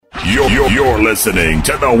You're listening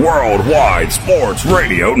to the Worldwide Sports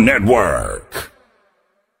Radio Network.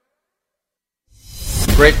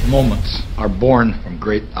 Great moments are born from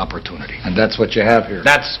great opportunity. And that's what you have here.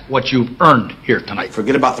 That's what you've earned here tonight.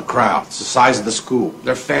 Forget about the crowds, the size of the school,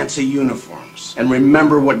 their fancy uniforms, and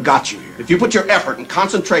remember what got you here. If you put your effort and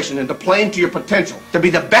concentration into playing to your potential, to be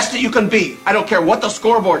the best that you can be, I don't care what the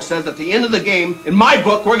scoreboard says at the end of the game, in my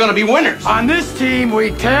book, we're going to be winners. On this team,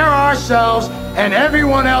 we tear ourselves and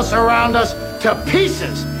everyone else around us to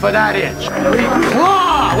pieces for that inch. We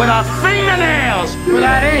claw with our fingernails for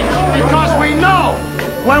that inch because we know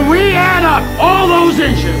when we add up all those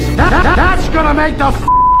inches, that's gonna make the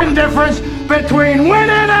difference between winning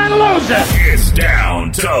and losing. It's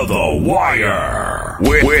down to the wire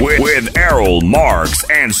with Errol Marks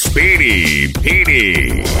and Speedy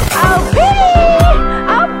Petey. Oh,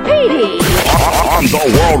 Petey! On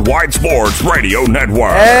the Worldwide Sports Radio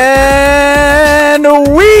Network. And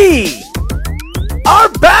we are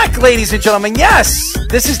back, ladies and gentlemen. Yes,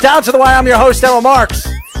 this is Down to the Wire. I'm your host, Errol Marks.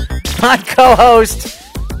 My co-host,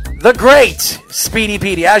 the great Speedy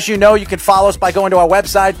Petey. As you know, you can follow us by going to our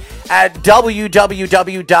website at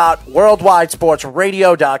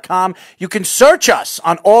www.worldwidesportsradio.com. You can search us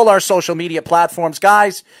on all our social media platforms.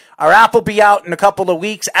 Guys, our app will be out in a couple of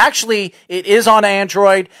weeks. Actually, it is on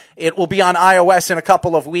Android. It will be on iOS in a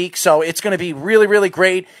couple of weeks. So it's going to be really, really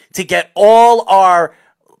great to get all our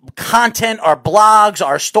content, our blogs,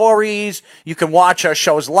 our stories. You can watch our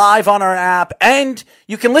shows live on our app, and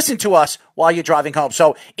you can listen to us while you're driving home.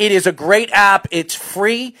 So it is a great app. It's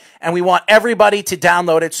free, and we want everybody to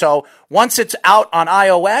download it. So once it's out on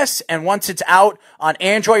iOS and once it's out on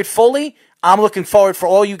Android fully, I'm looking forward for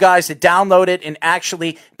all you guys to download it and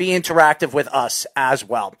actually be interactive with us as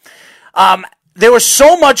well. There was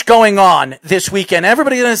so much going on this weekend.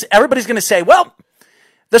 Everybody's going to say, well,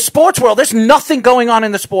 the sports world, there's nothing going on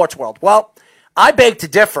in the sports world. Well, I beg to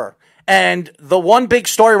differ. And the one big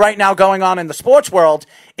story right now going on in the sports world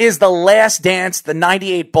is The Last Dance, the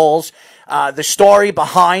 98 Bulls, the story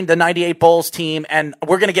behind the 98 Bulls team. And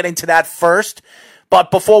we're going to get into that first.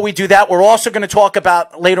 But before we do that, we're also going to talk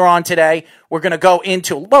about later on today, we're going to go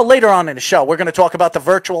into, well, later on in the show, we're going to talk about the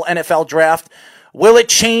virtual NFL draft. Will it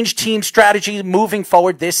change team strategy moving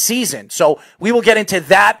forward this season? So we will get into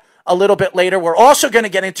that a little bit later. We're also going to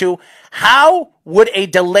get into how would a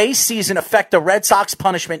delay season affect the Red Sox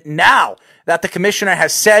punishment now that the commissioner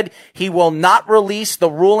has said he will not release the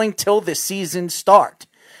ruling till the season start.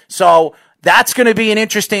 So that's going to be an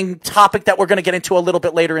interesting topic that we're going to get into a little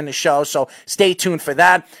bit later in the show. So stay tuned for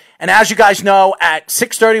that. And as you guys know, at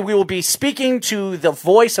 6:30, we will be speaking to the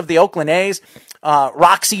voice of the Oakland A's,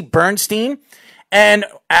 Roxy Bernstein. And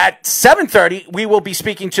at 7:30, we will be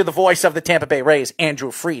speaking to the voice of the Tampa Bay Rays,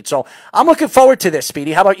 Andrew Fried. So I'm looking forward to this,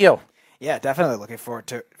 Speedy. How about you? Yeah, definitely looking forward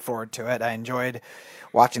to it. I enjoyed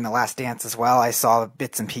watching The Last Dance as well. I saw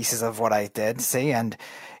bits and pieces of what I did see, and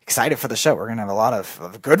excited for the show. We're going to have a lot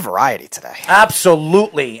of good variety today.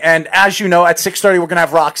 Absolutely. And as you know, at 6:30, we're going to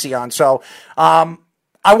have Roxy on. So I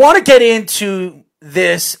want to get into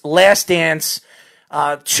this Last Dance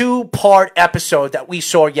two-part episode that we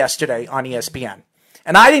saw yesterday on ESPN.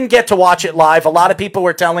 And I didn't get to watch it live. A lot of people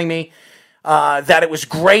were telling me that it was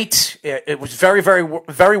great. It was very, very,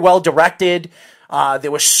 very well directed. There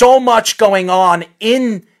was so much going on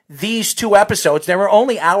in these two episodes. They were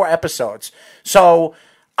only hour episodes. So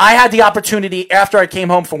I had the opportunity after I came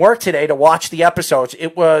home from work today to watch the episodes.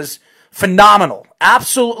 It was phenomenal.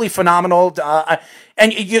 Absolutely phenomenal.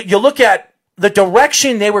 And you look at the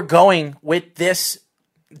direction they were going with this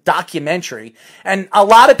documentary, and a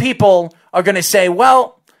lot of people are going to say,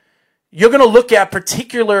 well, you're going to look at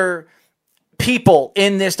particular people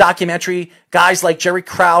in this documentary, guys like Jerry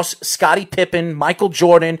Krause, Scottie Pippen, Michael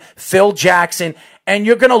Jordan, Phil Jackson, and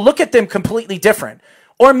you're going to look at them completely different.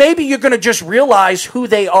 Or maybe you're going to just realize who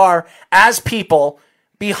they are as people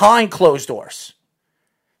behind closed doors.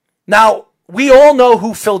 Now, we all know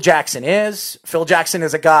who Phil Jackson is. Phil Jackson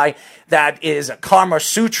is a guy that is a Karma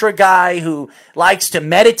Sutra guy who likes to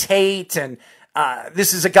meditate. And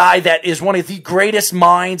this is a guy that is one of the greatest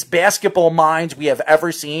minds, basketball minds we have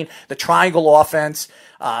ever seen. The triangle offense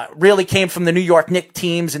really came from the New York Knicks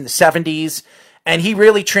teams in the 70s. And he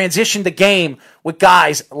really transitioned the game with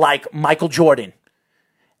guys like Michael Jordan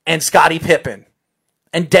and Scottie Pippen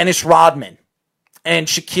and Dennis Rodman and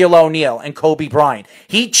Shaquille O'Neal and Kobe Bryant.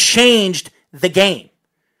 He changed the game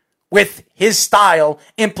with his style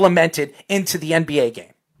implemented into the NBA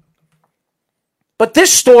game. But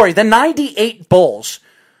this story, the 98 Bulls,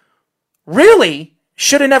 really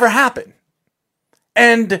should have never happened.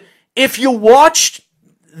 And if you watched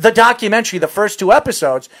the documentary, the first two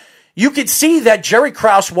episodes, you could see that Jerry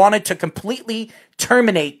Krause wanted to completely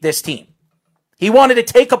terminate this team. He wanted to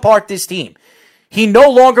take apart this team. He no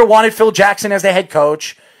longer wanted Phil Jackson as the head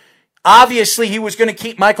coach. Obviously, he was going to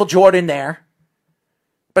keep Michael Jordan there.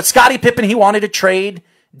 But Scottie Pippen, he wanted to trade.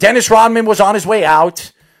 Dennis Rodman was on his way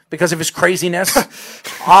out because of his craziness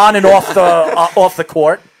on and off the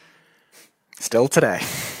court. Still today.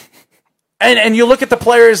 And you look at the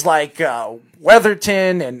players like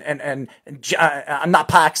Weatherton and I'm not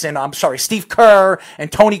Paxson, I'm sorry, Steve Kerr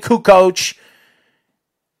and Tony Kukoc.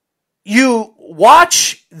 You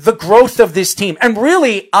watch the growth of this team. And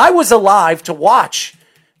really, I was alive to watch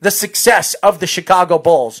the success of the Chicago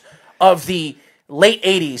Bulls of the late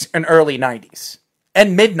 80s and early 90s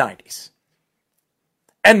and mid 90s.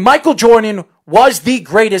 And Michael Jordan was the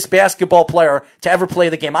greatest basketball player to ever play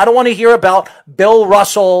the game. I don't want to hear about Bill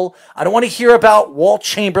Russell. I don't want to hear about Wilt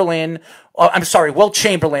Chamberlain. I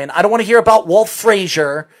don't want to hear about Walt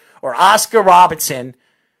Frazier or Oscar Robertson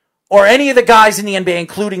or any of the guys in the NBA,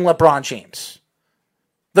 including LeBron James.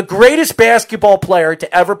 The greatest basketball player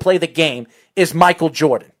to ever play the game is Michael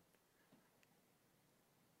Jordan.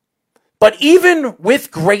 But even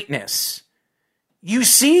with greatness, you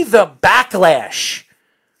see the backlash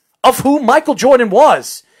of who Michael Jordan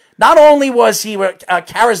was. Not only was he a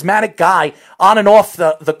charismatic guy on and off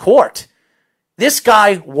the court, this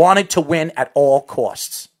guy wanted to win at all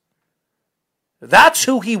costs. That's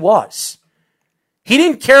who he was. He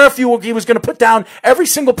didn't care if he was going to put down every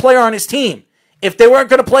single player on his team. If they weren't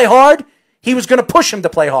going to play hard, he was going to push them to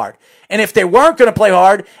play hard. And if they weren't going to play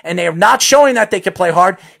hard and they're not showing that they could play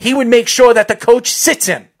hard, he would make sure that the coach sits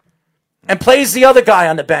him and plays the other guy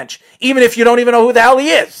on the bench, even if you don't even know who the hell he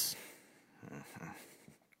is.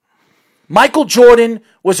 Michael Jordan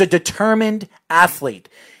was a determined athlete.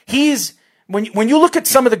 When you look at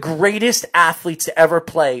some of the greatest athletes to ever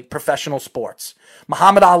play professional sports,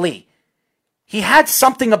 Muhammad Ali, he had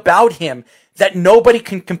something about him that nobody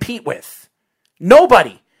can compete with.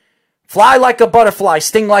 Nobody. Fly like a butterfly,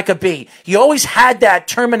 sting like a bee. He always had that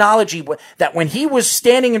terminology that when he was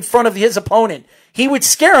standing in front of his opponent, he would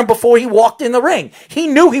scare him before he walked in the ring. He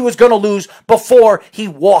knew he was going to lose before he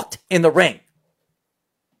walked in the ring.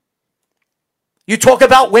 You talk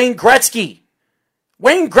about Wayne Gretzky.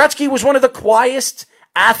 Wayne Gretzky was one of the quietest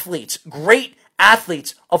athletes, great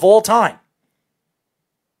athletes of all time.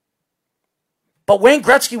 But Wayne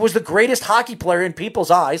Gretzky was the greatest hockey player in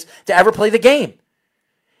people's eyes to ever play the game.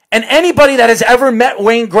 And anybody that has ever met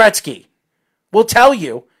Wayne Gretzky will tell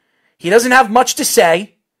you he doesn't have much to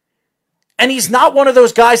say, and he's not one of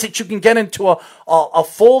those guys that you can get into a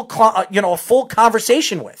full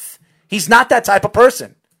conversation with. He's not that type of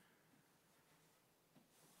person.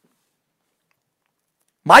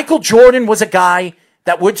 Michael Jordan was a guy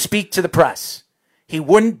that would speak to the press. He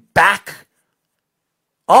wouldn't back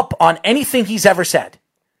up on anything he's ever said.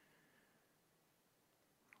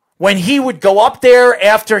 When he would go up there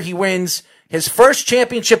after he wins his first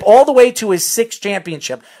championship all the way to his sixth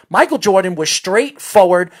championship, Michael Jordan was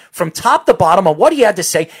straightforward from top to bottom on what he had to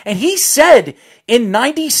say. And he said in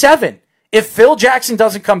 97, if Phil Jackson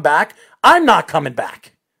doesn't come back, I'm not coming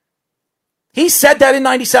back. He said that in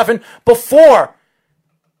 97 before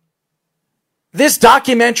this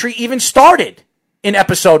documentary even started in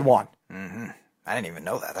episode 1. Mm-hmm. I didn't even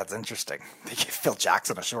know that. That's interesting. They gave Phil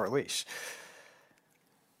Jackson a short leash.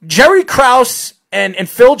 Jerry Krause and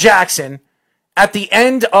Phil Jackson, at the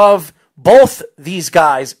end of both these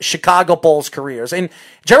guys' Chicago Bulls careers, and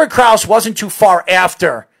Jerry Krause wasn't too far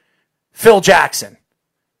after Phil Jackson.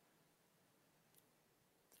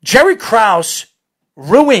 Jerry Krause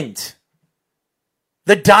ruined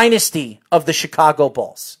the dynasty of the Chicago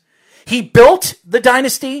Bulls. He built the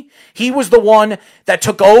dynasty. He was the one that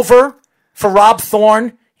took over for Rob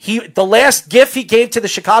Thorne. The last gift he gave to the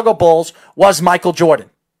Chicago Bulls was Michael Jordan.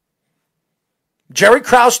 Jerry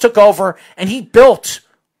Krause took over and he built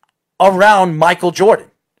around Michael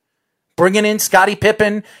Jordan, bringing in Scottie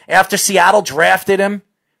Pippen after Seattle drafted him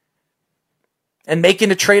and making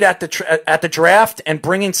the trade at the draft and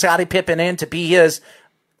bringing Scottie Pippen in to be his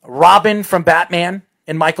Robin from Batman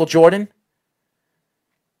and Michael Jordan.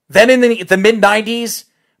 Then in the mid-90s,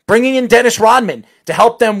 bringing in Dennis Rodman to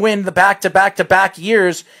help them win the back-to-back-to-back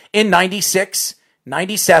years in 96,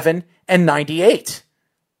 97, and 98.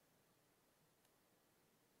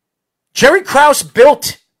 Jerry Krause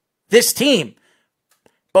built this team,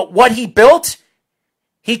 but what he built,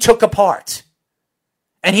 he took apart.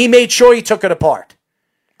 And he made sure he took it apart.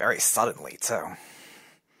 Very suddenly, too.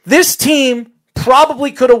 This team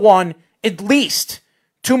probably could have won at least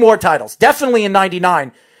 2 more titles. Definitely in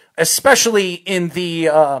 99, especially in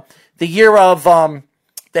the year of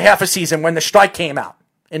the half a season when the strike came out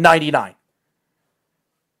in 99.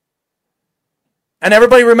 And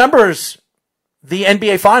everybody remembers the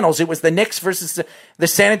NBA Finals. It was the Knicks versus the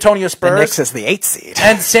San Antonio Spurs. The Knicks is the 8th seed.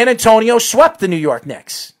 And San Antonio swept the New York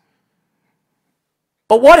Knicks.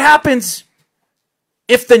 But what happens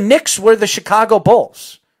if the Knicks were the Chicago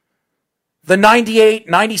Bulls? The 98,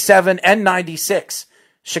 97, and 96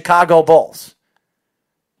 Chicago Bulls.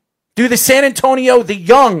 Do the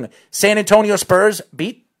young San Antonio Spurs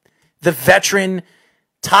beat the veteran,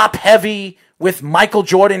 top-heavy, with Michael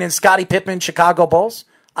Jordan and Scottie Pippen Chicago Bulls?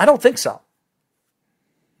 I don't think so.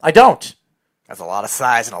 I don't. There's a lot of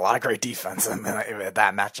size and a lot of great defense in that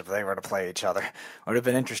matchup if they were to play each other. It would have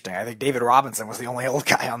been interesting. I think David Robinson was the only old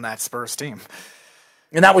guy on that Spurs team.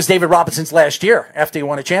 And that was David Robinson's last year after he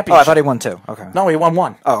won a championship. Oh, I thought he won 2. Okay. No, he won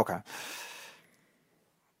 1. Oh, okay.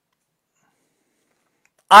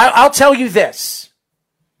 I'll tell you this.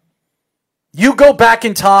 You go back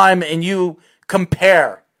in time and you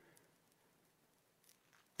compare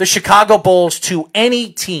the Chicago Bulls to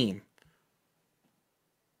any team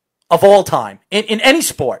of all time, in any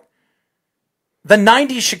sport. The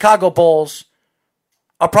 90s Chicago Bulls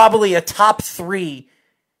are probably a top 3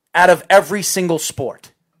 out of every single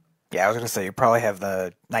sport. Yeah, I was going to say, you probably have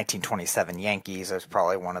the 1927 Yankees. There's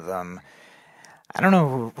probably one of them. I don't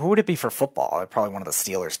know, who would it be for football? Probably one of the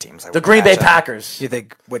Steelers teams. The Green Bay Packers. You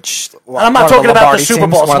think which? And I'm not talking about the Super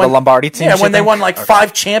Bowls. One of the Lombardi teams? Yeah, when they won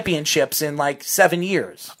 5 championships in 7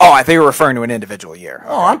 years. Oh, I think you were referring to an individual year.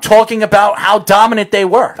 Oh, I'm talking about how dominant they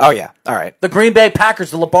were. Oh, yeah. All right. The Green Bay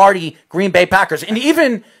Packers, the Lombardi Green Bay Packers, and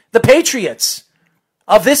even the Patriots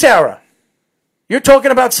of this era. You're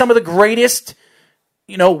talking about some of the greatest,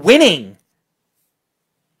 winning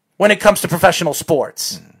when it comes to professional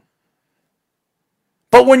sports.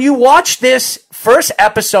 But when you watch this first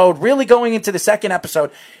episode, really going into the second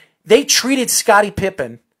episode, they treated Scottie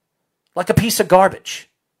Pippen like a piece of garbage.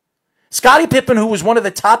 Scottie Pippen, who was one of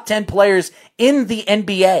the top 10 players in the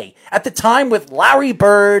NBA at the time with Larry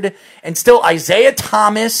Bird and still Isaiah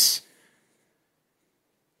Thomas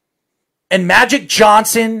and Magic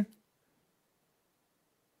Johnson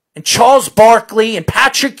and Charles Barkley and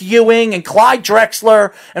Patrick Ewing and Clyde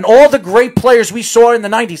Drexler and all the great players we saw in the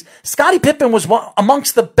 90s. Scottie Pippen was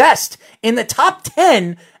amongst the best in the top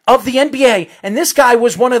 10 of the NBA. And this guy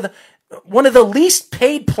was one of the least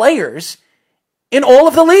paid players in all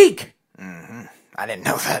of the league. Mm-hmm. I didn't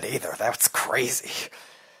know that either. That's crazy.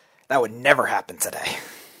 That would never happen today.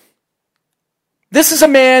 This is a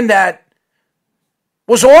man that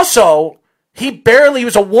was also... He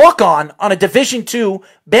was a walk-on a Division II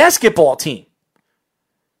basketball team.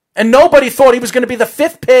 And nobody thought he was going to be the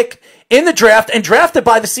 5th pick in the draft and drafted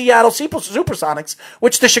by the Seattle Supersonics,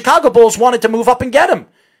 which the Chicago Bulls wanted to move up and get him.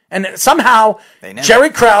 And somehow Jerry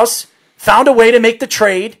Krause found a way to make the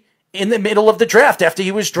trade in the middle of the draft after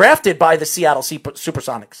he was drafted by the Seattle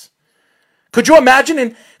Supersonics. Could you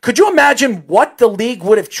imagine what the league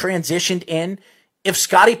would have transitioned in if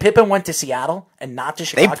Scottie Pippen went to Seattle and not to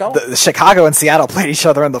Chicago? The Chicago and Seattle played each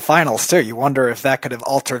other in the finals, too. You wonder if that could have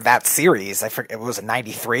altered that series. I forget, was it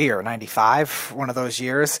 93 or 95, one of those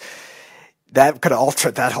years? That could have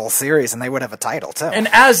altered that whole series, and they would have a title, too. And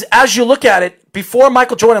as you look at it, before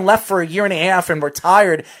Michael Jordan left for a year and a half and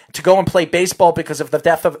retired to go and play baseball because of the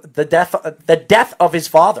death of his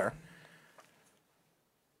father,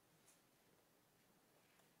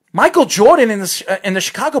 Michael Jordan and the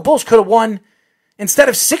Chicago Bulls could have won... Instead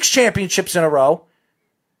of 6 championships in a row,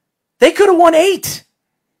 they could have won 8.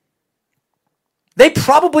 They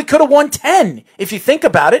probably could have won 10, if you think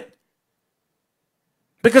about it.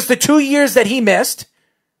 Because the 2 years that he missed,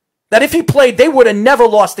 that if he played, they would have never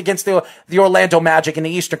lost against the Orlando Magic in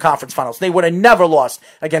the Eastern Conference Finals. They would have never lost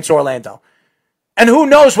against Orlando. And who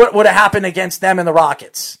knows what would have happened against them and the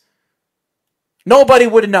Rockets. Nobody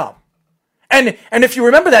would have known. And if you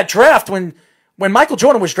remember that draft when Michael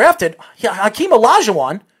Jordan was drafted, Hakeem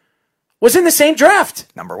Olajuwon was in the same draft.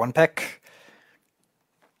 Number 1 pick.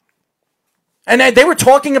 And they were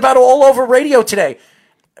talking about it all over radio today.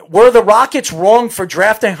 Were the Rockets wrong for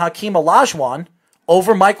drafting Hakeem Olajuwon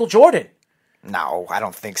over Michael Jordan? No, I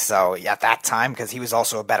don't think so at that time, because he was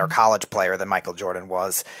also a better college player than Michael Jordan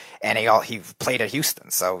was, and he played at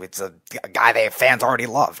Houston, so it's a guy fans already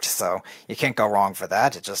loved, so you can't go wrong for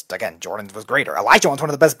that. It just, again, Jordan was greater. Olajuwon's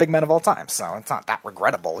one of the best big men of all time, so it's not that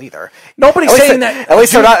regrettable either. Nobody's saying that. At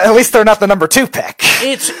least they're not the number 2 pick.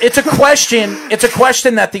 It's a question. It's a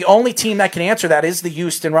question that the only team that can answer that is the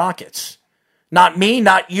Houston Rockets. Not me,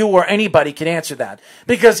 not you, or anybody can answer that.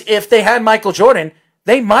 Because if they had Michael Jordan,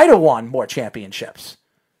 they might have won more championships.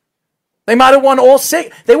 They might have won all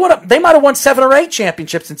 6. They might have won 7 or 8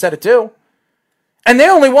 championships instead of 2. And they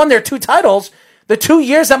only won their 2 titles the 2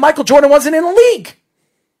 years that Michael Jordan wasn't in the league?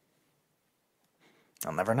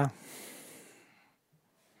 I'll never know.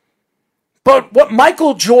 But what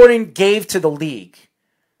Michael Jordan gave to the league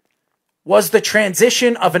was the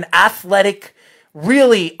transition of an athletic,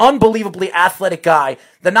 really unbelievably athletic guy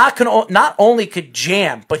that not only could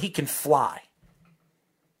jam, but he can fly.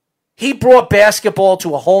 He brought basketball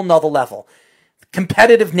to a whole nother level. The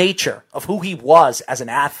competitive nature of who he was as an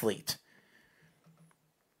athlete.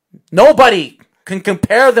 Nobody can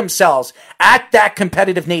compare themselves at that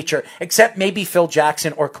competitive nature except maybe Phil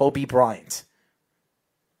Jackson or Kobe Bryant.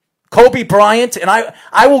 Kobe Bryant, and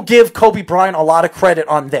I will give Kobe Bryant a lot of credit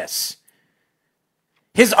on this.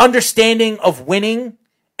 His understanding of winning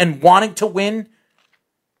and wanting to win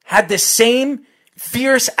had the same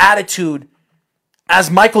fierce attitude as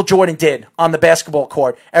Michael Jordan did on the basketball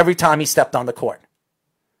court every time he stepped on the court.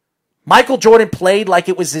 Michael Jordan played like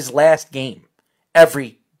it was his last game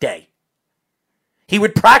every day. He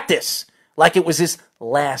would practice like it was his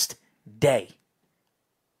last day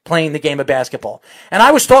playing the game of basketball. And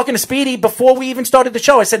I was talking to Speedy before we even started the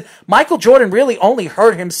show. I said, Michael Jordan really only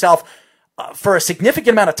hurt himself for a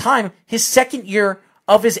significant amount of time his second year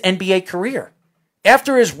of his NBA career.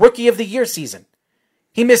 After his Rookie of the Year season,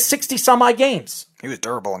 he missed 60-some-odd games. He was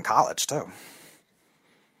durable in college, too.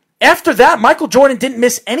 After that, Michael Jordan didn't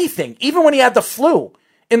miss anything, even when he had the flu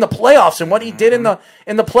in the playoffs and what he did in the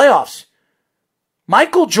playoffs.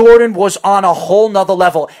 Michael Jordan was on a whole nother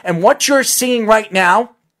level. And what you're seeing right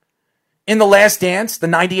now in The Last Dance, the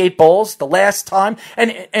 98 Bulls, the last time,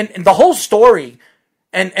 and the whole story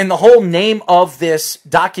and the whole name of this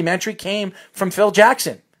documentary came from Phil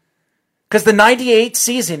Jackson. Because the 98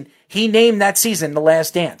 season, he named that season The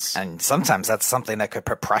Last Dance. And sometimes that's something that could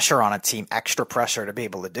put pressure on a team, extra pressure to be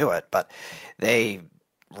able to do it. But they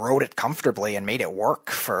wrote it comfortably and made it work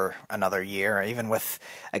for another year, even with,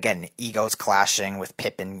 again, egos clashing, with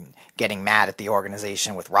Pippen getting mad at the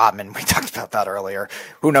organization, with Rodman. We talked about that earlier.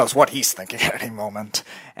 Who knows what he's thinking at any moment.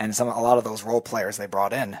 And a lot of those role players they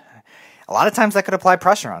brought in. A lot of times that could apply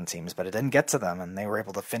pressure on teams, but it didn't get to them, and they were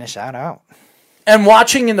able to finish that out. And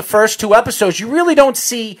watching in the first 2 episodes, you really don't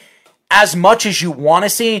see as much as you want to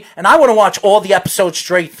see. And I want to watch all the episodes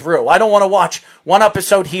straight through. I don't want to watch one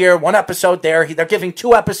episode here, one episode there. They're giving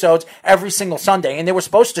 2 episodes every single Sunday. And they were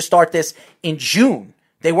supposed to start this in June.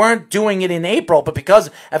 They weren't doing it in April, but because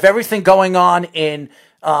of everything going on in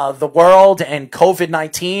the world and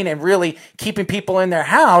COVID-19 and really keeping people in their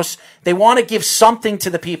house, they want to give something to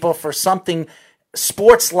the people for something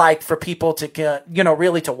sports-like for people to,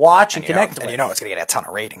 really to watch and connect with. And it's going to get a ton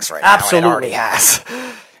of ratings right Absolutely. now. It already has.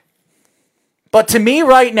 But to me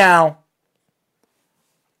right now,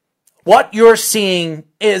 what you're seeing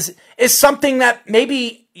is something that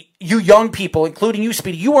maybe you young people, including you,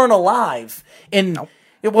 Speedy, you weren't alive in. Nope.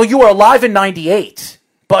 Well, you were alive in '98,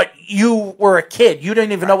 but you were a kid. You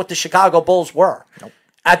didn't even know what the Chicago Bulls were. Nope.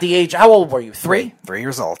 At the age, how old were you? 3? 3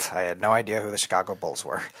 years old. I had no idea who the Chicago Bulls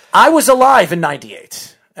were. I was alive in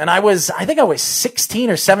 '98, and I think I was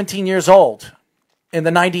 16 or 17 years old in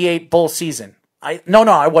the '98 Bulls season. I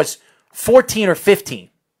was 14 or 15.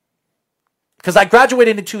 Because I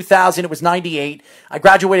graduated in 2000, it was 98. I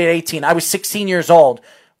graduated at 18. I was 16 years old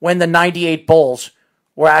when the 98 Bulls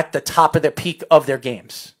were at the top of their peak of their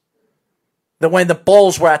games. When the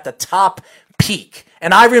Bulls were at the top peak.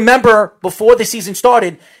 And I remember before the season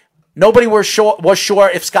started, nobody was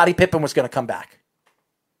sure if Scottie Pippen was going to come back.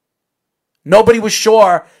 Nobody was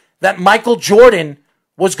sure that Michael Jordan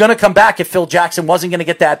was going to come back if Phil Jackson wasn't going to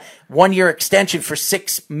get that 1-year extension for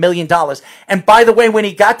 $6 million. And by the way, when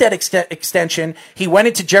he got that extension, he went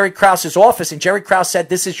into Jerry Krause's office, and Jerry Krause said,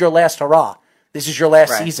 "This is your last hurrah. This is your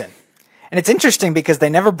last season." And it's interesting because they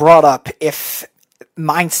never brought up if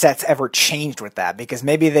mindsets ever changed with that, because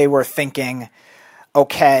maybe they were thinking,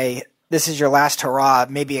 okay, this is your last hurrah,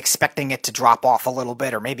 maybe expecting it to drop off a little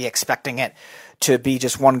bit, or maybe expecting it to be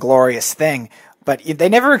just one glorious thing. But they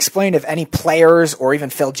never explained if any players or even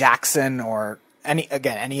Phil Jackson or any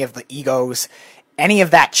of the egos, any of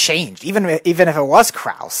that changed, even if it was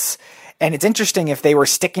Krause. And it's interesting if they were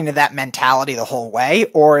sticking to that mentality the whole way,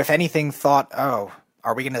 or if anything thought, oh,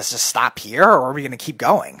 are we going to just stop here, or are we going to keep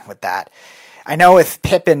going with that? I know with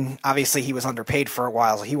Pippen, obviously he was underpaid for a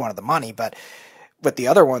while, so he wanted the money, but with the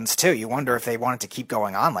other ones too, you wonder if they wanted to keep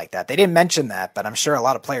going on like that. They didn't mention that, but I'm sure a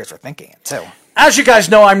lot of players were thinking it too. As you guys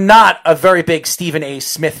know, I'm not a very big Stephen A.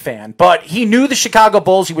 Smith fan, but he knew the Chicago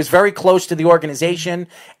Bulls. He was very close to the organization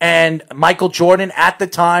and Michael Jordan at the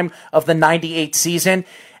time of the 98 season.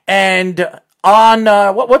 And on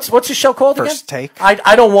what's the show called First again? Take.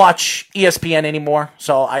 I don't watch ESPN anymore,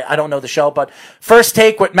 so I don't know the show. But First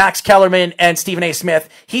Take with Max Kellerman and Stephen A. Smith,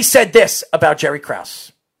 he said this about Jerry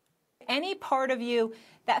Krause. Any part of you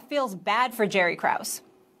that feels bad for Jerry Krause?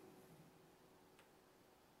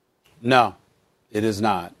 No, it is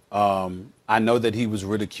not. I know that he was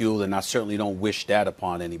ridiculed, and I certainly don't wish that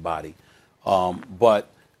upon anybody. But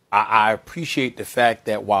I appreciate the fact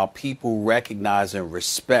that while people recognize and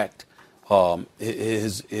respect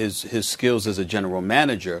his skills as a general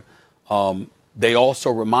manager, they also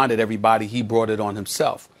reminded everybody he brought it on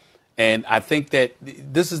himself. And I think that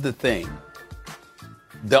this is the thing.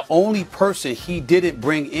 The only person he didn't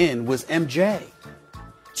bring in was MJ.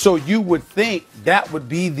 So you would think that would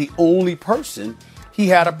be the only person he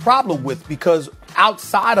had a problem with, because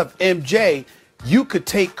outside of MJ, you could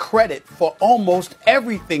take credit for almost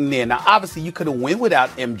everything there. Now, obviously, you could have won without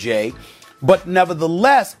MJ, but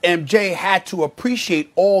nevertheless, MJ had to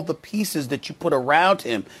appreciate all the pieces that you put around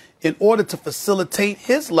him in order to facilitate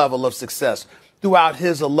his level of success throughout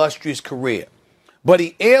his illustrious career. But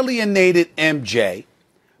he alienated MJ,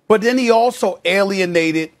 but then he also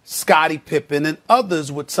alienated Scottie Pippen and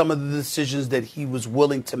others with some of the decisions that he was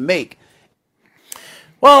willing to make.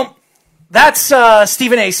 Well, that's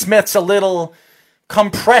Stephen A. Smith's a little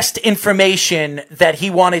compressed information that he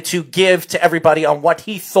wanted to give to everybody on what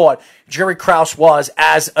he thought Jerry Krause was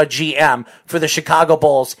as a GM for the Chicago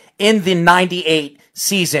Bulls in the 98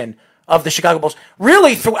 season of the Chicago Bulls.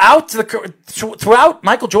 Really, throughout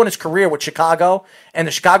Michael Jordan's career with Chicago and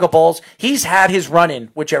the Chicago Bulls, he's had his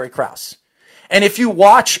run-in with Jerry Krause. And if you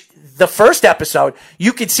watch the first episode,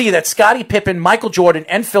 you can see that Scottie Pippen, Michael Jordan,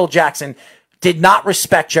 and Phil Jackson did not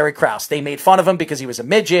respect Jerry Krause. They made fun of him because he was a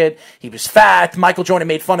midget, he was fat. Michael Jordan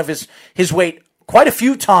made fun of his weight quite a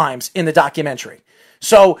few times in the documentary.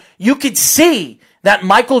 So you could see that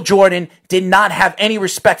Michael Jordan did not have any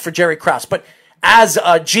respect for Jerry Krause. But as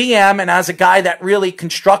a GM and as a guy that really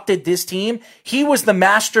constructed this team, he was the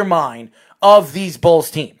mastermind of these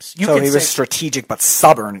Bulls teams. So he was strategic but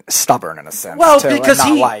stubborn in a sense. Well, too,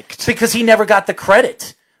 because he never got the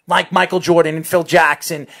credit like Michael Jordan and Phil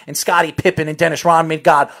Jackson and Scottie Pippen and Dennis Rodman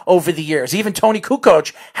got over the years. Even Tony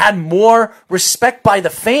Kukoc had more respect by the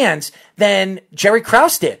fans than Jerry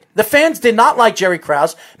Krause did. The fans did not like Jerry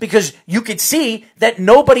Krause because you could see that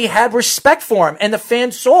nobody had respect for him. And the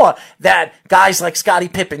fans saw that guys like Scottie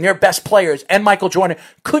Pippen, their best players, and Michael Jordan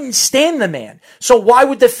couldn't stand the man. So why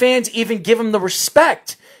would the fans even give him the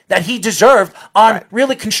respect that he deserved on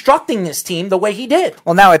really constructing this team the way he did?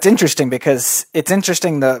 Well, now it's interesting because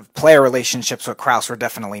the player relationships with Krause were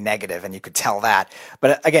definitely negative, and you could tell that.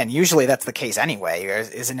 But again, usually that's the case anyway.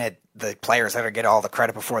 Isn't it the players that get all the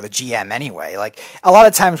credit before the GM anyway? Like a lot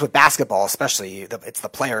of times with basketball, especially, it's the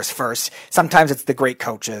players first. Sometimes it's the great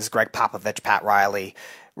coaches, Greg Popovich, Pat Riley,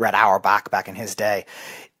 Red Auerbach back in his day.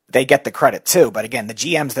 They get the credit too. But again, the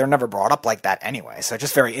GMs, they're never brought up like that anyway. So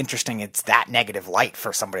just very interesting it's that negative light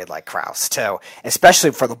for somebody like Krause too,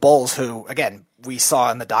 especially for the Bulls who, again, we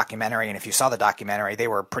saw in the documentary, and if you saw the documentary, they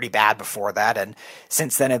were pretty bad before that, and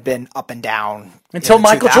since then have been up and down until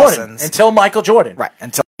Michael Jordan. Right,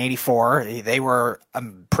 until 84, they were a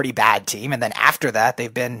pretty bad team, and then after that,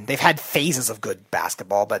 they've had phases of good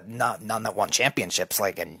basketball, but none that won championships,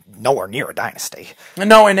 and nowhere near a dynasty.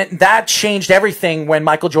 No, and that changed everything when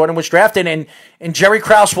Michael Jordan was drafted, and Jerry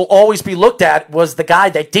Krause will always be looked at was the guy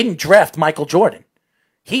that didn't draft Michael Jordan.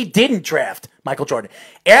 He didn't draft Michael Jordan.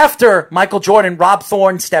 After Michael Jordan, Rob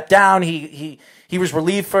Thorne stepped down. He was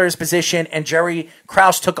relieved for his position, and Jerry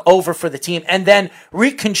Krause took over for the team and then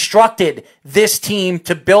reconstructed this team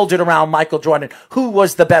to build it around Michael Jordan, who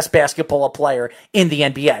was the best basketball player in the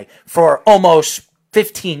NBA for almost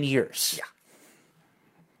 15 years. Yeah.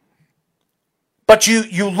 But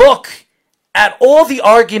you look at all the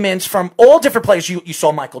arguments from all different players. You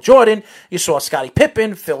saw Michael Jordan, you saw Scottie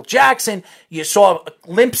Pippen, Phil Jackson, you saw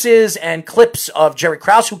glimpses and clips of Jerry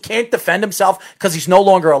Krause, who can't defend himself because he's no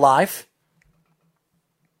longer alive.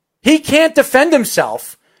 He can't defend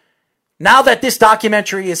himself now that this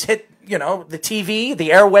documentary has hit, the TV, the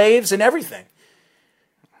airwaves, and everything.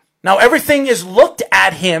 Now everything is looked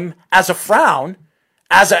at him as a frown,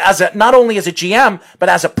 as a not only as a GM, but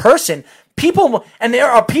as a person. People, and there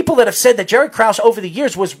are people that have said that Jerry Krause over the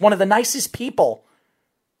years was one of the nicest people,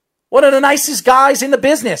 one of the nicest guys in the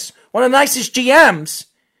business, one of the nicest GMs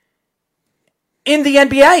in the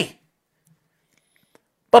NBA.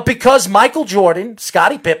 But because Michael Jordan,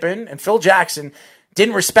 Scottie Pippen, and Phil Jackson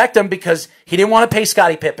didn't respect him because he didn't want to pay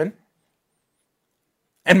Scottie Pippen,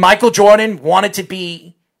 and Michael Jordan wanted to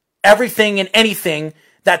be everything and anything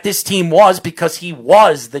that this team was because he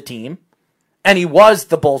was the team, And he was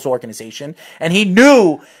the Bulls organization. And he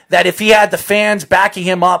knew that if he had the fans backing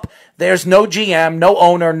him up, there's no GM, no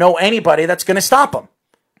owner, no anybody that's going to stop him.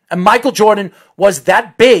 And Michael Jordan was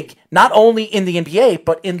that big, not only in the NBA,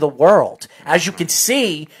 but in the world. As you can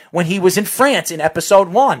see when he was in France in episode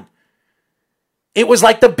 1. It was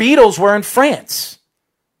like the Beatles were in France.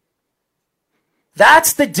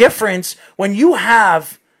 That's the difference when you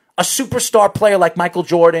have a superstar player like Michael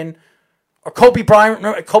Jordan or Kobe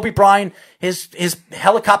Bryant. Kobe Bryant, his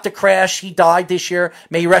helicopter crash, he died this year.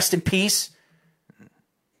 May he rest in peace.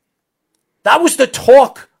 That was the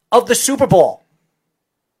talk of the Super Bowl.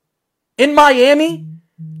 In Miami,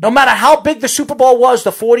 no matter how big the Super Bowl was,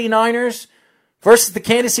 the 49ers versus the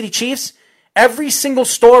Kansas City Chiefs, every single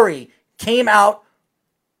story came out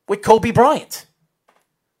with Kobe Bryant.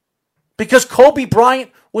 Because Kobe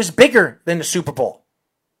Bryant was bigger than the Super Bowl.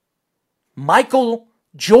 Michael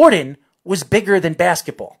Jordan was bigger than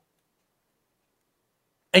basketball.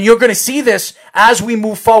 And you're going to see this as we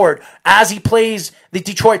move forward, as he plays the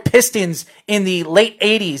Detroit Pistons in the late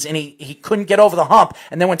 80s, and he couldn't get over the hump.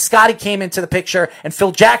 And then when Scottie came into the picture and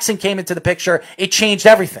Phil Jackson came into the picture, it changed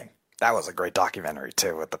everything. That was a great documentary,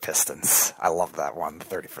 too, with the Pistons. I love that one,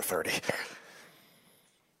 30 for 30.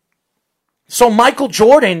 So Michael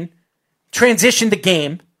Jordan transitioned the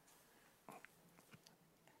game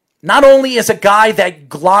not only as a guy that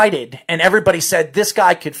glided and everybody said this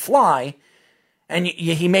guy could fly, and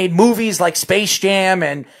he made movies like Space Jam,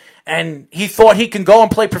 and he thought he can go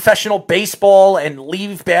and play professional baseball and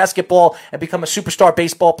leave basketball and become a superstar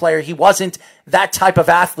baseball player. He wasn't that type of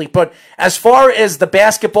athlete. But as far as the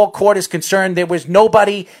basketball court is concerned, there was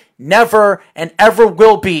nobody, never and ever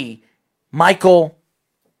will be, Michael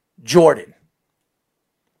Jordan.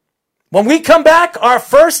 When we come back, our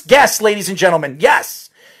first guest, ladies and gentlemen, yes,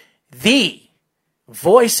 the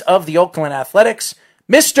voice of the Oakland Athletics,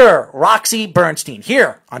 Mr. Roxy Bernstein,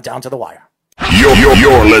 here on Down to the Wire.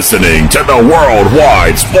 You're listening to the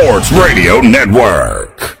Worldwide Sports Radio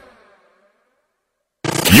Network.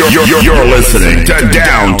 You're listening to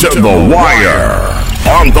Down to the Wire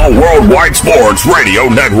on the Worldwide Sports Radio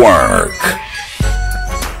Network.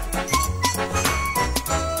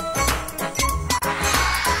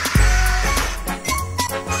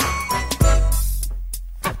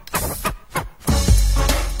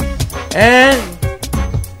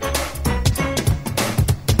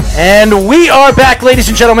 And we are back, ladies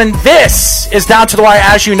and gentlemen. This is Down to the Wire.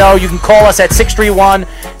 As you know, you can call us at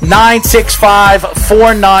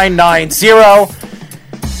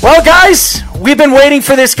 631-965-4990. Well, guys, we've been waiting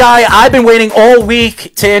for this guy. I've been waiting all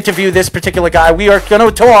week to interview this particular guy. We are going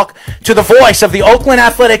to talk to the voice of the Oakland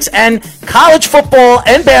Athletics and college football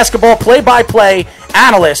and basketball play-by-play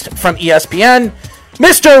analyst from ESPN,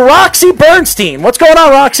 Mr. Roxy Bernstein. What's going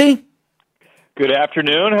on, Roxy? Good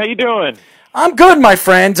afternoon. How you doing? I'm good, my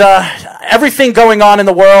friend. Everything going on in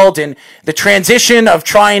the world and the transition of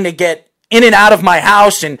trying to get in and out of my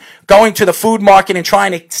house and going to the food market and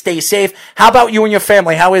trying to stay safe. How about you and your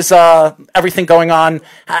family? How is everything going on?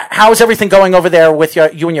 How is everything going over there with you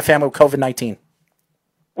and your family with COVID-19?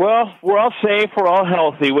 Well, we're all safe. We're all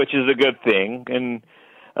healthy, which is a good thing. And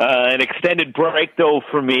an extended break, though,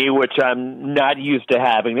 for me, which I'm not used to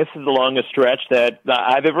having. This is the longest stretch that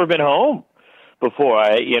I've ever been home before.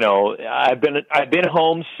 I've been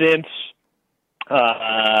home since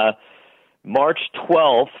March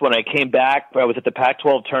 12th when I came back. I was at the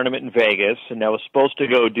Pac-12 tournament in Vegas, and I was supposed to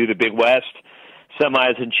go do the Big West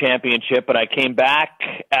semis and championship, but I came back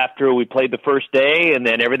after we played the first day, and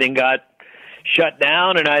then everything got shut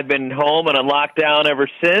down, and I've been home and on lockdown ever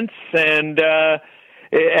since. And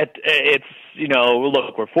it's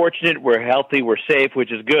look, we're fortunate, we're healthy, we're safe,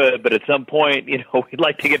 which is good, but at some point, we'd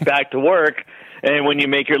like to get back to work. And when you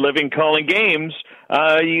make your living calling games,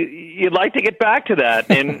 you'd like to get back to that.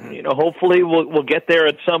 And, hopefully we'll get there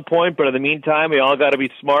at some point. But in the meantime, we all got to be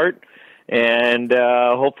smart. And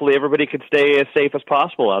hopefully everybody can stay as safe as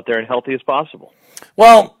possible out there and healthy as possible.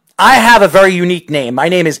 Well, I have a very unique name. My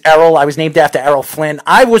name is Errol. I was named after Errol Flynn.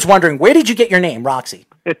 I was wondering, where did you get your name, Roxy?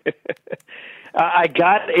 It's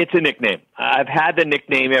a nickname. I've had the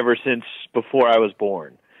nickname ever since before I was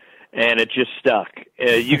born. And it just stuck.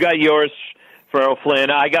 You got yours for Errol Flynn.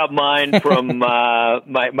 I got mine from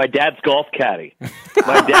my dad's golf caddy.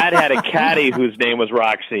 My dad had a caddy whose name was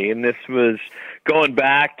Roxy, and this was going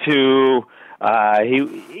back to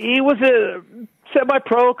he was a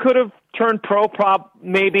semi-pro, could have turned pro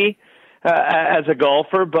maybe as a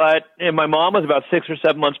golfer, but and my mom was about 6 or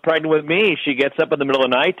 7 months pregnant with me. She gets up in the middle of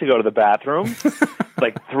the night to go to the bathroom,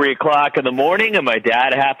 like 3 o'clock in the morning, and my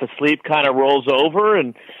dad, half asleep, kind of rolls over,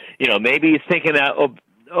 and maybe he's thinking that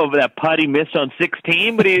over that putt he missed on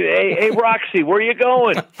 16, but hey, Roxy, where are you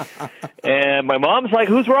going? And my mom's like,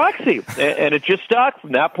 who's Roxy? And it just stuck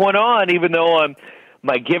from that point on, even though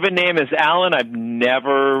my given name is Alan. I've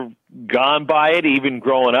never gone by it, even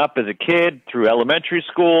growing up as a kid, through elementary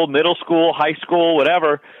school, middle school, high school,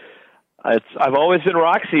 whatever. I've always been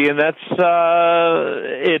Roxy, and that's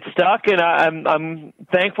it stuck, and I'm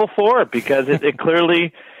thankful for it, because it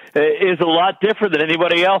clearly is a lot different than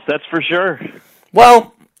anybody else, that's for sure.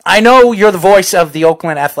 Well, I know you're the voice of the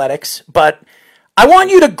Oakland Athletics, but I want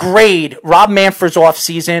you to grade Rob Manfred's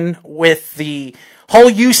offseason with the whole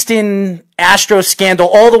Houston Astros scandal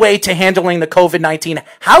all the way to handling the COVID-19.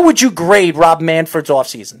 How would you grade Rob Manfred's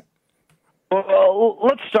offseason? Well,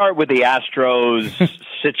 let's start with the Astros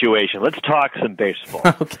situation. Let's talk some baseball.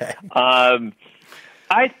 Okay.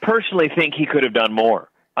 I personally think he could have done more.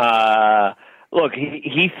 Look,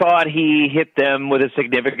 he thought he hit them with a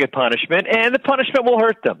significant punishment, and the punishment will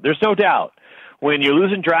hurt them. There's no doubt. When you're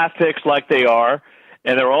losing draft picks like they are,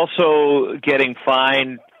 and they're also getting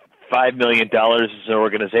fined $5 million as an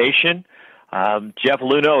organization, Jeff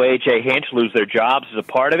Luhnow, A.J. Hinch lose their jobs as a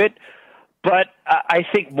part of it. But I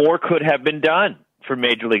think more could have been done for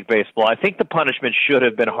Major League Baseball. I think the punishment should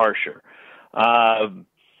have been harsher.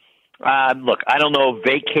 Look, I don't know if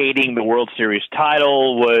vacating the World Series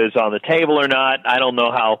title was on the table or not. I don't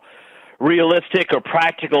know how realistic or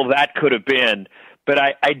practical that could have been. But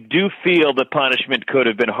I do feel the punishment could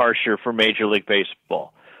have been harsher for Major League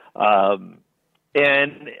Baseball.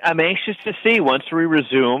 And I'm anxious to see, once we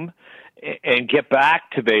resume and get back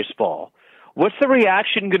to baseball, what's the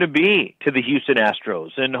reaction going to be to the Houston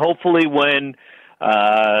Astros? And hopefully when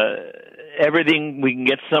everything, we can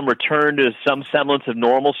get some return to some semblance of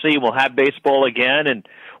normalcy, we'll have baseball again, and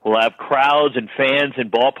we'll have crowds and fans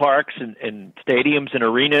in ballparks and stadiums and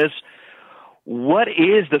arenas. What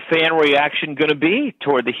is the fan reaction going to be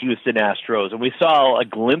toward the Houston Astros? And we saw a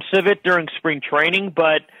glimpse of it during spring training,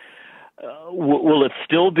 but will it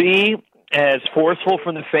still be as forceful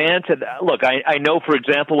from the fans? And look, I know, for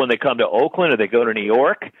example, when they come to Oakland or they go to New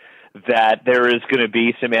York, that there is going to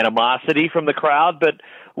be some animosity from the crowd. But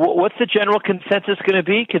what's the general consensus going to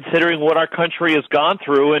be, considering what our country has gone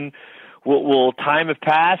through? And will time have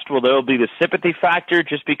passed? Will there be the sympathy factor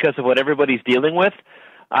just because of what everybody's dealing with?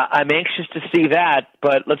 I'm anxious to see that,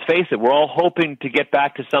 but let's face it, we're all hoping to get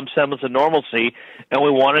back to some semblance of normalcy, and we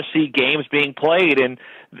want to see games being played, and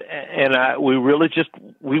we really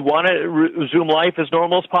we want to resume life as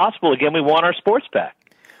normal as possible. Again, we want our sports back.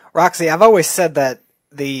 Roxy, I've always said that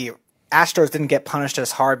the Astros didn't get punished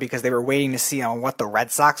as hard because they were waiting to see on what the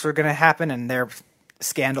Red Sox were going to happen, and their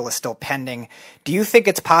scandal is still pending. Do you think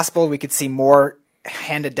it's possible we could see more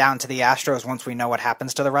handed down to the Astros once we know what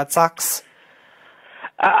happens to the Red Sox?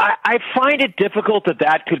 I find it difficult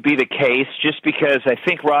that could be the case, just because I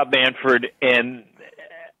think Rob Manfred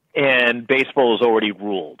and baseball has already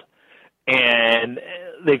ruled. And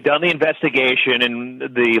they've done the investigation and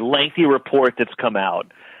the lengthy report that's come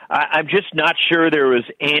out. I'm just not sure there was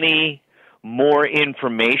any more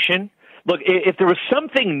information. Look, if there was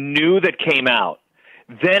something new that came out,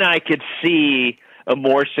 then I could see a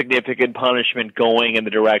more significant punishment going in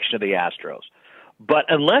the direction of the Astros. But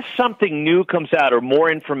unless something new comes out or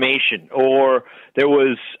more information or there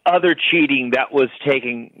was other cheating that was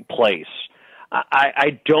taking place,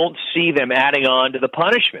 I don't see them adding on to the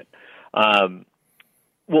punishment.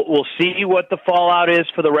 We'll see what the fallout is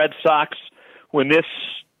for the Red Sox when this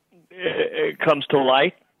comes to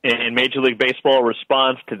light and Major League Baseball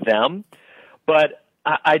responds to them. But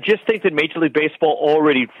I just think that Major League Baseball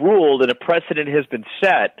already ruled and a precedent has been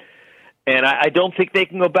set. And I don't think they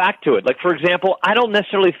can go back to it. Like, for example, I don't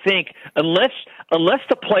necessarily think, unless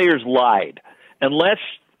the players lied, unless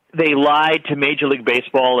they lied to Major League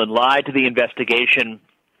Baseball and lied to the investigation,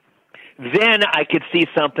 then I could see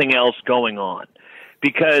something else going on.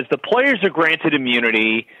 Because the players are granted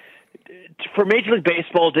immunity for Major League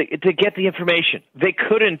Baseball to get the information. They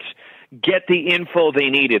couldn't get the info they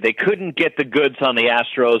needed. They couldn't get the goods on the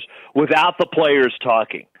Astros without the players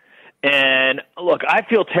talking. And look, I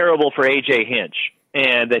feel terrible for A.J. Hinch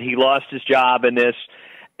and that he lost his job in this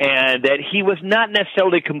and that he was not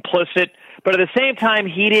necessarily complicit, but at the same time,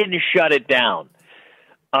 he didn't shut it down.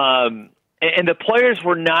 And the players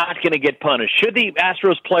were not going to get punished. Should the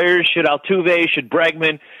Astros players, should Altuve, should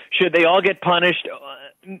Bregman, should they all get punished?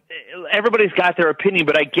 Everybody's got their opinion,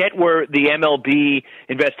 but I get where the MLB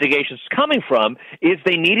investigation is coming from, is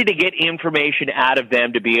they needed to get information out of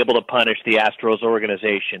them to be able to punish the Astros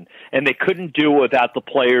organization. And they couldn't do it without the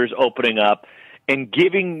players opening up and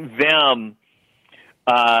giving them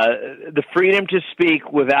the freedom to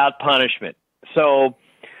speak without punishment. So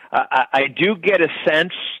I do get a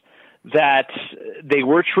sense that they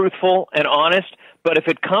were truthful and honest, but if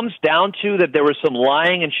it comes down to that there was some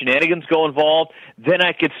lying and shenanigans go involved, then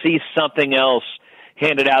I could see something else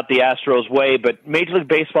handed out the Astros' way. But Major League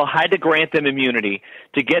Baseball had to grant them immunity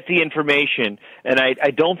to get the information, and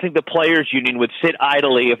I don't think the Players Union would sit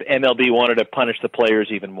idly if MLB wanted to punish the players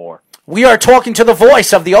even more. We are talking to the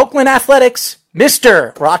voice of the Oakland Athletics,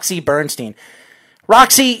 Mr. Roxy Bernstein.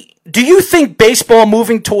 Roxy, do you think baseball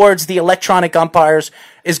moving towards the electronic umpires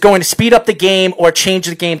is going to speed up the game or change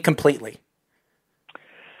the game completely?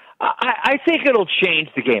 I think it'll change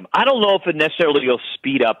the game. I don't know if it necessarily will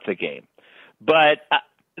speed up the game, but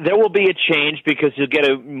there will be a change because you'll get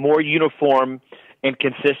a more uniform and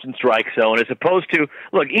consistent strike zone as opposed to,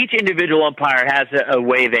 look, each individual umpire has a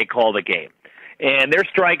way they call the game, and their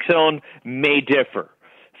strike zone may differ.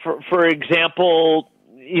 For example,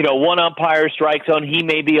 one umpire strike zone, he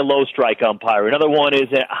may be a low strike umpire. Another one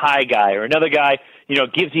is a high guy, or another guy,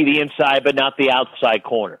 gives you the inside but not the outside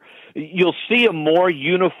corner. You'll see a more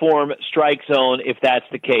uniform strike zone if that's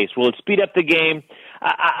the case. Will it speed up the game?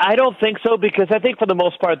 I don't think so, because I think for the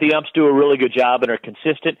most part the umps do a really good job and are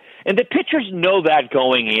consistent, and the pitchers know that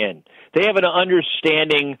going in. They have an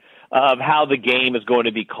understanding of how the game is going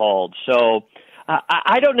to be called. So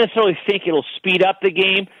I don't necessarily think it'll speed up the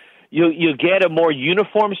game. You'll get a more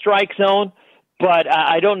uniform strike zone, but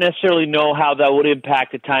I don't necessarily know how that would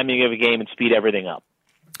impact the timing of a game and speed everything up.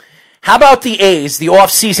 How about the A's, the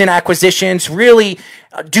off-season acquisitions? Really,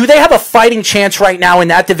 do they have a fighting chance right now in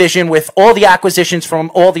that division with all the acquisitions from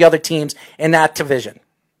all the other teams in that division?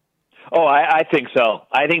 Oh, I think so.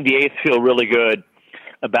 I think the A's feel really good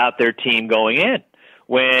about their team going in.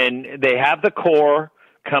 When they have the core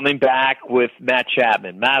coming back with Matt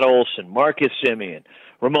Chapman, Matt Olson, Marcus Semien,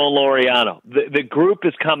 Ramon Laureano. The group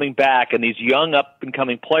is coming back, and these young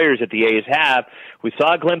up-and-coming players that the A's have, we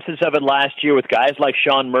saw glimpses of it last year with guys like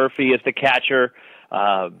Sean Murphy as the catcher,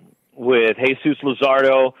 with Jesus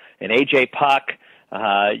Luzardo and A.J. Puck.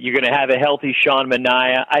 You're going to have a healthy Sean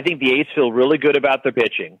Manaea. I think the A's feel really good about their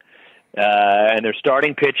pitching, and they're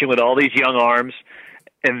starting pitching with all these young arms.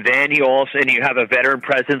 And then you have a veteran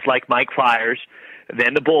presence like Mike Fiers.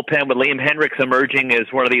 Then the bullpen with Liam Hendriks emerging as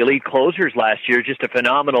one of the elite closers last year, just a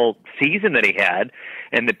phenomenal season that he had.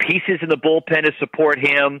 And the pieces in the bullpen to support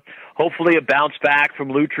him, hopefully a bounce back from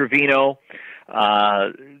Lou Trevino,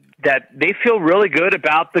 that they feel really good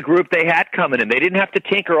about the group they had coming in. They didn't have to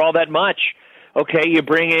tinker all that much. Okay, you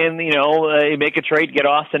bring in, you make a trade, get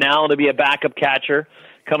Austin Allen to be a backup catcher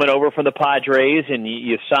coming over from the Padres, and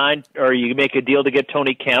you sign or you make a deal to get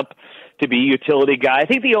Tony Kemp to be a utility guy. I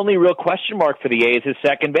think the only real question mark for the A's is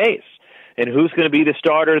second base, and who's going to be the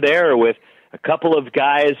starter there with a couple of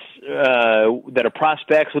guys that are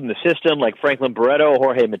prospects within the system, like Franklin Barreto,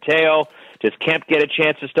 Jorge Mateo. Does Kemp get a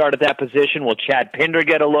chance to start at that position? Will Chad Pinder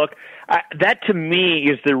get a look? That, to me,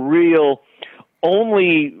 is the real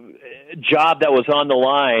only job that was on the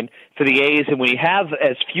line for the A's, and when you have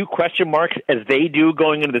as few question marks as they do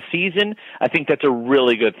going into the season, I think that's a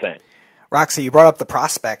really good thing. Roxy, you brought up the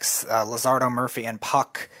prospects, Luzardo, Murphy, and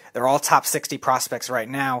Puck. They're all top 60 prospects right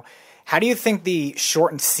now. How do you think the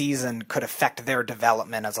shortened season could affect their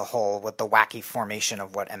development as a whole with the wacky formation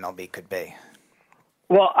of what MLB could be?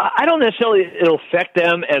 Well, I don't necessarily it'll affect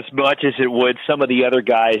them as much as it would some of the other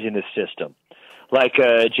guys in the system, like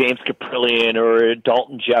James Caprillion or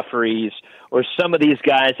Dalton Jeffries or some of these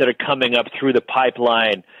guys that are coming up through the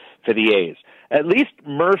pipeline for the A's. At least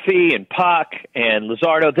Murphy and Puck and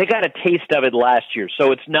Luzardo, they got a taste of it last year.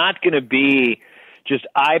 So it's not going to be just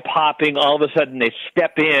eye-popping. All of a sudden they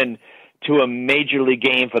step in to a major league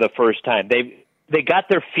game for the first time. They got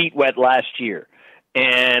their feet wet last year,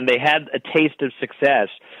 and they had a taste of success.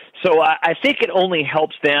 So I think it only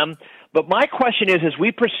helps them. But my question is, as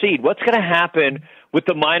we proceed, what's going to happen with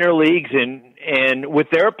the minor leagues and with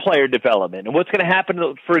their player development? And what's going to happen,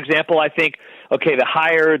 for example, I think, okay, the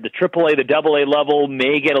AAA, the AA level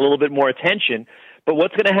may get a little bit more attention, but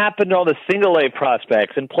what's going to happen to all the single-A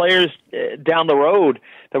prospects and players down the road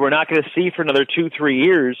that we're not going to see for another 2-3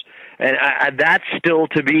 years? And that's still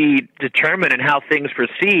to be determined in how things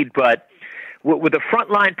proceed, but with the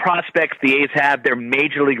frontline prospects the A's have, they're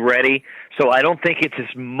major league ready, so I don't think it's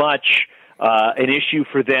as much an issue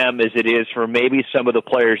for them as it is for maybe some of the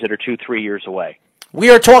players that are 2-3 years away.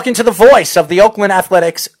 We are talking to the voice of the Oakland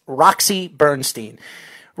Athletics, Roxy Bernstein.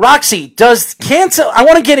 Roxy, I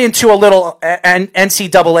want to get into a little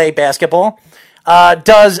NCAA basketball.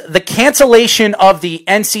 Does the cancellation of the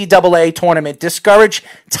NCAA tournament discourage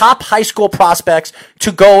top high school prospects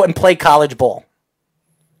to go and play college ball?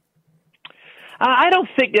 I don't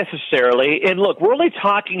think necessarily. And look, we're only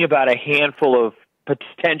talking about a handful of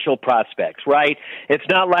potential prospects, right? It's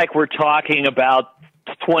not like we're talking about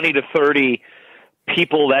 20 to 30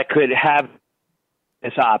 people that could have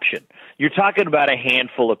this option. You're talking about a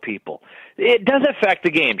handful of people. It does affect the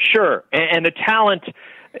game, sure. And the talent,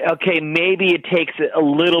 okay, maybe it takes a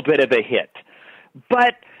little bit of a hit.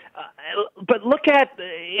 But look at,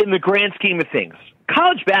 in the grand scheme of things,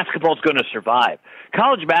 college basketball is going to survive.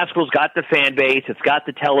 College basketball's got the fan base, it's got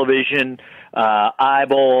the television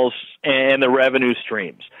eyeballs, and the revenue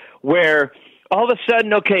streams. Where all of a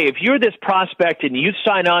sudden, okay, if you're this prospect and you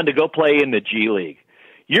sign on to go play in the G League,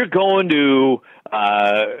 you're going to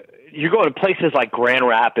places like Grand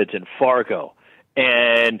Rapids and Fargo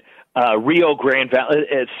and Rio Grande Valley,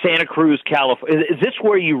 Santa Cruz, California. Is this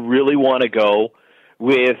where you really want to go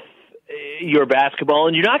with your basketball?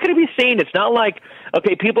 And you're not going to be seen. It's not like,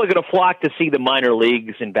 okay, people are going to flock to see the minor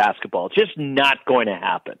leagues in basketball. It's just not going to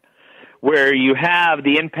happen. Where you have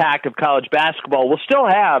the impact of college basketball will still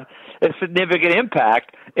have a significant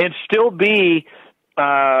impact and still be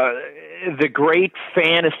the great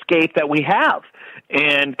fan escape that we have.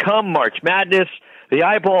 And come March Madness, the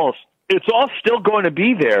eyeballs, it's all still going to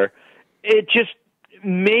be there. It just,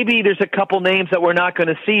 maybe there's a couple names that we're not going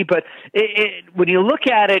to see, but when you look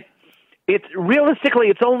at it, it's realistically,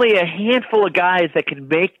 it's only a handful of guys that can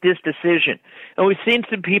make this decision. And we've seen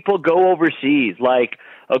some people go overseas, like,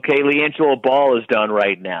 okay, LiAngelo Ball is done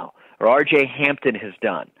right now, or R.J. Hampton has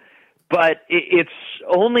done. But it's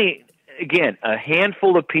only, again, a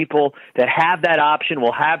handful of people that have that option,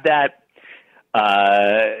 will have that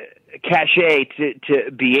cachet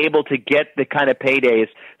to be able to get the kind of paydays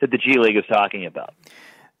that the G League is talking about.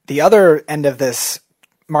 The other end of this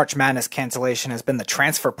March Madness cancellation has been the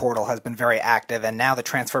transfer portal has been very active, and now the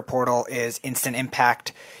transfer portal is instant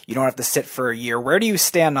impact. You don't have to sit for a year. Where do you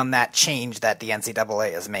stand on that change that the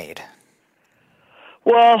NCAA has made?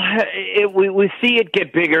 Well, we see it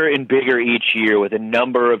get bigger and bigger each year with a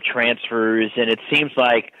number of transfers, and it seems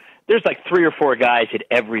like there's like 3 or 4 guys at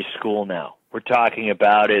every school now. We're talking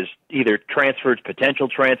about is either transfers, potential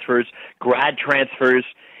transfers, grad transfers.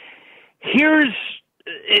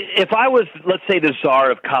 If I was, let's say, the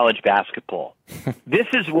czar of college basketball, this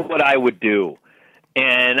is what I would do.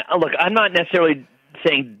 And look, I'm not necessarily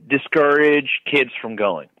saying discourage kids from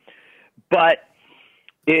going. But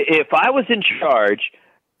if I was in charge,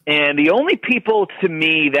 and the only people to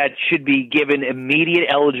me that should be given immediate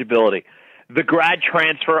eligibility, the grad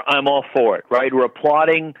transfer, I'm all for it, right? We're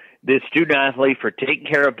applauding the student athlete for taking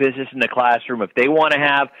care of business in the classroom. If they want to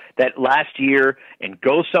have that last year and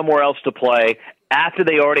go somewhere else to play after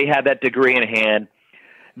they already have that degree in hand,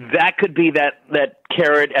 that could be that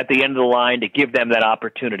carrot at the end of the line to give them that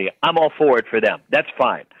opportunity. I'm all for it for them. That's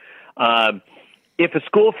fine. If a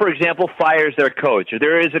school, for example, fires their coach or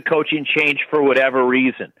there is a coaching change for whatever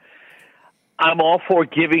reason, I'm all for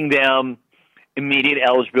giving them immediate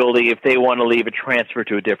eligibility if they want to leave a transfer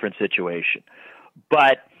to a different situation.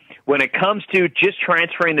 But when it comes to just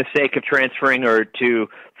transferring the sake of transferring or to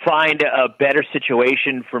find a better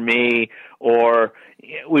situation for me, or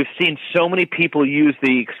we've seen so many people use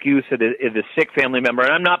the excuse of the sick family member,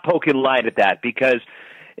 and I'm not poking light at that because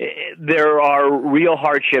there are real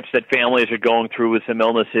hardships that families are going through with some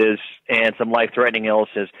illnesses and some life-threatening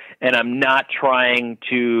illnesses, and I'm not trying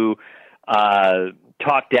to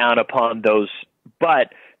talk down upon those.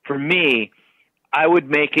 But for me, I would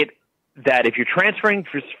make it that if you're transferring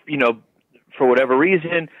for whatever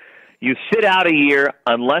reason, you sit out a year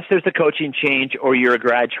unless there's a coaching change or you're a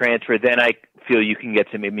grad transfer, then I feel you can get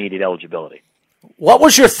some immediate eligibility. What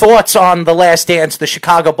was your thoughts on The Last Dance, the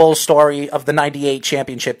Chicago Bulls story of the 98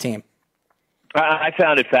 championship team? I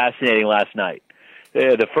found it fascinating last night.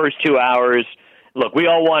 The first 2 hours, look, we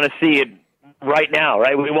all want to see it right now,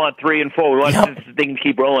 right? We want 3 and 4. We want this thing to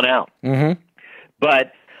keep rolling out. Mm-hmm.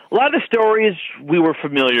 But a lot of the stories we were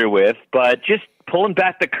familiar with, but just pulling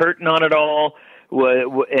back the curtain on it all,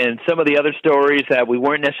 and some of the other stories that we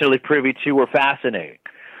weren't necessarily privy to were fascinating.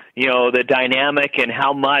 You know, the dynamic and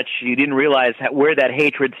how much you didn't realize where that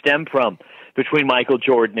hatred stemmed from between Michael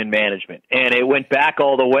Jordan and management. And it went back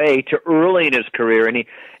all the way to early in his career, and he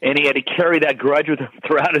had to carry that grudge with him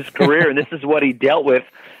throughout his career, and this is what he dealt with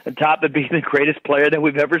on top of being the greatest player that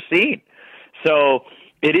we've ever seen. So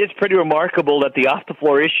it is pretty remarkable that the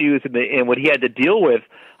off-the-floor issues and what he had to deal with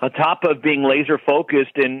on top of being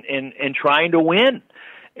laser-focused and trying to win.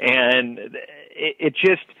 And it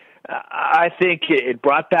just, I think it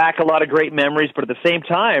brought back a lot of great memories, but at the same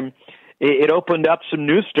time, it opened up some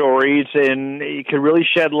new stories, and you could really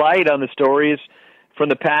shed light on the stories from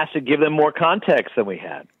the past and give them more context than we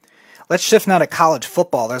had. Let's shift now to college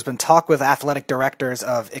football. There's been talk with athletic directors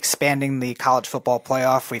of expanding the college football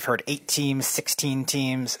playoff. We've heard 8 teams, 16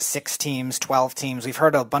 teams, 6 teams, 12 teams. We've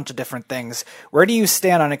heard a bunch of different things. Where do you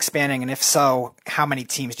stand on expanding, and if so, how many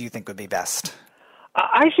teams do you think would be best?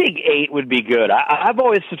 I think 8 would be good. I've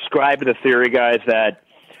always subscribed to the theory, guys, that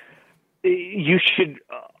you should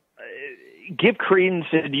give credence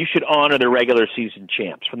and you should honor the regular season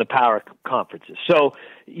champs from the power conferences. So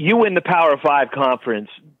you win the Power 5 conference,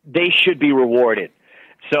 they should be rewarded.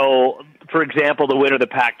 So, for example, the winner of the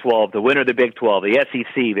Pac-12, the winner of the Big 12, the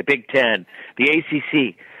SEC, the Big 10, the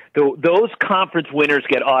ACC, those conference winners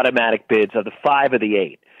get automatic bids of the 5 of the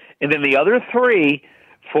 8. And then the other 3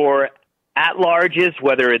 for at-larges,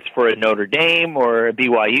 whether it's for a Notre Dame or a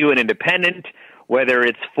BYU, an independent, whether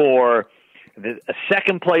it's for a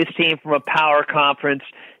second-place team from a power conference,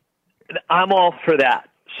 I'm all for that.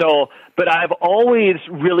 So, but I've always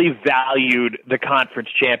really valued the conference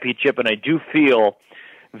championship, and I do feel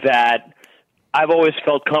that I've always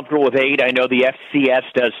felt comfortable with 8. I know the FCS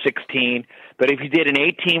does 16, but if you did an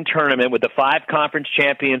 8-team tournament with the 5 conference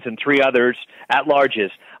champions and 3 others at larges,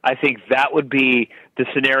 I think that would be the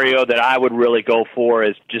scenario that I would really go for.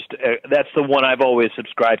 Is just that's the one I've always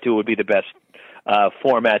subscribed to would be the best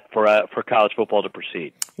format for college football to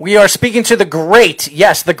proceed. We are speaking to the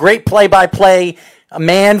great play-by-play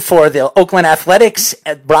man for the Oakland Athletics,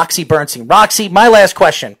 Roxy Bernstein. Roxy, my last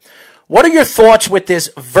question. What are your thoughts with this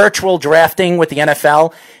virtual drafting with the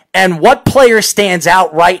NFL, and what player stands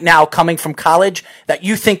out right now coming from college that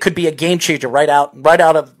you think could be a game changer right out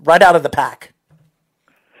of the pack?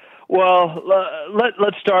 Well,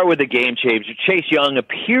 let's start with the game changer. Chase Young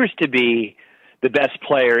appears to be the best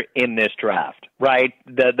player in this draft, right?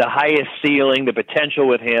 The highest ceiling, the potential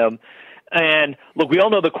with him. And look, we all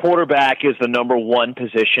know the quarterback is the number 1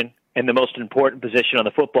 position and the most important position on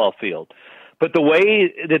the football field. But the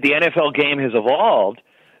way that the NFL game has evolved,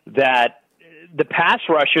 that the pass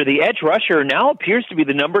rusher, the edge rusher, now appears to be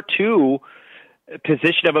the number 2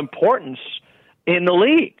 position of importance in the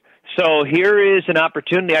league. So here is an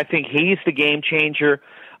opportunity. I think he's the game changer.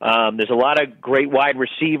 There's a lot of great wide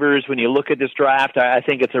receivers. When you look at this draft, I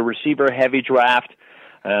think it's a receiver-heavy draft.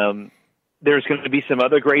 There's going to be some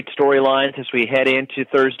other great storylines as we head into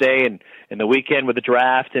Thursday and the weekend with the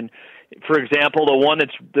draft. And, for example, the one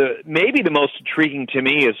that's maybe the most intriguing to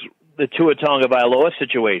me is the Tua Tagovailoa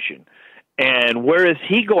situation. And where is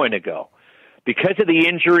he going to go? Because of the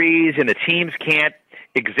injuries and the teams can't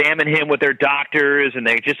examine him with their doctors, and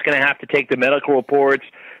they're just going to have to take the medical reports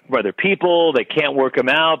from other people. They can't work him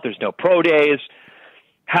out. There's no pro days.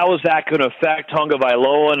 How is that going to affect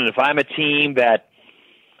Tagovailoa? And if I'm a team that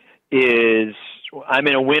I'm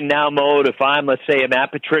in a win-now mode, if I'm, let's say, a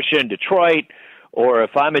Matt Patricia in Detroit, or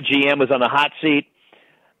if I'm a GM who's on the hot seat,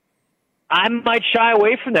 I might shy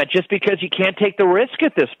away from that just because you can't take the risk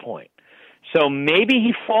at this point. So maybe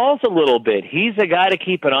he falls a little bit. He's a guy to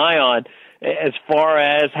keep an eye on as far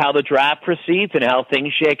as how the draft proceeds and how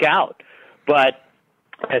things shake out. But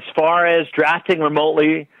as far as drafting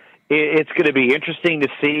remotely, it's going to be interesting to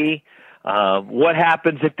see what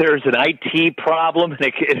happens if there's an IT problem and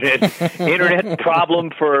an internet problem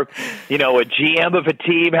for, a GM of a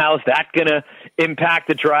team. How's that going to impact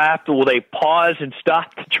the draft? Will they pause and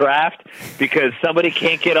stop the draft because somebody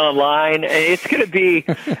can't get online? It's going to be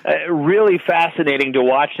really fascinating to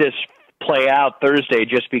watch this play out Thursday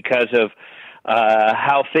just because of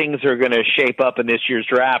how things are going to shape up in this year's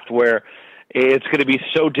draft, where it's going to be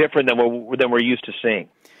so different than we're used to seeing.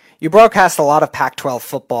 You broadcast a lot of Pac-12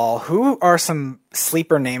 football. Who are some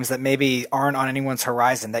sleeper names that maybe aren't on anyone's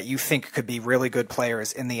horizon that you think could be really good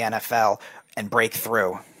players in the NFL and break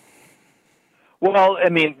through? Well, I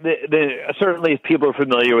mean, certainly people are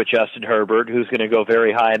familiar with Justin Herbert, who's going to go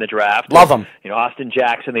very high in the draft. Love him. Austin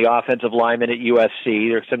Jackson, the offensive lineman at USC.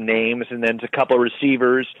 There's some names, and then a couple of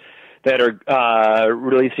receivers that are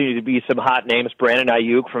really seem to be some hot names. Brandon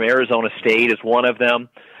Ayuk from Arizona State is one of them.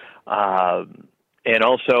 And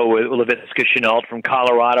also Laviska Shenault from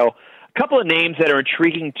Colorado. A couple of names that are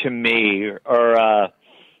intriguing to me are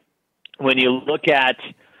when you look at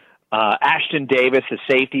Ashton Davis, the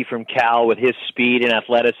safety from Cal, with his speed and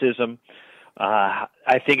athleticism.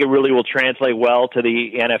 I think it really will translate well to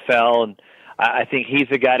the NFL, and I think he's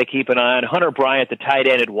the guy to keep an eye on. Hunter Bryant, the tight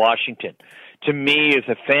end at Washington, to me is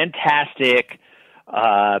a fantastic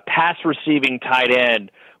pass-receiving tight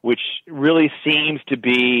end, which really seems to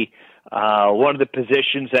be one of the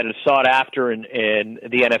positions that is sought after in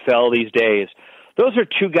the NFL these days. Those are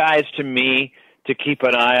two guys to me to keep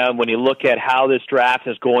an eye on when you look at how this draft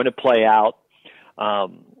is going to play out.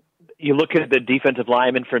 You look at the defensive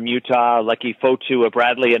lineman from Utah, Leki Fotu,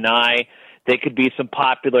 Bradley Anai. they could be some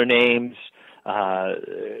popular names.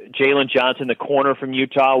 Jalen Johnson, the corner from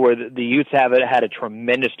Utah, where the Utes have had a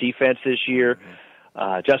tremendous defense this year.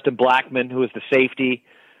 Justin Blackman, who is the safety.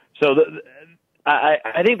 So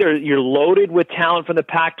I think you're loaded with talent from the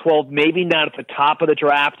Pac-12, maybe not at the top of the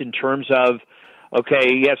draft in terms of,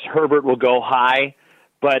 okay, yes, Herbert will go high,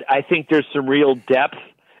 but I think there's some real depth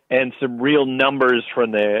and some real numbers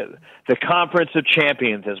from the Conference of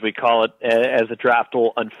Champions, as we call it, as the draft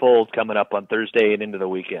will unfold coming up on Thursday and into the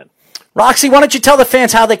weekend. Roxy, why don't you tell the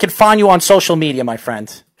fans how they can find you on social media, my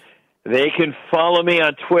friend? They can follow me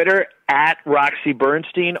on Twitter at Roxy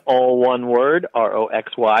Bernstein, all one word,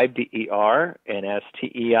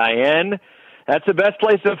 RoxyBernstein. That's the best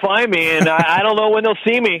place to find me, and I don't know when they'll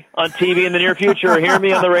see me on TV in the near future or hear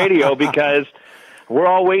me on the radio, because we're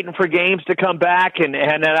all waiting for games to come back and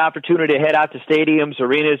that opportunity to head out to stadiums,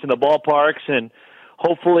 arenas, and the ballparks, and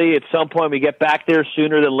hopefully at some point we get back there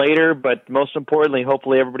sooner than later, but most importantly,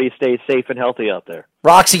 hopefully everybody stays safe and healthy out there.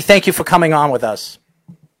 Roxy, thank you for coming on with us.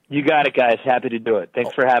 You got it, guys. Happy to do it.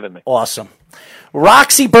 Thanks for having me. Awesome.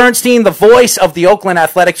 Roxy Bernstein, the voice of the Oakland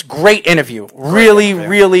Athletics. Great interview.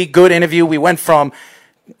 Really good interview. We went from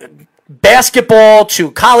basketball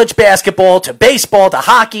to college basketball to baseball to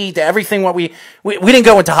hockey to everything. What we didn't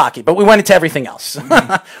go into hockey, but we went into everything else.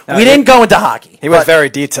 We didn't go into hockey. He was very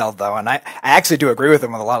detailed, though, and I actually do agree with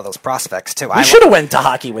him with a lot of those prospects, too. We should have went into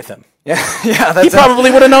hockey with him. Yeah, he probably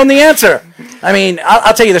would have known the answer. I mean,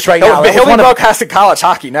 I'll tell you this right now. He'll be broadcasting college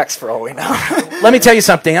hockey next, for all we know. Let me tell you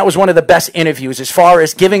something. That was one of the best interviews as far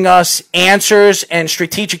as giving us answers and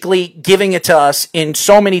strategically giving it to us in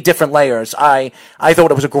so many different layers. I thought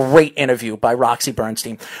it was a great interview by Roxy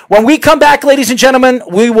Bernstein. When we come back, ladies and gentlemen,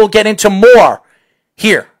 we will get into more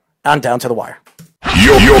here on Down to the Wire.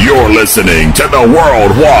 You're listening to the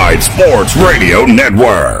Worldwide Sports Radio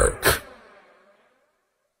Network.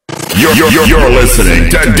 You're listening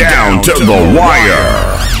to Down to the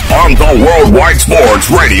Wire on the Worldwide Sports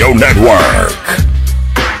Radio Network.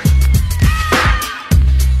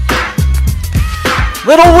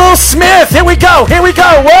 Little Will Smith, here we go.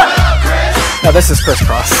 What? No, this is Chris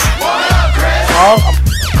Cross.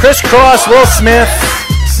 Chris Cross, Will Smith,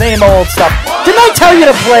 same old stuff. Didn't I tell you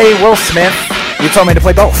to play Will Smith? You told me to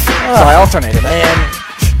play both, so I alternated. Man,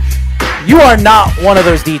 you are not one of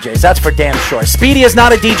those DJs. That's for damn sure. Speedy is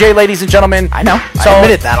not a DJ, ladies and gentlemen. I know. So I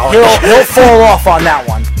admitted that already. He'll fall off on that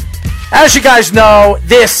one. As you guys know,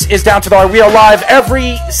 this is Down to the Wire. We are live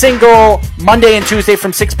every single Monday and Tuesday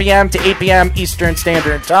from 6 p.m. to 8 p.m. Eastern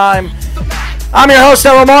Standard Time. I'm your host,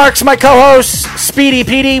 Errol Marks. My co-host, Speedy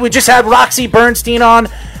PD. We just had Roxy Bernstein on.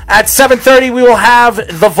 At 7:30, we will have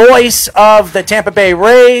the voice of the Tampa Bay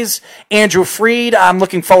Rays, Andrew Fried. I'm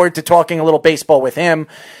looking forward to talking a little baseball with him.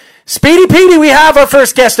 Speedy Petey, we have our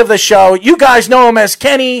first guest of the show. You guys know him as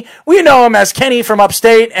Kenny. We know him as Kenny from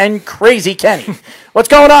upstate and Crazy Kenny. What's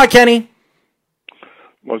going on, Kenny?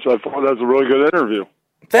 Which I thought that was a really good interview.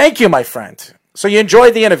 Thank you, my friend. So you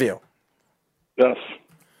enjoyed the interview? Yes.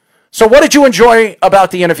 So what did you enjoy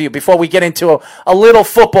about the interview before we get into a little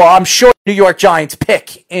football? I'm sure New York Giants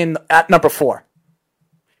pick at number 4.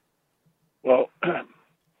 Well, I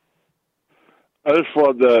just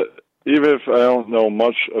thought that even if I don't know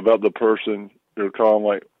much about the person you're calling,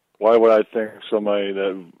 like, why would I think somebody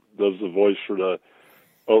that does the voice for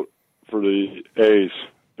the A's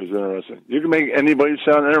is interesting? You can make anybody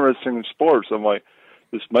sound interesting in sports. I'm like,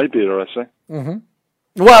 this might be interesting. Mm-hmm.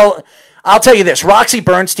 Well, I'll tell you this. Roxy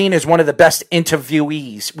Bernstein is one of the best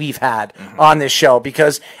interviewees we've had on this show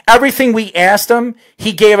because everything we asked him,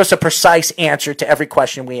 he gave us a precise answer to every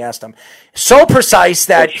question we asked him. So precise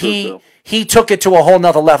that he took it to a whole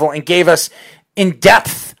nother level and gave us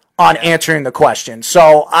in-depth on answering the question.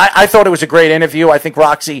 So I thought it was a great interview. I think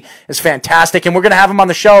Roxy is fantastic, and we're going to have him on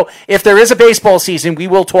the show. If there is a baseball season, we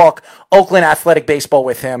will talk Oakland Athletic baseball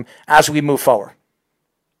with him as we move forward.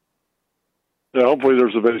 Yeah, hopefully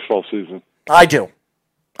there's a baseball season. I do.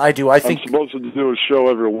 I think I'm supposed to do a show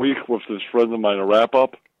every week with this friend of mine, a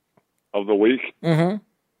wrap-up of the week. Mm-hmm.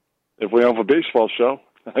 If we have a baseball show,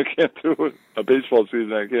 I can't do a baseball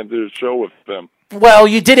season. I can't do a show with them. Well,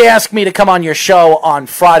 you did ask me to come on your show on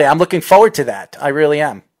Friday. I'm looking forward to that. I really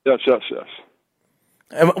am. Yes.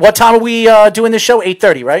 What time are we doing this show?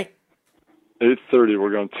 8:30, right? 8:30.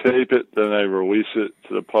 We're going to tape it, then I release it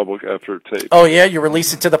to the public after tape. Oh, yeah? You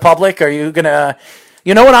release it to the public? Are you going to...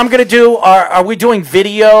 You know what I'm going to do? Are we doing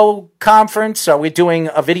video conference? Are we doing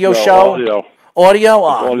a video show? Audio? Oh,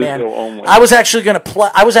 audio man. Only. I was actually going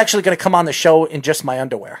to come on the show in just my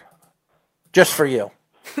underwear. Just for you.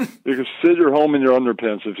 You can sit at your home in your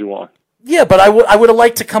underpants if you want. Yeah, but I would have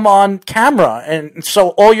liked to come on camera, and so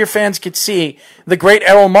all your fans could see the great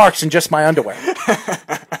Errol Marks in just my underwear.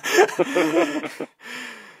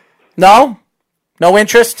 No? No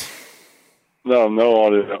interest? No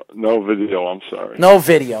audio, no video. I'm sorry. No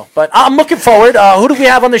video, but I'm looking forward. Who do we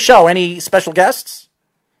have on the show? Any special guests?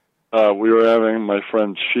 We were having my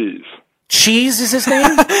friend Cheese. Cheese is his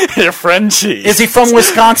name? Your friend Cheese. Is he from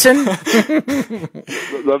Wisconsin?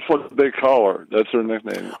 That's what they call her. That's her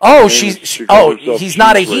nickname. Oh, She he's calls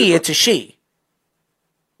not a herself he, Cheese it's a she.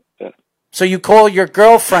 Yeah. So you call your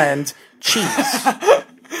girlfriend Cheese.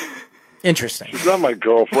 Interesting. She's not my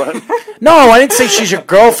girlfriend. No, I didn't say she's your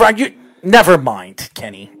girlfriend. You never mind,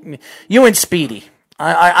 Kenny. You and Speedy.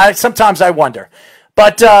 I sometimes I wonder.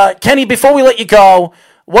 But Kenny, before we let you go,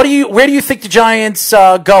 where do you think the Giants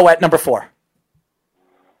go at number 4?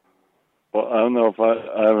 Well, I don't know if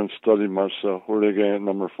I haven't studied much, so who are they getting at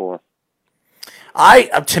number 4?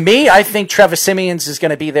 To me, I think Trevor Siemians is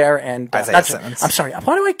going to be there, and Isaiah Simmons. I'm sorry.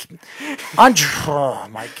 Why do I? Oh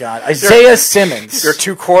my God, Isaiah Simmons. Your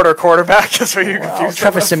 2-quarter quarterback. That's what you're confused.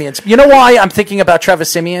 Trevor about? Siemians. You know why I'm thinking about Trevor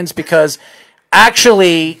Siemians? Because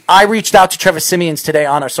actually, I reached out to Trevor Siemians today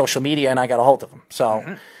on our social media, and I got a hold of him.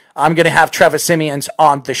 So I'm going to have Trevor Siemians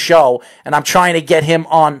on the show, and I'm trying to get him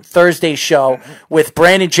on Thursday's show with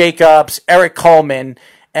Brandon Jacobs, Eric Coleman.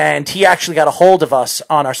 And he actually got a hold of us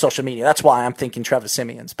on our social media. That's why I'm thinking Trevor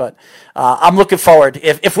Siemians. But I'm looking forward.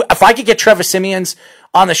 If I could get Trevor Siemians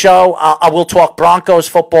on the show, I will talk Broncos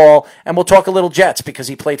football, and we'll talk a little Jets, because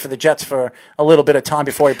he played for the Jets for a little bit of time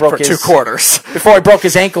before he broke For 2 quarters. Before he broke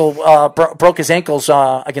his ankle, broke his ankles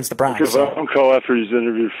against the Browns. If I don't call after he's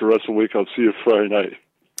interviewed for the rest of the week, I'll see you Friday night.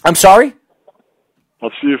 I'm sorry?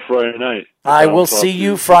 I'll see you Friday night. I will see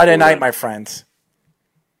you Friday night, my friends.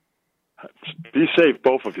 Be safe,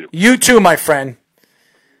 both of you. You too, my friend.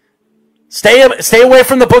 Stay away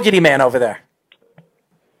from the boogity man over there.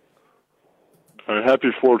 Happy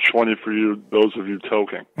 420 for you, those of you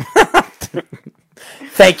toking.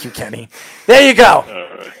 Thank you, Kenny. There you go.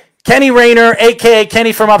 Right. Kenny Rayner, a.k.a.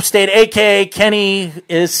 Kenny from Upstate, a.k.a. Kenny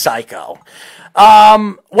is Psycho.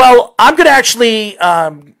 Well, I'm going to actually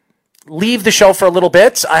leave the show for a little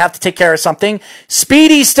bit. I have to take care of something.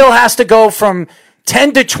 Speedy still has to go from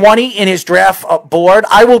 10 to 20 in his draft board.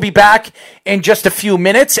 I will be back in just a few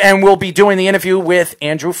minutes, and we'll be doing the interview with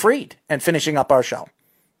Andrew Freed and finishing up our show.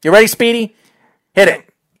 You ready, Speedy? Hit it.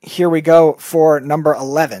 Here we go for number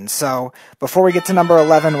 11. So before we get to number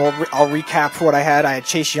 11, I'll recap what I had. I had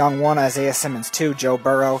Chase Young 1, Isaiah Simmons 2, Joe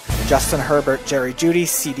Burrow, Justin Herbert, Jerry Jeudy,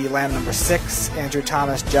 CeeDee Lamb number 6, Andrew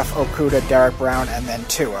Thomas, Jeff Okudah, Derek Brown, and then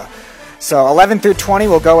Tua. So 11 through 20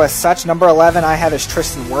 will go as such. Number 11 I have is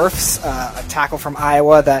Tristan Wirfs, a tackle from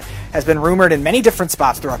Iowa that has been rumored in many different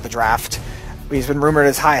spots throughout the draft. He's been rumored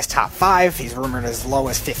as high as top 5. He's rumored as low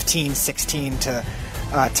as 15, 16 to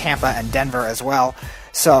Tampa and Denver as well.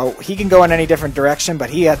 So he can go in any different direction,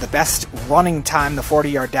 but he had the best running time, the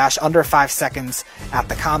 40-yard dash, under 5 seconds at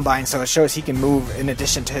the combine. So it shows he can move in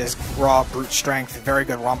addition to his raw brute strength. Very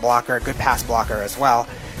good run blocker, good pass blocker as well.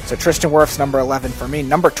 So Tristan Wirfs, number 11 for me.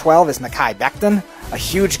 Number 12 is Mekhi Becton, a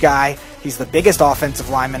huge guy. He's the biggest offensive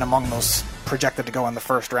lineman among those projected to go in the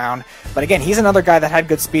first round. But again, he's another guy that had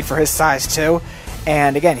good speed for his size too.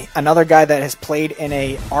 And again, another guy that has played in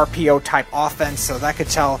a RPO-type offense, so that could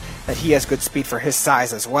tell that he has good speed for his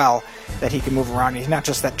size as well, that he can move around. He's not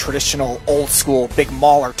just that traditional, old-school, big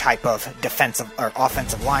mauler type of defensive or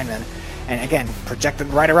offensive lineman. And again, projected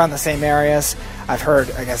right around the same areas. I've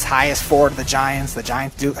heard, I guess, high as 4 to the Giants. The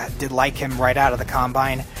Giants did like him right out of the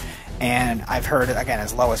combine. And I've heard, again,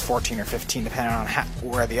 as low as 14 or 15, depending on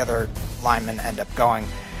where the other linemen end up going.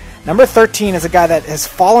 Number 13 is a guy that has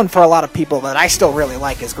fallen for a lot of people that I still really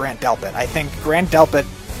like, is Grant Delpit. I think Grant Delpit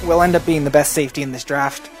will end up being the best safety in this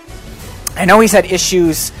draft. I know he's had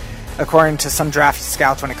issues, according to some draft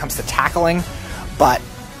scouts, when it comes to tackling, but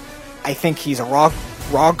I think he's a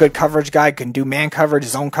raw good coverage guy, can do man coverage,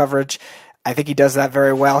 zone coverage. I think he does that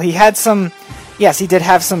very well. He had he did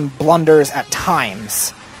have some blunders at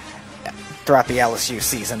times throughout the LSU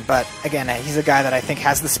season, but again, he's a guy that I think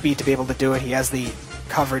has the speed to be able to do it. He has the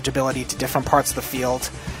coverage ability to different parts of the field.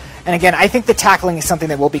 And again, I think the tackling is something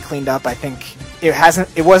that will be cleaned up. I think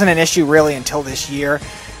it wasn't an issue really until this year.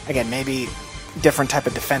 Again, maybe different type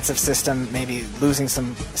of defensive system, maybe losing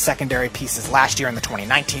some secondary pieces last year in the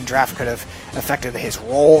 2019 draft could have affected his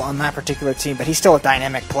role on that particular team, but he's still a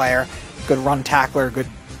dynamic player, good run tackler, good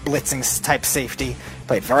blitzing type safety,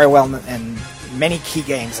 played very well in many key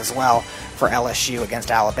games as well for LSU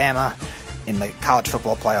against Alabama in the college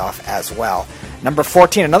football playoff as well. Number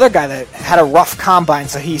 14, another guy that had a rough combine,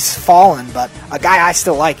 so he's fallen, but a guy I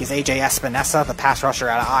still like is A.J. Espinosa, the pass rusher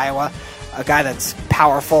out of Iowa. a guy that's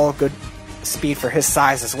powerful, good speed for his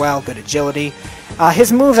size as well, good agility.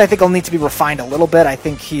 His moves, I think, will need to be refined a little bit. I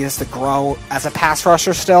think he is to grow as a pass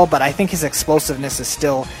rusher still, but I think his explosiveness is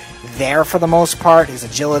still there for the most part, his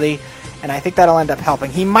agility, and I think that'll end up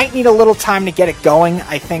helping. He might need a little time to get it going,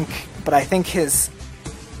 but I think his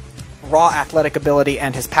raw athletic ability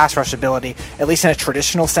and his pass rush ability, at least in a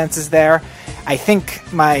traditional sense, is there. I think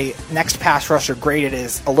my next pass rusher graded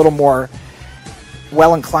is a little more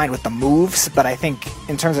well inclined with the moves, but I think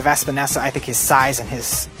in terms of Espinosa, I think his size and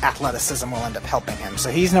his athleticism will end up helping him. So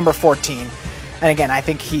he's number 14. And again, I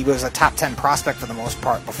think he was a top 10 prospect for the most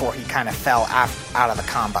part before he kind of fell out of the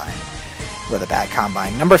combine with a bad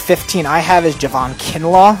combine. Number 15 I have is Javon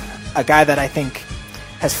Kinlaw, a guy that I think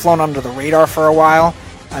has flown under the radar for a while,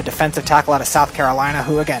 a defensive tackle out of South Carolina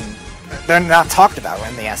who, again, they're not talked about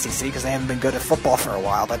in the SEC because they haven't been good at football for a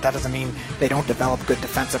while, but that doesn't mean they don't develop good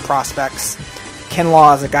defensive prospects.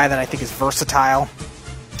 Kinlaw is a guy that I think is versatile.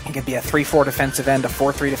 He could be a 3-4 defensive end, a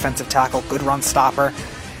 4-3 defensive tackle, good run stopper.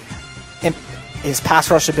 And his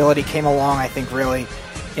pass rush ability came along, I think, really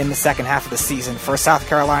in the second half of the season for South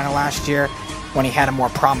Carolina last year when he had a more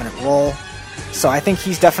prominent role. So I think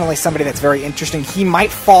he's definitely somebody that's very interesting. He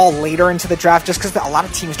might fall later into the draft just because a lot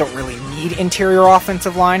of teams don't really need interior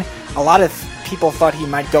offensive line. A lot of people thought he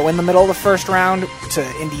might go in the middle of the first round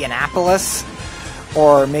to Indianapolis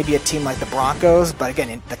or maybe a team like the Broncos. But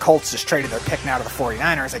again, the Colts just traded their pick now to the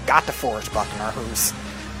 49ers. They got to Forrest Buckner, who's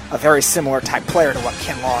a very similar type player to what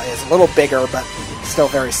Kinlaw is. A little bigger, but still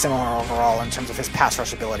very similar overall in terms of his pass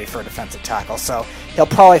rush ability for a defensive tackle. So he'll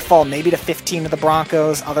probably fall maybe to 15 to the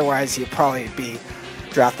Broncos. Otherwise, he'll probably be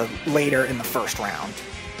drafted later in the first round.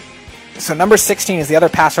 So number 16 is the other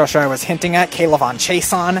pass rusher I was hinting at, K'Lavon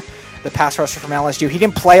Chaisson, the pass rusher from LSU. He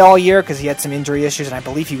didn't play all year because he had some injury issues, and I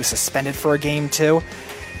believe he was suspended for a game too.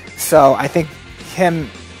 So I think him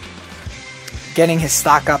getting his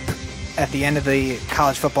stock up at the end of the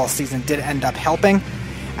college football season did end up helping.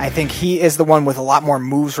 I think he is the one with a lot more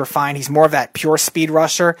moves refined. He's more of that pure speed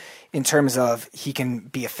rusher in terms of he can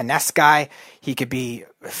be a finesse guy. He could be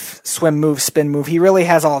swim move, spin move. He really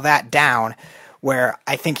has all that down, where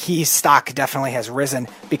I think his stock definitely has risen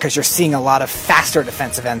because you're seeing a lot of faster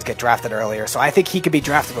defensive ends get drafted earlier. So I think he could be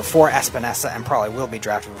drafted before Espinosa and probably will be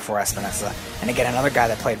drafted before Espinosa. And again, another guy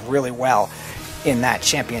that played really well in that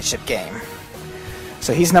championship game.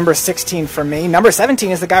 So he's number 16 for me. Number 17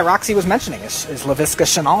 is the guy Roxy was mentioning, is Laviska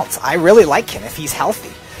Shenault. I really like him if he's healthy.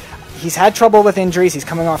 He's had trouble with injuries. He's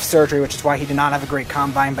coming off surgery, which is why he did not have a great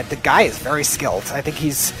combine, but the guy is very skilled. I think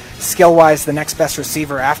he's skill-wise the next best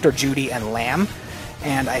receiver after Judy and Lamb,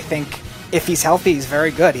 and I think if he's healthy, he's very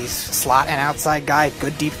good. He's a slot and outside guy,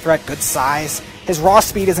 good deep threat, good size. His raw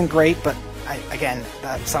speed isn't great, but again,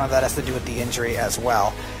 some of that has to do with the injury as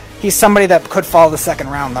well. He's somebody that could fall the second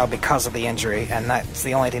round, though, because of the injury, and that's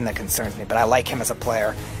the only thing that concerns me. But I like him as a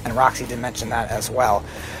player, and Roxy did mention that as well.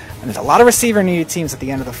 And there's a lot of receiver-needed teams at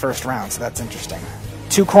the end of the first round, so that's interesting.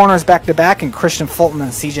 2 corners back-to-back, and Christian Fulton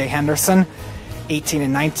and C.J. Henderson, 18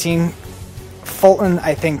 and 19. Fulton,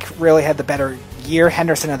 I think, really had the better year.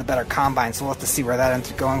 Henderson had the better combine, so we'll have to see where that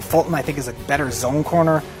ends up going. Fulton, I think, is a better zone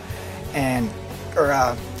corner,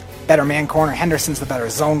 better man corner. Henderson's the better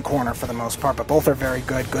zone corner for the most part, but both are very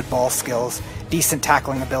good ball skills, decent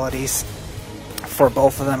tackling abilities for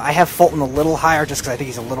both of them. I have Fulton a little higher just because I think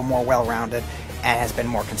he's a little more well-rounded and has been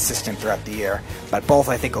more consistent throughout the year. But both,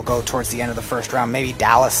 I think, will go towards the end of the first round. Maybe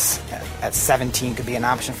Dallas at 17 could be an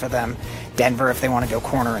option for them. Denver, if they want to go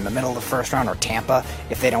corner in the middle of the first round, or Tampa,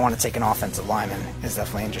 if they don't want to take an offensive lineman, is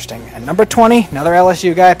definitely interesting. And number 20, another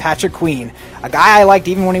LSU guy, Patrick Queen, a guy I liked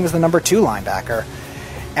even when he was the number 2 linebacker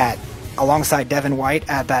alongside Devin White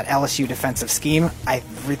at that LSU defensive scheme. I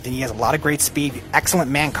think he has a lot of great speed, excellent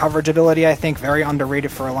man coverage ability, I think, very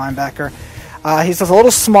underrated for a linebacker. He's just a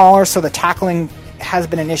little smaller, so the tackling has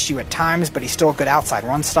been an issue at times, but he's still a good outside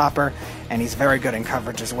run stopper, and he's very good in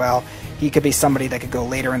coverage as well. He could be somebody that could go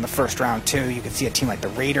later in the first round, too. You could see a team like the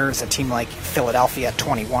Raiders, a team like Philadelphia at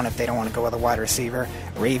 21 if they don't want to go with a wide receiver.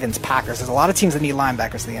 Ravens, Packers. There's a lot of teams that need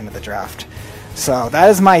linebackers at the end of the draft. So that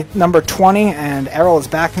is my number 20, and Errol is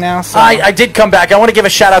back now. So I did come back. I want to give a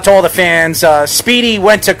shout-out to all the fans. Speedy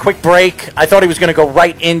went to quick break. I thought he was going to go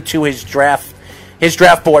right into his draft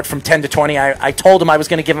board from 10 to 20. I told him I was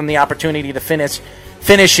going to give him the opportunity to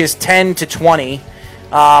finish his 10 to 20.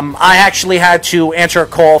 I actually had to answer a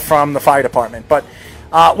call from the fire department. But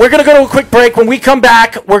we're going to go to a quick break. When we come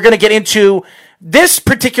back, we're going to get into this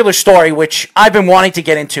particular story, which I've been wanting to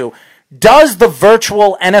get into. Does the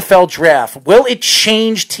virtual NFL draft, will it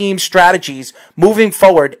change team strategies moving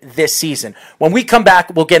forward this season? When we come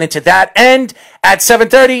back, we'll get into that. And at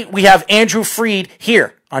 7:30, we have Andrew Freed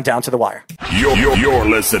here on Down to the Wire. You're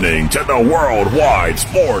listening to the Worldwide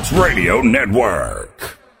Sports Radio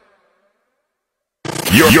Network.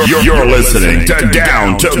 You're listening to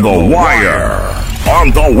Down to the Wire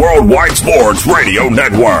on the Worldwide Sports Radio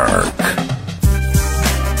Network.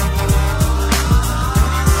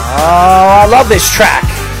 Oh, I love this track.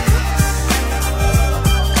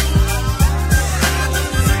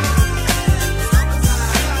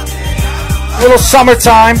 A little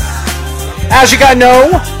summertime. As you guys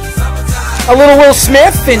know, a little Will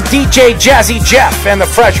Smith and DJ Jazzy Jeff and the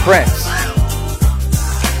Fresh Prince.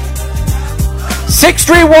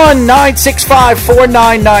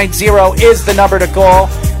 631-965-4990 is the number to call.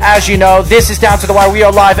 As you know, this is Down to the Wire. We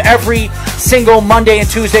are live every single Monday and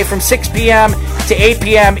Tuesday from 6 p.m. to 8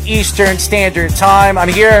 p.m. Eastern Standard Time. I'm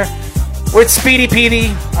here with Speedy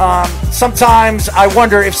Petey. Sometimes I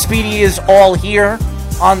wonder if Speedy is all here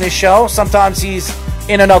on this show. Sometimes he's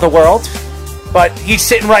in another world, but he's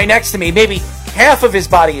sitting right next to me. Maybe half of his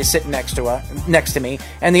body is sitting next to me,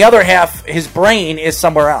 and the other half, his brain, is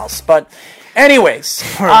somewhere else. But anyways,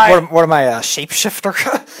 what am I, a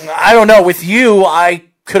shapeshifter? I don't know. With you, I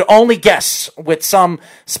could only guess with some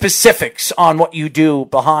specifics on what you do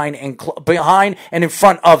behind and in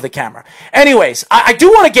front of the camera. Anyways, I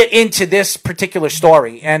do want to get into this particular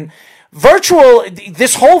story. And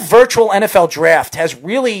this whole virtual NFL draft has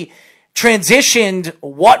really transitioned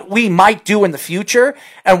what we might do in the future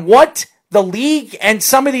and what the league and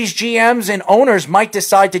some of these GMs and owners might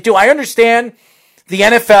decide to do. I understand the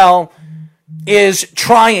NFL is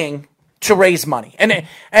trying to raise money, and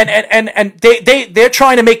they're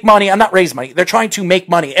trying to make money. I'm not raise money. They're trying to make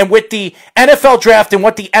money. And with the NFL draft and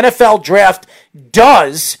what the NFL draft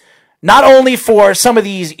does, not only for some of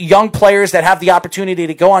these young players that have the opportunity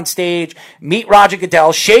to go on stage, meet Roger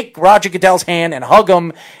Goodell, shake Roger Goodell's hand and hug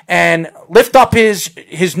him and lift up his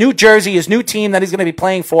new jersey, his new team that he's going to be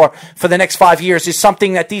playing for the next 5 years, is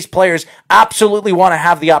something that these players absolutely want to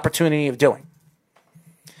have the opportunity of doing.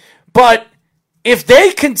 But if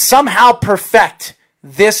they can somehow perfect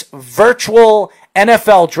this virtual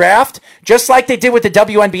NFL draft, just like they did with the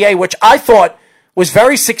WNBA, which I thought was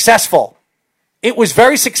very successful. It was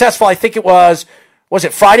very successful. I think it was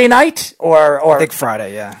it Friday night or I think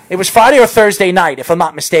Friday, yeah. It was Friday or Thursday night, if I'm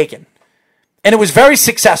not mistaken. And it was very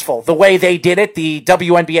successful the way they did it. The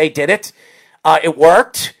WNBA did it. It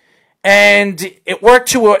worked. And it worked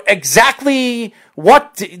to exactly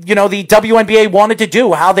what, the WNBA wanted to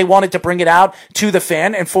do, how they wanted to bring it out to the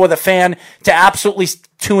fan and for the fan to absolutely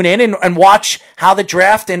tune in and watch how the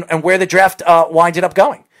draft and where the draft winded up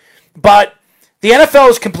going. But the NFL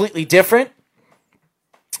is completely different.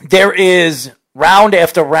 There is round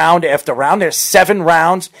after round after round. There's 7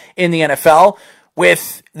 rounds in the NFL.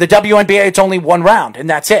 With the WNBA, it's only 1 round, and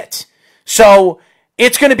that's it. So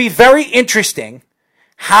it's going to be very interesting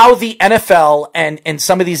how the NFL and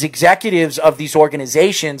some of these executives of these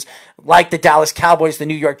organizations, like the Dallas Cowboys, the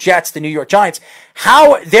New York Jets, the New York Giants,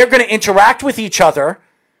 how they're going to interact with each other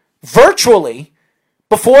virtually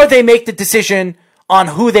before they make the decision on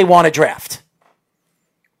who they want to draft.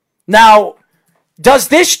 Now, does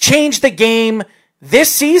this change the game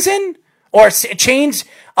this season or change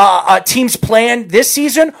a team's plan this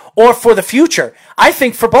season or for the future? I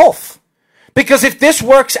think for both. Because if this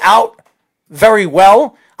works out very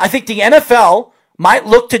well, I think the NFL might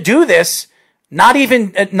look to do this, not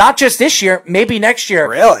just this year, maybe next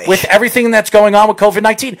year. Really? With everything that's going on with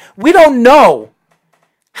COVID-19. We don't know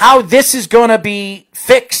how this is going to be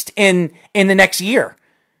fixed in the next year.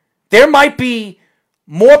 There might be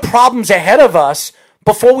more problems ahead of us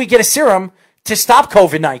before we get a serum to stop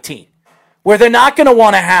COVID-19, where they're not going to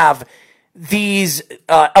want to have these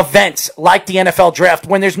events like the NFL draft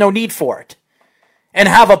when there's no need for it, and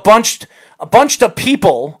have a bunch of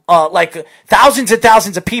people, like thousands and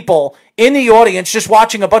thousands of people in the audience just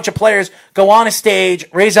watching a bunch of players go on a stage,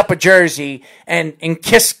 raise up a jersey, and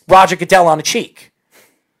kiss Roger Goodell on the cheek.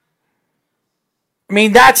 I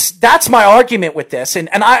mean, that's my argument with this. And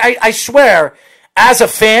I swear, as a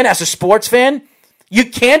fan, as a sports fan, you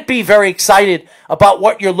can't be very excited about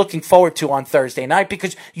what you're looking forward to on Thursday night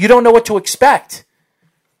because you don't know what to expect.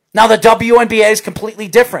 Now, the WNBA is completely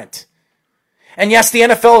different. And yes, the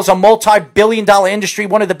NFL is a multi-billion-dollar industry,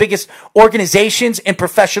 one of the biggest organizations in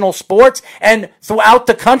professional sports and throughout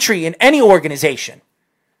the country in any organization.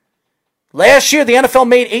 Last year, the NFL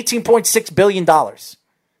made $18.6 billion.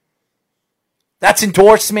 That's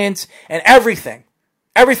endorsements and everything.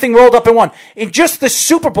 Everything rolled up in one. In just the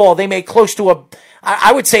Super Bowl, they made close to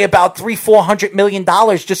I would say about $300-400 million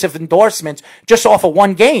just of endorsements just off of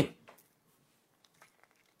one game.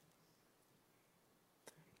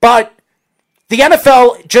 But the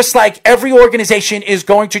NFL, just like every organization, is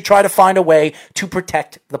going to try to find a way to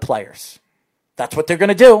protect the players. That's what they're going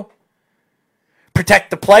to do.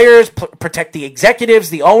 Protect the players, protect the executives,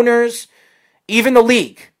 the owners, even the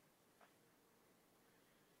league.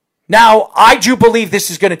 Now, I do believe this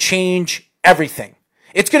is going to change everything.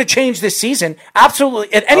 It's going to change this season.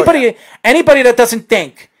 Absolutely. And anybody that doesn't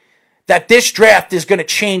think that this draft is going to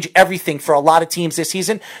change everything for a lot of teams this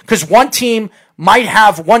season, because one team might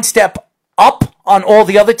have one step up on all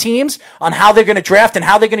the other teams on how they're going to draft and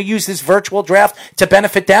how they're going to use this virtual draft to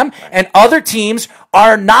benefit them. And other teams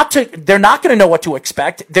they're not going to know what to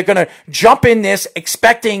expect. They're going to jump in this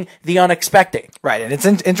expecting the unexpected. Right. And it's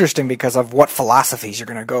interesting because of what philosophies you're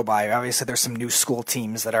going to go by. Obviously, there's some new school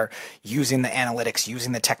teams that are using the analytics,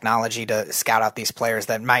 using the technology to scout out these players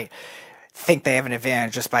that might think they have an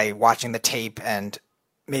advantage just by watching the tape and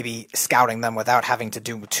maybe scouting them without having to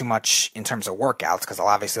do too much in terms of workouts, because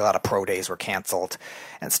obviously a lot of pro days were canceled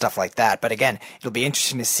and stuff like that. But again, it'll be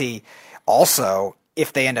interesting to see also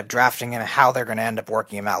if they end up drafting him, how they're going to end up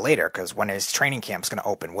working him out later, because when his training camp's going to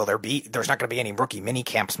open, there's not going to be any rookie mini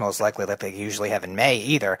camps most likely like they usually have in May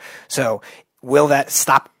either. So will that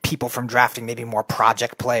stop people from drafting maybe more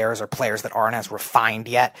project players or players that aren't as refined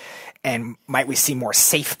yet? And might we see more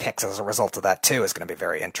safe picks as a result of that too? Is going to be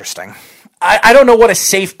very interesting. I don't know what a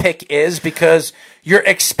safe pick is, because you're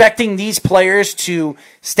expecting these players to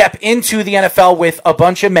step into the NFL with a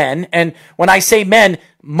bunch of men. And when I say men,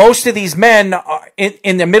 most of these men are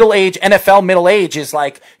in the middle age. NFL middle age is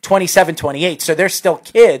like 27, 28. So they're still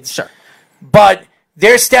kids. Sure. But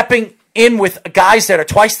they're stepping in with guys that are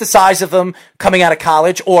twice the size of them coming out of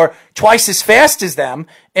college or twice as fast as them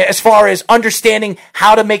as far as understanding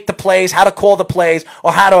how to make the plays, how to call the plays,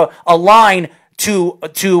 or how to align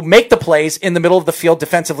to make the plays in the middle of the field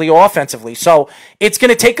defensively or offensively. So it's going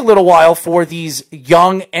to take a little while for these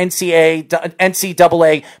young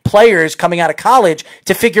NCAA players coming out of college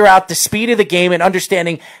to figure out the speed of the game and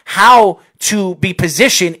understanding how to be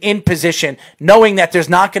positioned in position, knowing that there's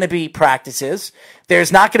not going to be practices.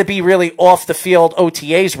 There's not going to be really off the field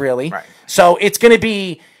OTAs really. Right. So it's going to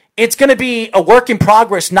be a work in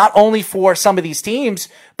progress, not only for some of these teams,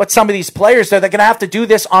 but some of these players that are going to have to do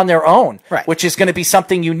this on their own, right, which is going to be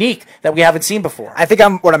something unique that we haven't seen before. I think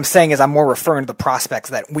what I'm saying is I'm more referring to the prospects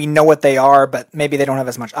that we know what they are, but maybe they don't have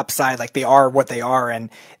as much upside. Like they are what they are and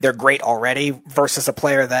they're great already, versus a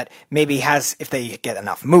player that maybe has, if they get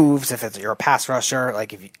enough moves, if you're a pass rusher,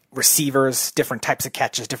 like if you, receivers, different types of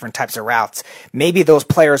catches, different types of routes, maybe those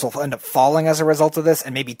players will end up falling as a result of this,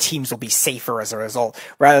 and maybe teams will be safer as a result,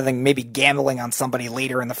 rather than maybe gambling on somebody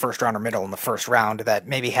later in the first round or middle in the first round that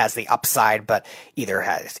maybe has the upside but either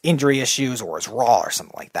has injury issues or is raw or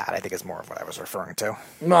something like that. I think is more of what I was referring to.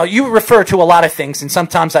 Well, you refer to a lot of things, and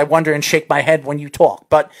sometimes I wonder and shake my head when you talk,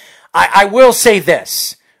 but I will say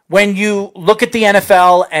this. When you look at the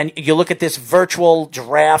NFL and you look at this virtual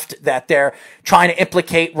draft that they're trying to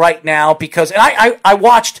implicate right now, because, and I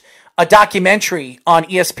watched a documentary on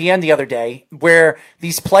ESPN the other day where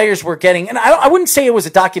these players were getting, and I wouldn't say it was a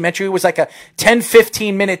documentary, it was like a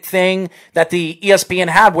 10-15 minute thing that the ESPN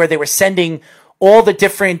had where they were sending all the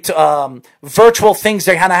different virtual things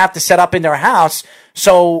they're going to have to set up in their house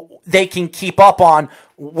so they can keep up on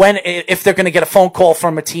if they're going to get a phone call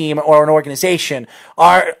from a team or an organization.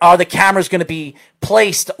 Are the cameras going to be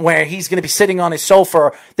placed where he's going to be sitting on his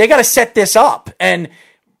sofa? They got to set this up. And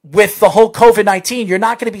with the whole COVID-19, you're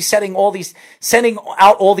not going to be sending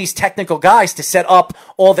out all these technical guys to set up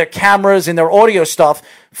all their cameras and their audio stuff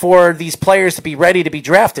for these players to be ready to be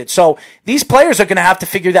drafted. So these players are going to have to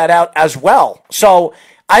figure that out as well. So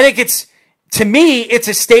I think to me, it's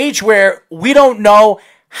a stage where we don't know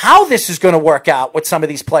how this is going to work out with some of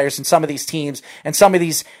these players and some of these teams and some of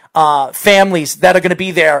these families that are going to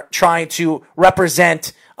be there trying to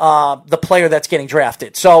represent the player that's getting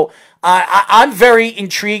drafted. So I'm very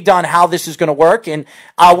intrigued on how this is going to work, and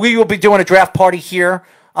we will be doing a draft party here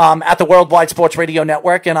at the Worldwide Sports Radio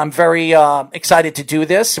Network, and I'm very excited to do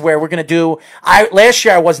this, where we're going to do, last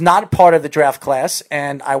year I was not part of the draft class,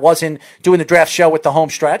 and I wasn't doing the draft show with the home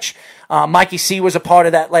stretch. Mikey C was a part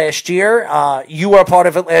of that last year. You were a part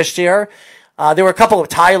of it last year. There were a couple of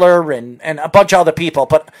Tyler and a bunch of other people,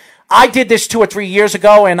 but I did this 2 or 3 years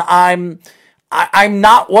ago, and I'm I'm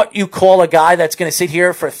not what you call a guy that's going to sit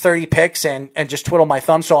here for 30 picks and just twiddle my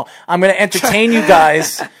thumb. So I'm going to entertain you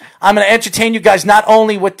guys. I'm going to entertain you guys not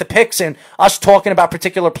only with the picks and us talking about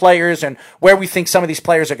particular players and where we think some of these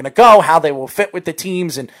players are going to go, how they will fit with the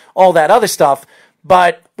teams and all that other stuff,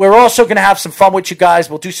 but we're also going to have some fun with you guys.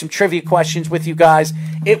 We'll do some trivia questions with you guys.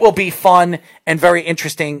 It will be fun and very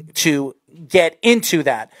interesting to get into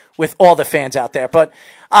that with all the fans out there. But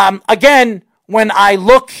again, when I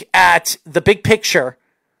look at the big picture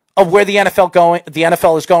of where the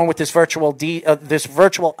NFL is going with this virtual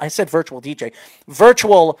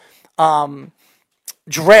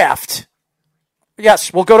draft.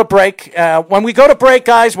 Yes, we'll go to break. When we go to break,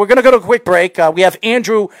 guys, we're going to go to a quick break. We have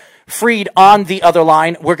Andrew Freed on the other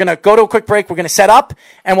line. We're going to go to a quick break. We're going to set up,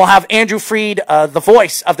 and we'll have Andrew Freed, the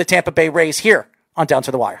voice of the Tampa Bay Rays, here on Down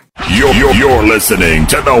to the Wire. You're listening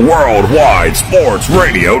to the Worldwide Sports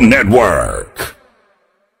Radio Network.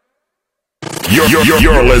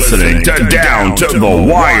 You're listening to Down to the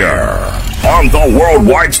Wire on the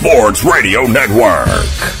Worldwide Sports Radio Network.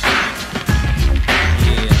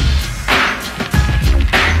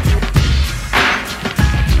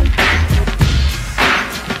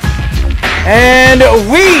 And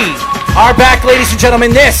we are back, ladies and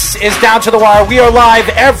gentlemen. This is Down to the Wire. We are live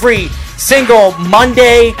every single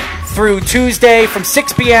Monday through Tuesday from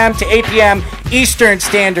 6 p.m. to 8 p.m. Eastern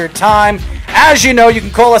Standard Time. As you know, you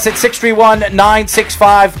can call us at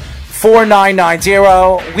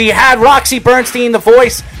 631-965-4990. We had Roxy Bernstein, the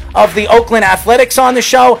voice of the Oakland Athletics, on the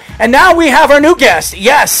show. And now we have our new guest.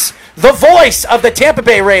 Yes, the voice of the Tampa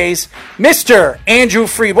Bay Rays, Mr. Andrew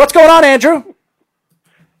Freed. What's going on, Andrew?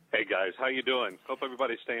 Hey, guys. How you doing? Hope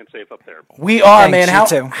everybody's staying safe up there. We are, man.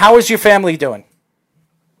 How is your family doing?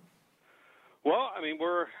 Well, I mean,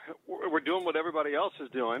 we're doing what everybody else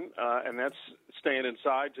is doing, and that's staying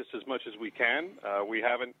inside just as much as we can. We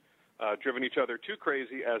haven't driven each other too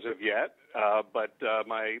crazy as of yet, but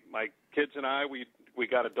my kids and I, we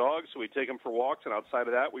got a dog, so we take him for walks, and outside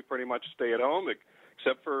of that, we pretty much stay at home,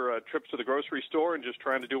 except for trips to the grocery store and just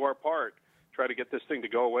trying to do our part. Try to get this thing to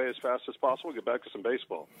go away as fast as possible, get back to some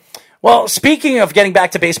baseball. Well, speaking of getting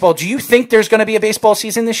back to baseball, do you think there's going to be a baseball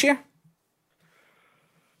season this year?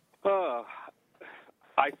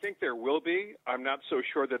 I think there will be. I'm not so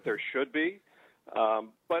sure that there should be.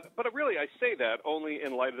 But really, I say that only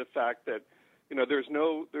in light of the fact that, you know, there's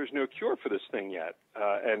no cure for this thing yet,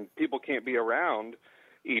 and people can't be around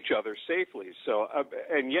each other safely. So,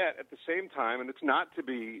 and yet at the same time, and it's not to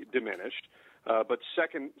be diminished, but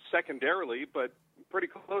secondarily, but pretty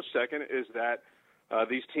close second, is that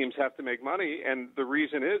these teams have to make money, and the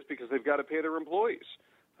reason is because they've got to pay their employees.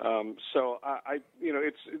 So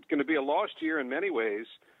it's going to be a lost year in many ways,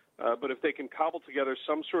 but if they can cobble together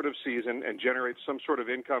some sort of season and generate some sort of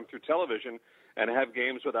income through television and have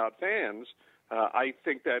games without fans, I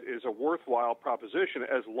think that is a worthwhile proposition,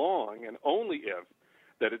 as long and only if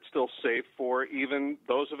that it's still safe for even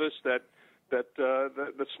those of us that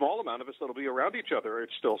the small amount of us that'll be around each other,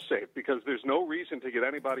 it's still safe, because there's no reason to get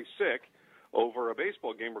anybody sick over a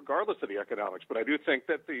baseball game, regardless of the economics. But I do think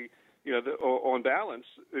that on balance,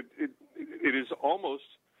 it is almost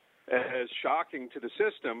as shocking to the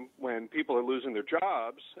system when people are losing their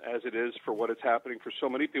jobs as it is for what is happening for so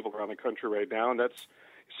many people around the country right now. And I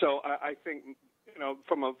think,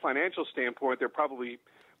 from a financial standpoint, there probably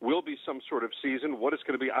will be some sort of season. What it's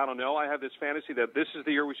going to be, I don't know. I have this fantasy that this is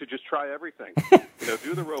the year we should just try everything.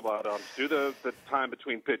 Do the robot arms, do the time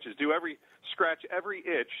between pitches, scratch every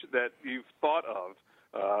itch that you've thought of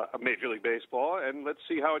Major League Baseball, and let's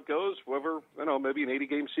see how it goes. Maybe an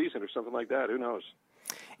 80-game season or something like that. Who knows?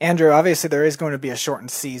 Andrew, obviously there is going to be a shortened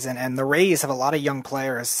season, and the Rays have a lot of young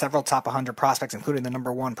players, several top 100 prospects, including the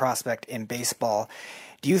number 1 prospect in baseball.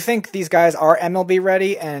 Do you think these guys are MLB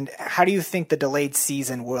ready, and how do you think the delayed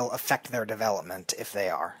season will affect their development, if they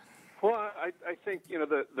are? Well, I think,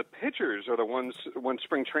 the pitchers are the ones, when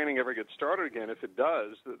spring training ever gets started again, if it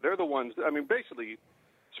does, they're the ones, basically,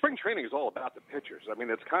 spring training is all about the pitchers.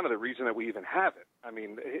 It's kind of the reason that we even have it.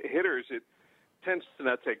 Hitters, it tends to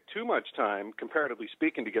not take too much time, comparatively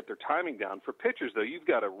speaking, to get their timing down. For pitchers, though, you've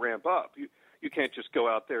got to ramp up. You can't just go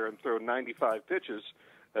out there and throw 95 pitches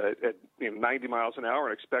at 90 miles an hour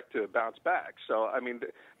and expect to bounce back. So,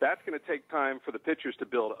 that's going to take time for the pitchers to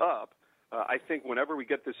build up. I think whenever we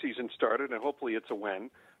get the season started, and hopefully it's a when,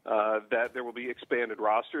 that there will be expanded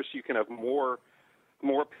rosters, so you can have more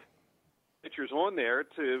pitchers on there,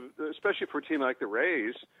 especially for a team like the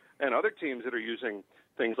Rays and other teams that are using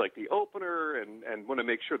things like the opener and want to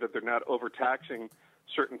make sure that they're not overtaxing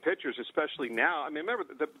certain pitchers, especially now. Remember,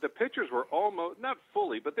 the pitchers were almost, not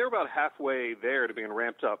fully, but they're about halfway there to being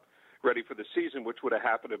ramped up ready for the season, which would have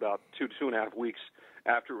happened about 2.5 weeks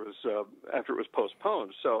after it was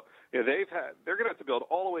postponed. So they're going to have to build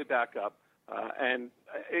all the way back up. I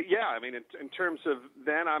mean, in terms of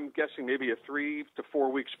then, I'm guessing maybe a 3 to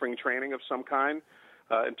 4 week spring training of some kind.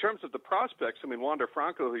 In terms of the prospects, I mean, Wander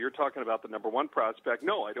Franco, who you're talking about, the number one prospect,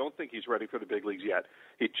 no, I don't think he's ready for the big leagues yet.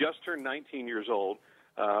 He just turned 19 years old.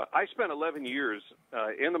 I spent 11 years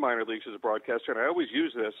in the minor leagues as a broadcaster, and I always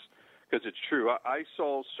use this because it's true. I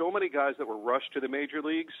saw so many guys that were rushed to the major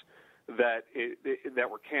leagues that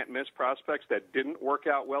were can't-miss prospects that didn't work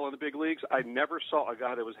out well in the big leagues. I never saw a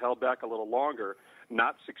guy that was held back a little longer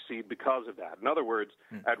not succeed because of that. In other words,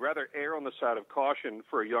 I'd rather err on the side of caution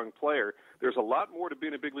for a young player. There's a lot more to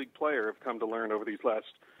being a big league player I've come to learn over these last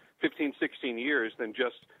 15, 16 years than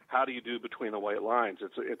just how do you do between the white lines.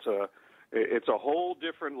 It's a whole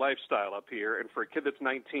different lifestyle up here, and for a kid that's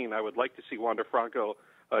 19, I would like to see Wander Franco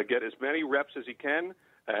get as many reps as he can,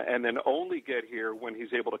 and then only get here when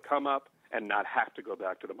he's able to come up and not have to go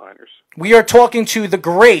back to the minors. We are talking to the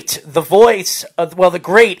great Andrew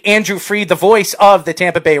Fried, the voice of the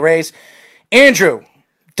Tampa Bay Rays. Andrew,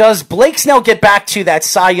 does Blake Snell get back to that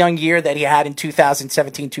Cy Young year that he had in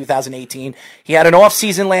 2017, 2018? He had an off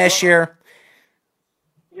season last year.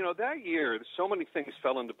 You know, that year, so many things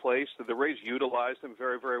fell into place that the Rays utilized him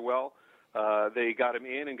very, very well. They got him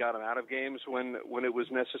in and got him out of games when it was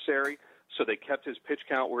necessary. So they kept his pitch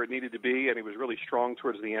count where it needed to be, and he was really strong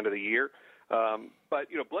towards the end of the year. But,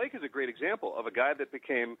 you know, Blake is a great example of a guy that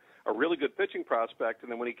became a really good pitching prospect,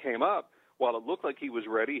 and then when he came up, while it looked like he was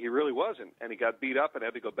ready, he really wasn't, and he got beat up and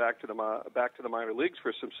had to go back to the minor leagues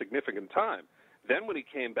for some significant time. Then when he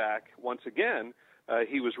came back once again,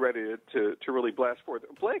 he was ready to really blast forward.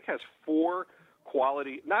 Blake has four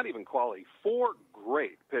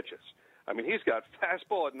great pitches. I mean, he's got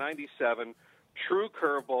fastball at 97, true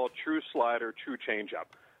curveball, true slider, true changeup.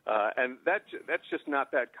 And that's just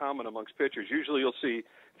not that common amongst pitchers. Usually you'll see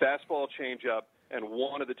fastball, changeup, and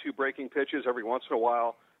one of the two breaking pitches. Every once in a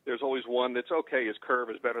while, there's always one that's okay. His curve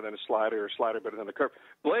is better than his slider, or slider better than the curve.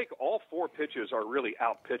 Blake, all four pitches are really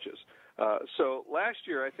out pitches. So last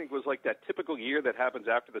year, I think, was like that typical year that happens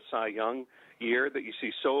after the Cy Young year that you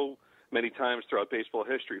see so many times throughout baseball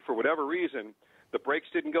history. For whatever reason, the breaks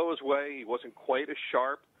didn't go his way. He wasn't quite as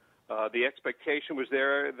sharp. The expectation was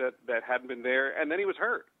there that hadn't been there, and then he was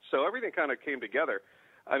hurt. So everything kind of came together.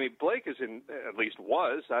 I mean, Blake is at least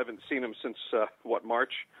was. I haven't seen him since,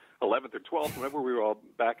 March 11th or 12th, whenever we were all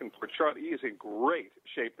back in Port Charlotte. He is in great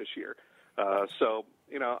shape this year. So,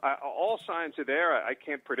 you know, all signs are there. I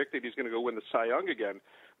can't predict that he's going to go win the Cy Young again,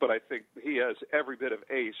 but I think he has every bit of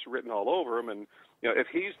ace written all over him. And, you know, if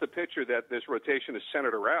he's the pitcher that this rotation is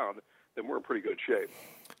centered around, then we're in pretty good shape.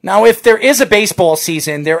 Now, if there is a baseball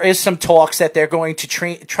season, there is some talks that they're going to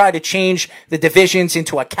try to change the divisions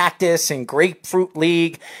into a cactus and grapefruit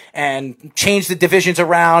league and change the divisions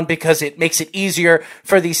around because it makes it easier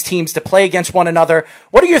for these teams to play against one another.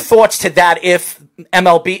 What are your thoughts to that if the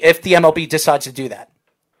MLB decides to do that?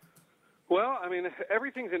 Well, I mean,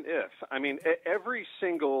 everything's an if. I mean, every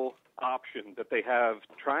single option that they have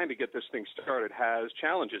trying to get this thing started has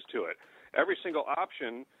challenges to it. Every single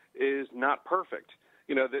option is not perfect.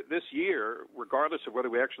 You know, this year, regardless of whether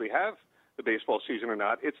we actually have the baseball season or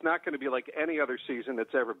not, it's not going to be like any other season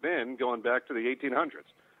that's ever been going back to the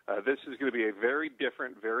 1800s. This is going to be a very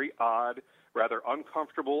different, very odd, rather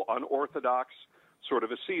uncomfortable, unorthodox sort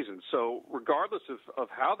of a season. So regardless of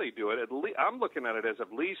how they do it, I'm looking at it as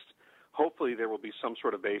at least hopefully there will be some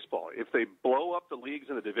sort of baseball. If they blow up the leagues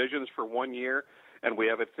and the divisions for 1 year and we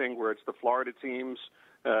have a thing where it's the Florida teams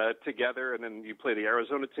together and then you play the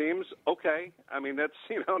Arizona teams, okay. I mean, that's,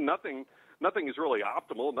 you know, nothing is really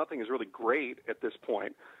optimal. Nothing is really great at this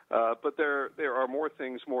point. But there are more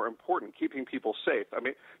things more important, keeping people safe. I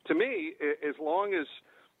mean, to me, as long as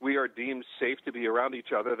we are deemed safe to be around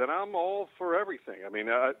each other, then I'm all for everything. I mean,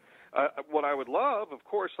 what I would love, of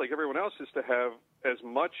course, like everyone else, is to have as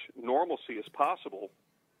much normalcy as possible.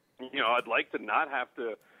 You know, I'd like to not have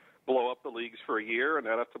to blow up the leagues for a year and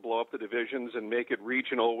not have to blow up the divisions and make it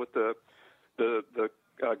regional with the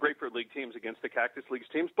Grapefruit League teams against the Cactus Leagues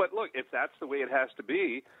teams. But look, if that's the way it has to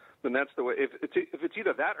be, then that's the way. If it's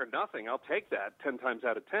either that or nothing, I'll take that 10 times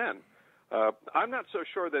out of 10. I'm not so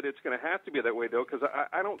sure that it's going to have to be that way, though, because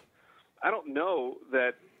I don't know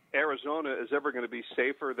that Arizona is ever going to be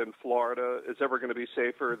safer than Florida, is ever going to be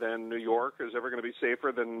safer than New York, is ever going to be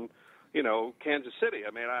safer than, you know, Kansas City.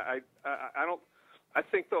 I mean, I don't. I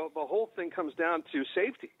think the whole thing comes down to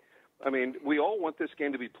safety. I mean, we all want this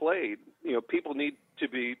game to be played. You know, people need to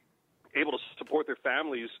be able to support their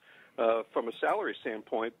families from a salary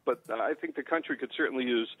standpoint, but I think the country could certainly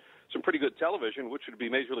use some pretty good television, which would be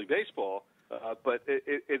Major League Baseball. But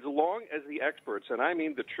as long as the experts, and I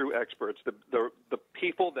mean the true experts, the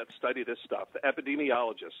people that study this stuff, the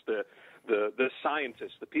epidemiologists, the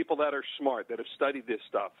scientists, the people that are smart, that have studied this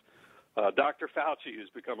stuff, Dr. Fauci, who's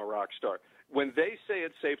become a rock star, when they say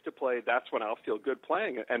it's safe to play, that's when I'll feel good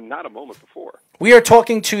playing it, and not a moment before. We are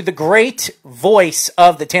talking to the great voice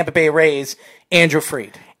of the Tampa Bay Rays, Andrew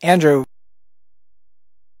Fried. Andrew,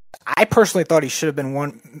 I personally thought he should have been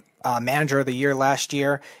one manager of the year last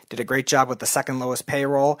year. Did a great job with the second lowest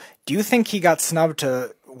payroll. Do you think he got snubbed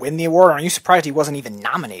to win the award, or are you surprised he wasn't even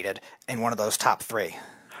nominated in one of those top three?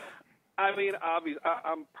 I mean, obviously,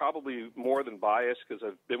 I'm probably more than biased because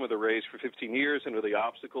I've been with the Rays for 15 years and know the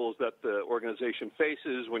obstacles that the organization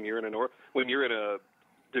faces when you're in a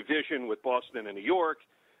division with Boston and New York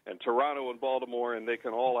and Toronto and Baltimore, and they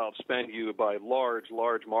can all outspend you by large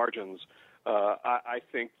margins. I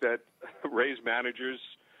think that Rays managers,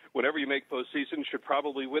 whenever you make postseason, should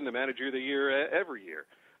probably win the Manager of the Year every year.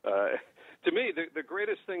 To me, the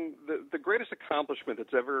greatest thing, the greatest accomplishment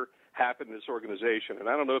that's ever happened in this organization, and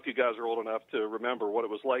I don't know if you guys are old enough to remember what it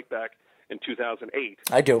was like back in 2008.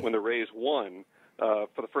 I do. When the Rays won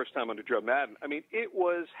for the first time under Joe Madden. I mean, it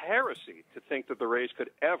was heresy to think that the Rays could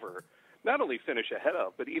ever not only finish ahead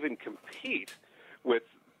of, but even compete with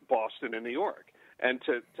Boston and New York. And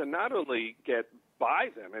to not only get by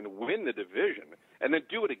them and win the division, and then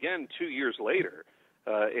do it again 2 years later,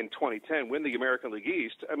 in 2010, win the American League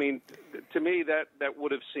East. I mean, to me, that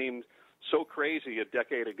would have seemed so crazy a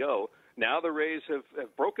decade ago. Now the Rays have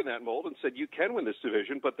broken that mold and said you can win this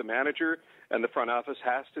division, but the manager and the front office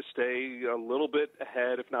has to stay a little bit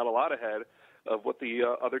ahead, if not a lot ahead, of what the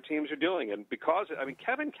other teams are doing. And because, I mean,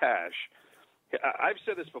 Kevin Cash, I've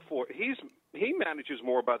said this before, he manages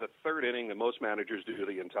more by the third inning than most managers do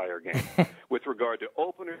the entire game with regard to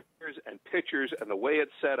openers and pitchers and the way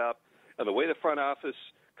it's set up, and the way the front office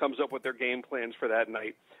comes up with their game plans for that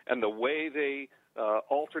night, and the way they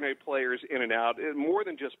alternate players in and out. More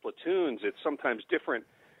than just platoons, it's sometimes different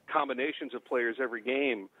combinations of players every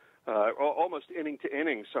game, almost inning to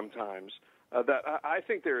inning sometimes. That I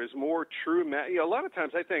think there is more true. A lot of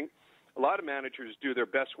times I think a lot of managers do their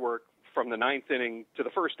best work from the ninth inning to the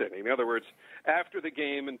first inning. In other words, after the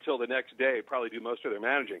game until the next day, probably do most of their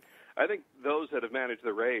managing. I think those that have managed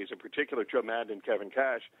the Rays, in particular Joe Madden and Kevin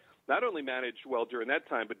Cash, not only managed well during that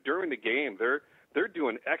time, but during the game, they're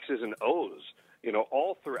doing X's and O's,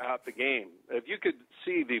 all throughout the game. If you could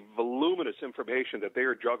see the voluminous information that they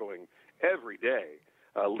are juggling every day,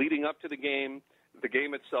 leading up to the game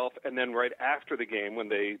itself, and then right after the game when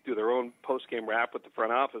they do their own post-game wrap with the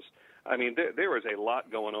front office, I mean, there is a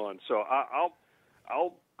lot going on. So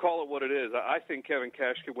I'll call it what it is. I think Kevin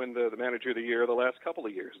Cash could win the Manager of the Year the last couple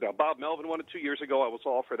of years. Now, Bob Melvin won it 2 years ago. I was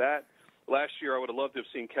all for that. Last year, I would have loved to have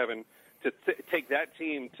seen Kevin to take that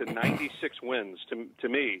team to 96 wins. To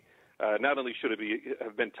me, not only should it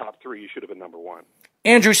have been top three, you should have been number one.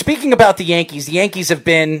 Andrew, speaking about the Yankees have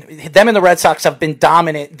been, them and the Red Sox have been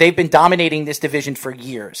dominant. They've been dominating this division for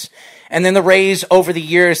years. And then the Rays, over the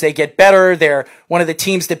years, they get better. They're one of the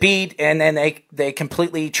teams to beat, and then they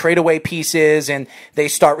completely trade away pieces, and they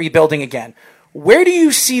start rebuilding again. Where do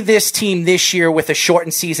you see this team this year with a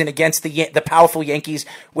shortened season against the powerful Yankees,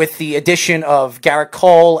 with the addition of Garrett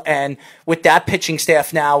Cole and with that pitching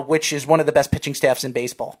staff now, which is one of the best pitching staffs in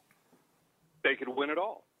baseball? They could win it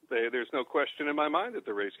all. There's no question in my mind that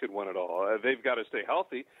the Rays could win it all. They've got to stay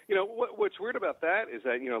healthy. What's weird about that is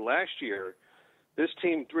that, last year, this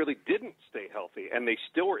team really didn't stay healthy, and they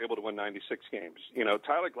still were able to win 96 games.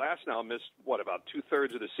 Tyler Glasnow missed, about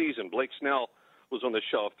two-thirds of the season. Blake Snell was on the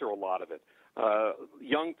shelf through a lot of it.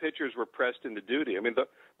 Young pitchers were pressed into duty. I mean,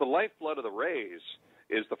 the lifeblood of the Rays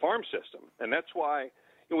is the farm system, and that's why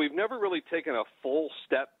we've never really taken a full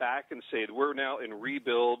step back and said we're now in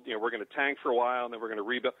rebuild. We're going to tank for a while and then we're going to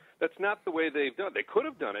rebuild. That's not the way they've done it. They could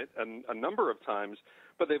have done it a number of times,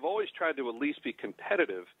 but they've always tried to at least be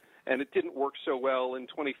competitive, and it didn't work so well. In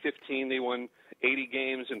 2015, they won 80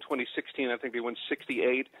 games. In 2016, I think they won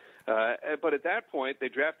 68. But at that point, they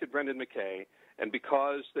drafted Brendan McKay, and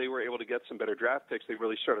because they were able to get some better draft picks, they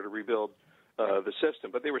really started to rebuild the system.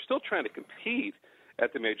 But they were still trying to compete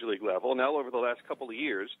at the major league level. Now, over the last couple of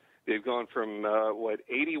years, they've gone from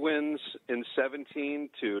 80 wins in 17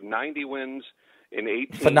 to 90 wins in 18,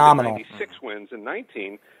 phenomenal, to 96 wins in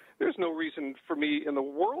 19. There's no reason for me in the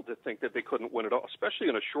world to think that they couldn't win it all, especially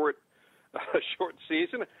in a short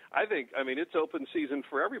season. I mean, it's open season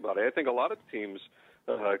for everybody. I think a lot of teams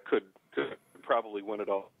could probably win it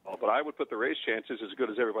all, but I would put the Rays' chances as good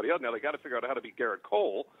as everybody else. Now, they got to figure out how to beat Garrett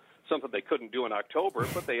Cole, something they couldn't do in October,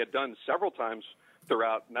 but they had done several times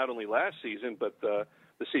throughout not only last season but the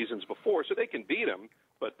seasons before. So they can beat them.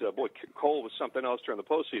 But, boy, Cole was something else during the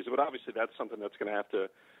postseason. But obviously that's something that's going to have to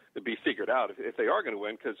be figured out if they are going to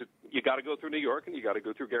win, because you got to go through New York and you got to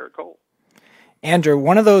go through Garrett Cole. Andrew,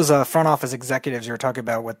 one of those front office executives you were talking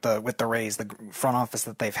about with the Rays, the front office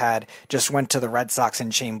that they've had, just went to the Red Sox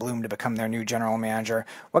and Shane Bloom to become their new general manager.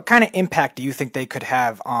 What kind of impact do you think they could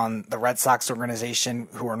have on the Red Sox organization,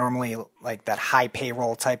 who are normally like that high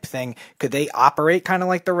payroll type thing? Could they operate kind of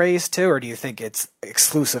like the Rays too, or do you think it's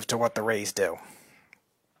exclusive to what the Rays do?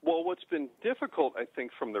 Well, what's been difficult, I think,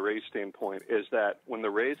 from the Rays standpoint is that when the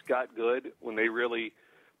Rays got good, when they really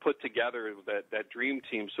put together that dream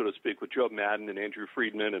team, so to speak, with Joe Madden and Andrew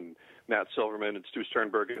Friedman and Matt Silverman and Stu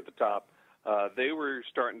Sternberg at the top, they were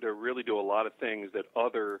starting to really do a lot of things that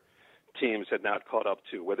other teams had not caught up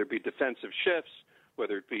to, whether it be defensive shifts,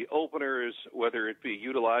 whether it be openers, whether it be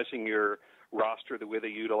utilizing your roster the way they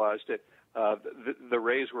utilized it. The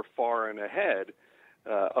Rays were far and ahead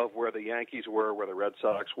of where the Yankees were, where the Red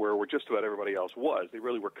Sox were, where just about everybody else was. They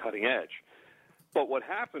really were cutting edge. But what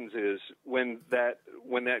happens is when that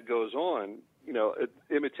goes on,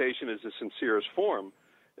 imitation is the sincerest form.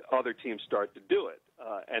 Other teams start to do it,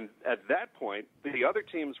 and at that point, the other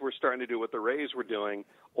teams were starting to do what the Rays were doing,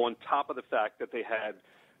 on top of the fact that they had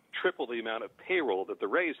triple the amount of payroll that the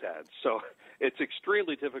Rays had. So it's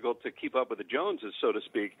extremely difficult to keep up with the Joneses, so to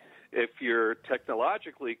speak, if you're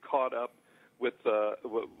technologically caught up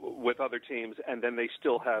with other teams, and then they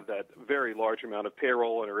still have that very large amount of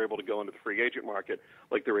payroll and are able to go into the free agent market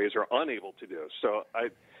like the Rays are unable to do. So I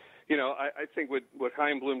think what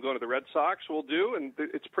Chaim Bloom going to the Red Sox will do, and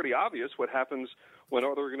it's pretty obvious what happens when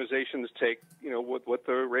other organizations take what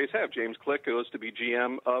the Rays have. James Click goes to be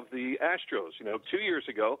GM of the Astros. 2 years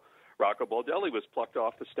ago, Rocco Baldelli was plucked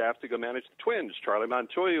off the staff to go manage the Twins. Charlie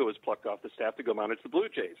Montoyo was plucked off the staff to go manage the Blue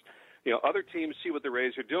Jays. Other teams see what the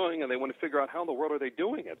Rays are doing, and they want to figure out how in the world are they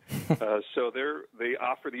doing it. So they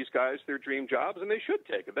offer these guys their dream jobs, and they should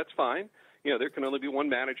take it. That's fine. There can only be one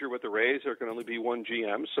manager with the Rays. There can only be one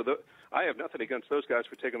GM. So I have nothing against those guys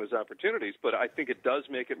for taking those opportunities, but I think it does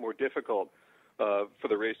make it more difficult for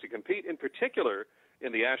the Rays to compete, in particular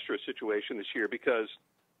in the Astros situation this year, because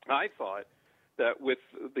I thought that with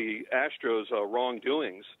the Astros'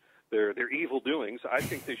 wrongdoings, their evil doings, I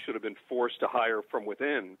think they should have been forced to hire from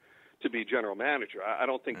within to be general manager. I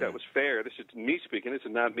don't think that was fair. This is me speaking. This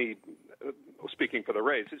is not me speaking for the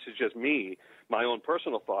Rays. This is just me, my own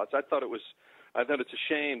personal thoughts. I thought it's a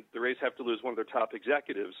shame the Rays have to lose one of their top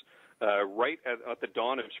executives right at the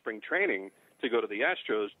dawn of spring training to go to the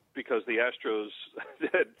Astros, because the Astros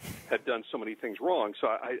had done so many things wrong. So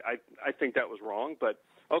I think that was wrong. But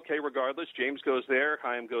okay, regardless, James goes there,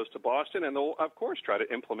 Chaim goes to Boston, and they'll, of course, try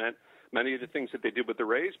to implement many of the things that they did with the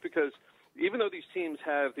Rays, because even though these teams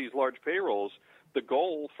have these large payrolls, the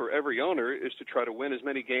goal for every owner is to try to win as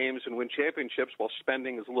many games and win championships while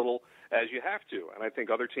spending as little as you have to. And I think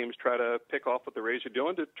other teams try to pick off what the Rays are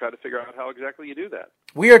doing to try to figure out how exactly you do that.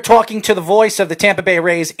 We are talking to the voice of the Tampa Bay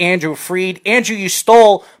Rays, Andrew Fried. Andrew, you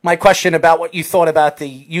stole my question about what you thought about the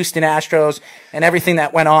Houston Astros and everything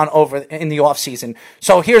that went on over in the offseason.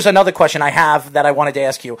 So here's another question I have that I wanted to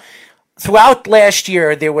ask you. Throughout last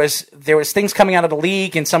year, there was things coming out of the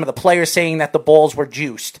league and some of the players saying that the balls were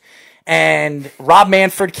juiced. And Rob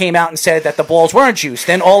Manfred came out and said that the balls weren't juiced.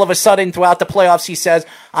 Then all of a sudden, throughout the playoffs, he says,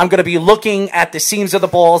 I'm going to be looking at the seams of the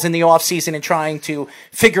balls in the offseason and trying to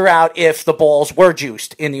figure out if the balls were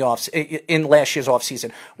juiced in last year's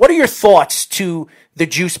offseason. What are your thoughts to the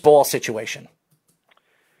juice ball situation?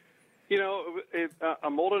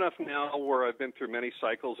 I'm old enough now where I've been through many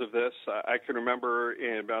cycles of this. I can remember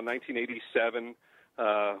in about 1987,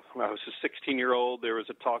 when I was a 16-year-old, there was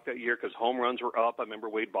a talk that year because home runs were up. I remember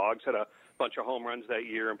Wade Boggs had a bunch of home runs that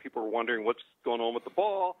year, and people were wondering what's going on with the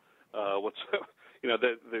ball.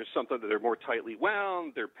 There's something that they're more tightly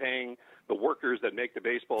wound. They're paying the workers that make the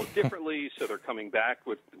baseballs differently, so they're coming back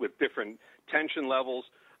with different tension levels.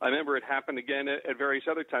 I remember it happened again at various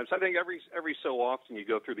other times. I think every so often you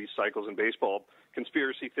go through these cycles in baseball.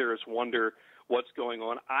 Conspiracy theorists wonder what's going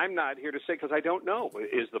on. I'm not here to say, because I don't know,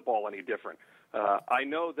 is the ball any different? I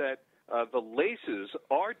know that the laces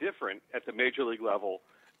are different at the major league level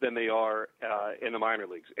than they are in the minor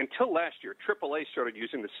leagues. Until last year, AAA started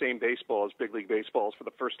using the same baseball as big league baseballs for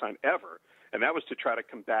the first time ever, and that was to try to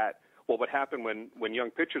combat what would happen when young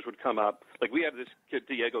pitchers would come up. Like we had this kid,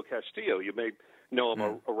 Diego Castillo. You may know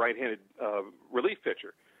him, a right-handed relief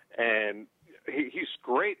pitcher, and he's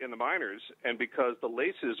great in the minors, and because the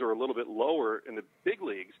laces are a little bit lower in the big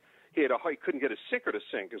leagues, he couldn't get his sinker to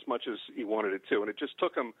sink as much as he wanted it to, and it just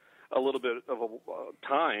took him a little bit of a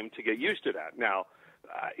time to get used to that. Now,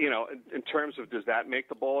 in terms of does that make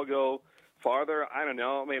the ball go farther? I don't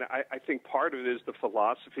know. I mean, I think part of it is the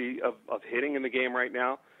philosophy of hitting in the game right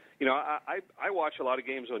now. I watch a lot of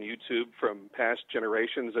games on YouTube from past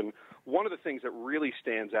generations, and one of the things that really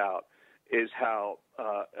stands out is how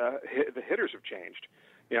the hitters have changed.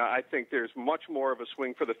 I think there's much more of a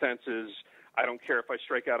swing for the fences. I don't care if I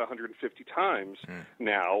strike out 150 times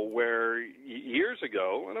now, where years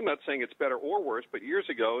ago, and I'm not saying it's better or worse, but years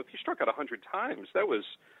ago, if you struck out 100 times, that was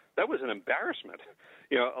an embarrassment.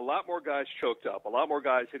 A lot more guys choked up. A lot more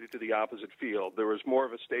guys hit it to the opposite field. There was more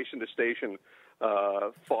of a station-to-station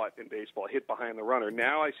fought in baseball, hit behind the runner.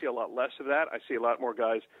 Now I see a lot less of that. I see a lot more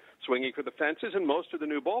guys swinging for the fences, and most of the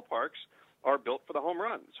new ballparks are built for the home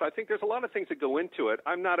run. So I think there's a lot of things that go into it.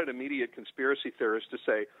 I'm not an immediate conspiracy theorist to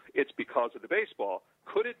say it's because of the baseball.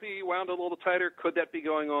 Could it be wound a little tighter? Could that be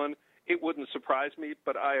going on? It wouldn't surprise me,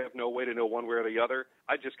 but I have no way to know one way or the other.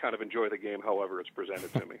 I just kind of enjoy the game however it's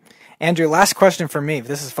presented to me. Andrew, last question for me.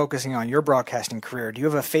 This is focusing on your broadcasting career. Do you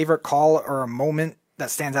have a favorite call or a moment that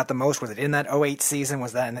stands out the most? Was it in that 2008 season?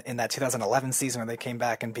 Was that in that 2011 season where they came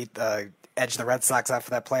back and edged the Red Sox out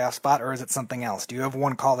for that playoff spot, or is it something else? Do you have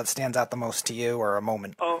one call that stands out the most to you, or a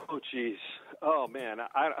moment? Oh, geez. Oh, man.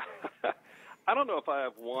 I don't know if I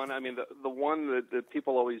have one. I mean, the one that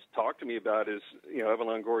people always talk to me about is, Evan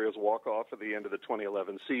Longoria's walk-off at the end of the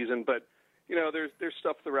 2011 season. But, there's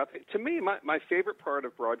stuff throughout. To me, my favorite part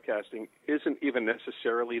of broadcasting isn't even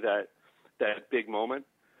necessarily that big moment.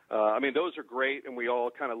 I mean, those are great, and we all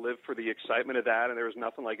kind of live for the excitement of that. And there was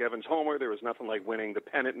nothing like Evan's homer. There was nothing like winning the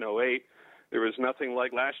pennant in 2008. There was nothing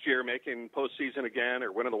like last year making postseason again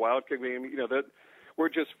or winning the wild card game. That we're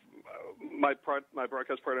just my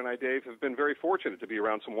broadcast partner and I, Dave, have been very fortunate to be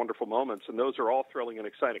around some wonderful moments, and those are all thrilling and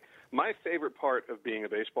exciting. My favorite part of being a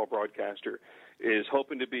baseball broadcaster is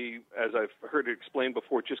hoping to be, as I've heard it explained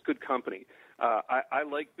before, just good company. I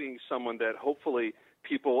like being someone that hopefully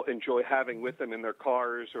people enjoy having with them in their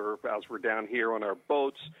cars, or as we're down here on our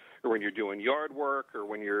boats, or when you're doing yard work, or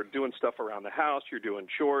when you're doing stuff around the house, you're doing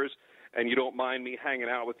chores, and you don't mind me hanging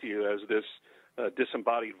out with you as this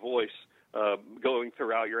disembodied voice going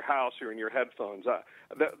throughout your house or in your headphones.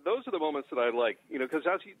 Those are the moments that I like, because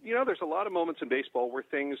as there's a lot of moments in baseball where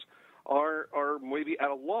things are maybe at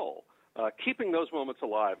a lull. Keeping those moments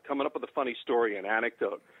alive, coming up with a funny story, an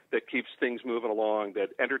anecdote that keeps things moving along, that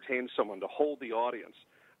entertains someone, to hold the audience.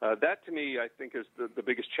 That, to me, I think is the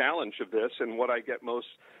biggest challenge of this, and what I get most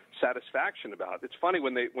satisfaction about. It's funny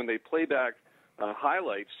when they play back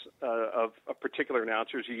highlights of particular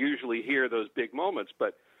announcers, you usually hear those big moments.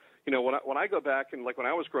 But when I go back, and like when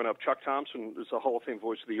I was growing up, Chuck Thompson was the Hall of Fame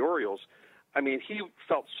voice of the Orioles. I mean, he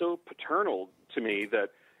felt so paternal to me that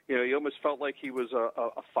he almost felt like he was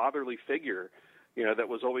a fatherly figure, that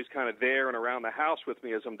was always kind of there and around the house with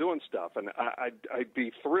me as I'm doing stuff. And I'd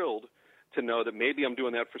be thrilled to know that maybe I'm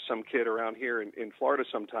doing that for some kid around here in Florida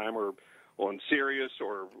sometime, or on Sirius,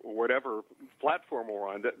 or whatever platform we're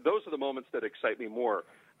on. Those are the moments that excite me more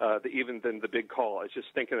even than the big call. It's just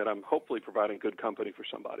thinking that I'm hopefully providing good company for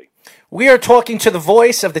somebody. We are talking to the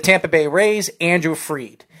voice of the Tampa Bay Rays, Andrew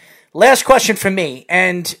Fried. Last question for me,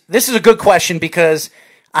 and this is a good question because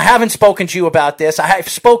I haven't spoken to you about this. I have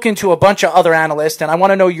spoken to a bunch of other analysts, and I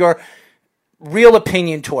want to know your real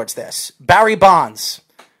opinion towards this. Barry Bonds,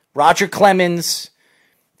 Roger Clemens,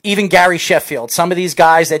 even Gary Sheffield, some of these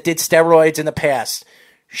guys that did steroids in the past,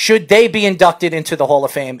 should they be inducted into the Hall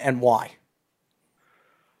of Fame, and why?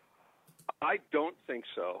 I don't think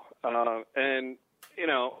so. I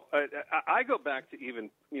go back to even,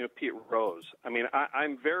 Pete Rose. I mean,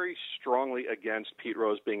 I'm very strongly against Pete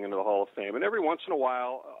Rose being into the Hall of Fame. And every once in a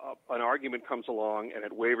while, an argument comes along and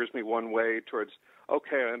it wavers me one way towards,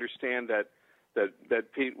 okay, I understand that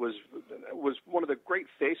Pete was one of the great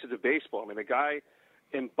faces of baseball. I mean, the guy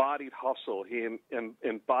embodied hustle. He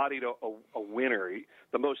embodied a winner,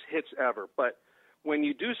 the most hits ever. But when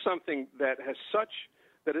you do something that is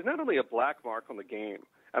not only a black mark on the game,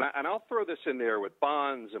 and I'll throw this in there with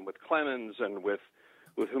Bonds and with Clemens and with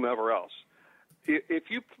whomever else. If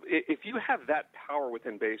you have that power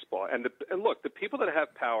within baseball, and look, the people that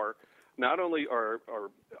have power not only are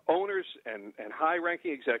owners and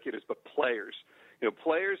high-ranking executives, but players.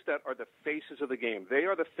 Players that are the faces of the game. They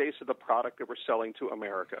are the face of the product that we're selling to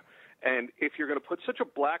America. And if you're going to put such a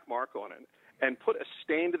black mark on it and put a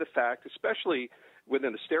stain to the fact, especially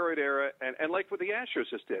within the steroid era, and like what the Astros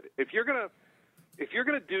just did, if you're going to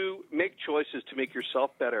make choices to make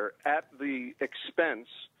yourself better at the expense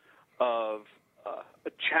of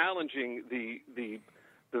challenging the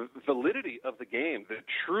validity of the game, the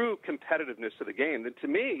true competitiveness of the game, then to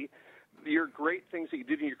me, your great things that you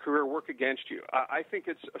did in your career work against you. I think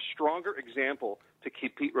it's a stronger example to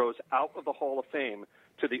keep Pete Rose out of the Hall of Fame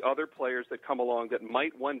to the other players that come along that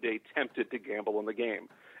might one day tempt it to gamble in the game.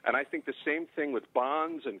 And I think the same thing with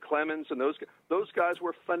Bonds and Clemens and those guys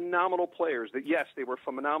were phenomenal players. That yes, they were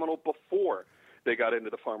phenomenal before they got into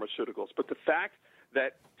the pharmaceuticals. But the fact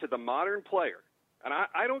that to the modern player, and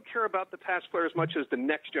I don't care about the past player as much as the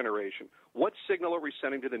next generation. What signal are we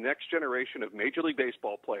sending to the next generation of Major League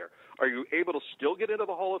Baseball player? Are you able to still get into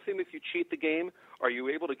the Hall of Fame if you cheat the game? Are you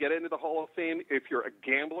able to get into the Hall of Fame if you're a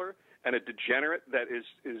gambler and a degenerate that is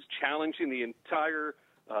challenging the entire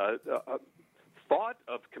thought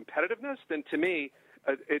of competitiveness? Then to me,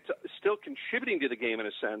 it's still contributing to the game in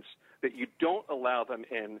a sense that you don't allow them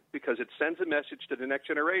in because it sends a message to the next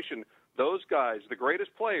generation. Those guys, the greatest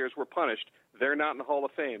players, were punished. They're not in the Hall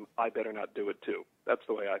of Fame. I better not do it too. That's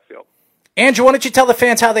the way I feel. Andrew, why don't you tell the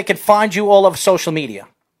fans how they can find you all over social media?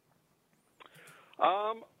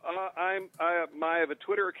 I have a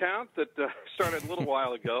Twitter account that started a little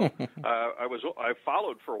while ago. I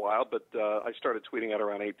followed for a while, but I started tweeting at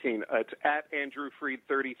around 18. It's at Andrew Freed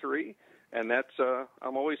 33. And that's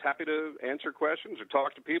I'm always happy to answer questions or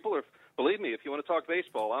talk to people. Or believe me, if you want to talk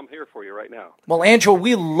baseball, I'm here for you right now. Well, Andrew,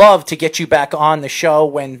 we love to get you back on the show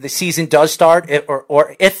when the season does start,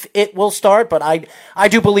 or if it will start. But I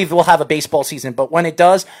do believe we'll have a baseball season. But when it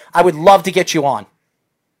does, I would love to get you on.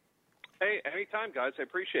 Hey, anytime, guys. I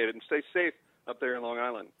appreciate it. And stay safe up there in Long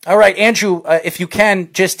Island. All right, Andrew, if you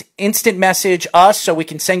can, just instant message us so we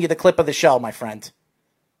can send you the clip of the show, my friend.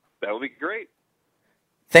 That would be great.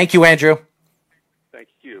 Thank you, Andrew. Thank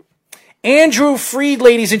you. Andrew Freed,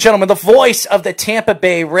 ladies and gentlemen, the voice of the Tampa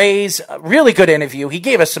Bay Rays. A really good interview. He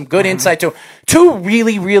gave us some good insight to two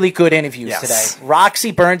really, really good interviews today.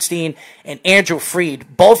 Roxy Bernstein and Andrew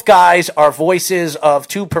Freed. Both guys are voices of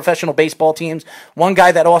two professional baseball teams. One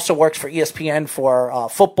guy that also works for ESPN for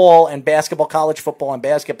football and basketball, college football and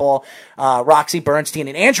basketball, Roxy Bernstein.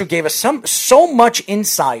 And Andrew gave us so much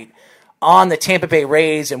insight on the Tampa Bay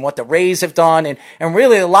Rays and what the Rays have done. And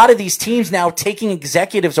really a lot of these teams now taking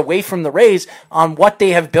executives away from the Rays on what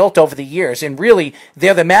they have built over the years. And really,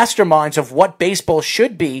 they're the masterminds of what baseball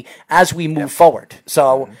should be as we move forward.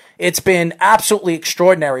 So it's been absolutely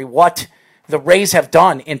extraordinary what the Rays have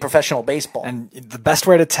done in professional baseball. And the best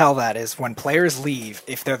way to tell that is when players leave,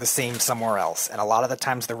 if they're the same somewhere else. And a lot of the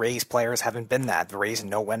times the Rays players haven't been that. The Rays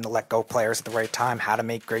know when to let go players at the right time, how to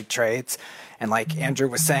make great trades. And like Andrew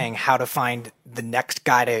was saying, how to find the next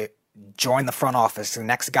guy to join the front office, the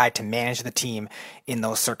next guy to manage the team in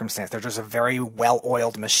those circumstances. They're just a very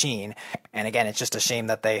well-oiled machine. And again, it's just a shame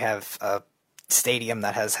that they have a stadium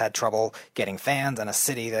that has had trouble getting fans and a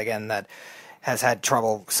city that, again, that has had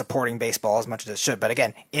trouble supporting baseball as much as it should. But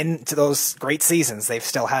again, into those great seasons, they've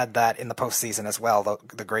still had that in the postseason as well,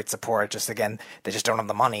 the great support. Just again, they just don't have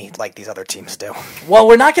the money like these other teams do. Well,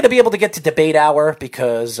 we're not going to be able to get to debate hour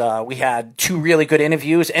because we had two really good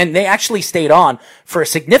interviews, and they actually stayed on for a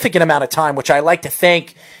significant amount of time, which I like to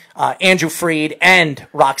thank Andrew Freed and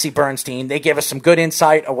Roxy Bernstein. They gave us some good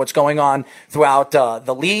insight of what's going on throughout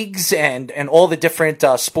the leagues and all the different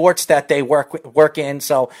sports that they work in.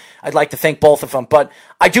 So I'd like to thank both of them. But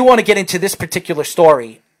I do want to get into this particular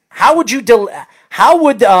story. How would a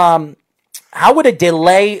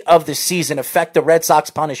delay of the season affect the Red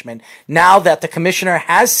Sox punishment now that the commissioner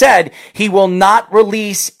has said he will not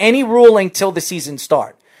release any ruling till the season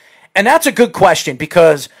starts? And that's a good question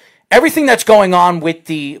because everything that's going on with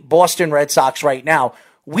the Boston Red Sox right now,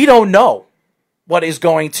 we don't know what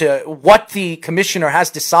the commissioner has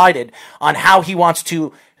decided on how he wants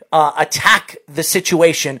to attack the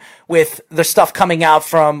situation with the stuff coming out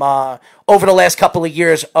from over the last couple of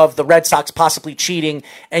years of the Red Sox possibly cheating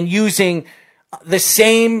and using the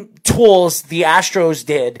same tools the Astros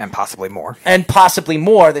did. And possibly more.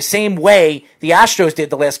 The same way the Astros did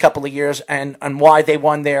the last couple of years and why they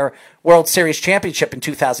won their World Series championship in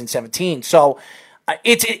 2017. So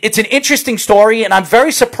it's an interesting story, and I'm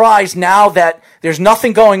very surprised now that there's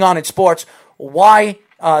nothing going on in sports why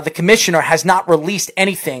the commissioner has not released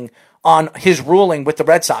anything on his ruling with the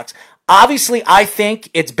Red Sox. Obviously, I think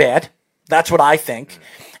it's bad. That's what I think.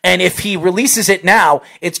 And if he releases it now,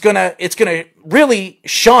 it's gonna really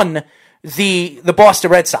shun the Boston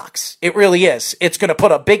Red Sox. It really is. It's gonna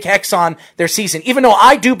put a big hex on their season. Even though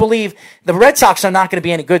I do believe the Red Sox are not gonna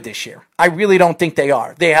be any good this year. I really don't think they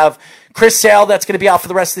are. They have Chris Sale that's going to be out for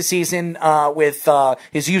the rest of the season with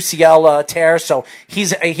his UCL tear, so he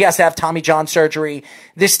has to have Tommy John surgery.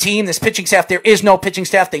 This team, this pitching staff, there is no pitching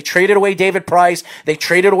staff. They traded away David Price. They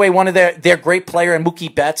traded away one of their great player in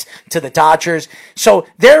Mookie Betts to the Dodgers. So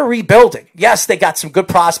they're rebuilding. Yes, they got some good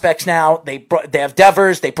prospects now. They have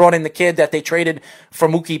Devers. They brought in the kid that they traded for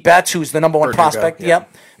Mookie Betts, who's the number one prospect. Yeah.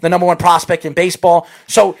 Yep. The number one prospect in baseball.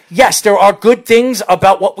 So, yes, there are good things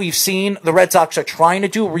about what we've seen the Red Sox are trying to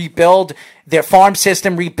do, rebuild their farm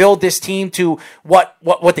system, rebuild this team to what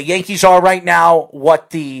the Yankees are right now, what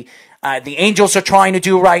the Angels are trying to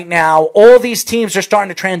do right now. All these teams are starting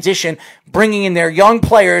to transition, bringing in their young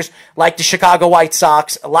players like the Chicago White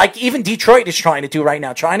Sox, like even Detroit is trying to do right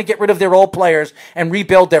now, trying to get rid of their old players and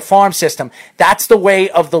rebuild their farm system. That's the way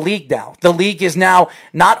of the league now. The league is now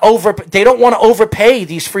they don't want to overpay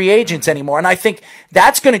these free agents anymore. And I think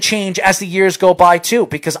that's going to change as the years go by too,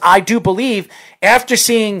 because I do believe after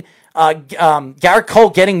seeing Garrett Cole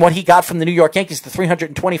getting what he got from the New York Yankees, the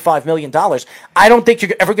 $325 million, I don't think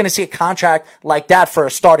you're ever going to see a contract like that for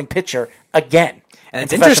a starting pitcher again. And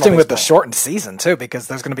it's interesting with the shortened season, too, because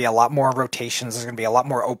there's going to be a lot more rotations. There's going to be a lot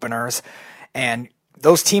more openers. And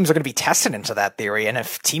those teams are going to be tested into that theory. And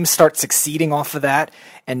if teams start succeeding off of that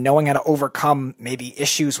and knowing how to overcome maybe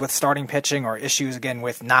issues with starting pitching or issues, again,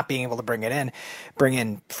 with not being able to bring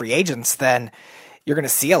in free agents, then you're going to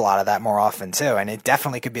see a lot of that more often, too. And it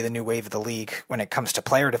definitely could be the new wave of the league when it comes to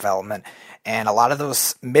player development. And a lot of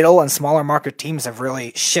those middle and smaller market teams have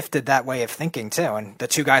really shifted that way of thinking, too. And the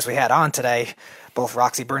two guys we had on today, both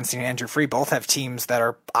Roxy Bernstein and Andrew Freed, both have teams that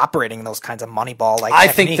are operating those kinds of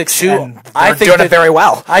Moneyball-like techniques. Doing it very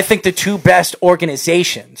well. I think the two best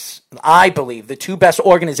organizations,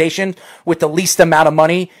 with the least amount of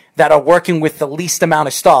money that are working with the least amount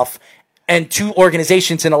of stuff, and two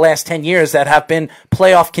organizations in the last 10 years that have been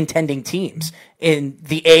playoff contending teams in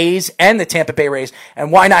the A's and the Tampa Bay Rays.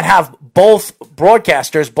 And why not have both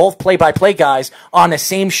broadcasters, both play-by-play guys on the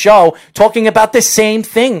same show talking about the same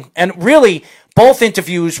thing? And really, both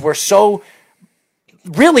interviews were so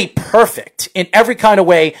really perfect in every kind of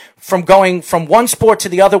way, from going from one sport to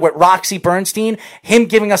the other with Roxy Bernstein, him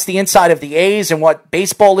giving us the inside of the A's and what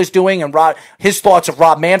baseball is doing, and his thoughts of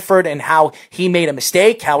Rob Manfred and how he made a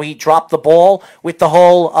mistake, how he dropped the ball with the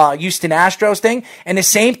whole Houston Astros thing. And the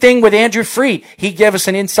same thing with Andrew Freed. He gave us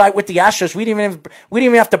an insight with the Astros. We didn't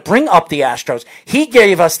even have to bring up the Astros. He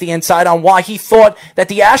gave us the insight on why he thought that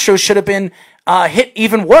the Astros should have been hit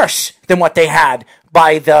even worse than what they had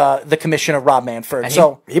by the commissioner, Rob Manfred.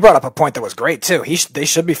 And he brought up a point that was great, too. They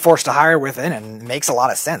should be forced to hire within, and it makes a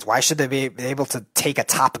lot of sense. Why should they be able to take a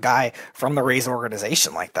top guy from the Rays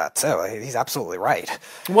organization like that, too? He's absolutely right.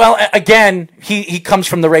 Well, again, he comes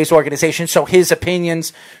from the Rays organization, so his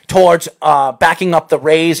opinions towards backing up the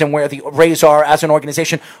Rays and where the Rays are as an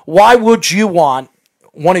organization, why would you want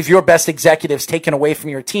one of your best executives taken away from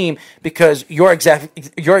your team because your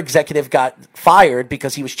executive got fired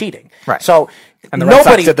because he was cheating? Right. So and the Red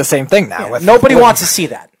Sox did the same thing now. Yeah, nobody wants to see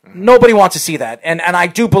that. Nobody wants to see that. And I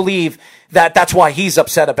do believe that that's why he's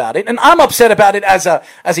upset about it. And I'm upset about it as a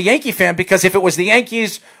Yankee fan, because if it was the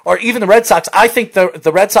Yankees or even the Red Sox, I think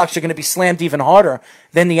the Red Sox are going to be slammed even harder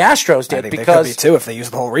than the Astros did. I think because they could be too if they use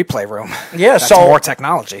the whole replay room. Yeah, that's so more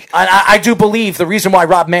technology. I do believe the reason why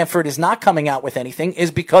Rob Manfred is not coming out with anything is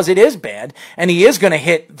because it is bad, and he is going to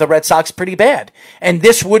hit the Red Sox pretty bad. And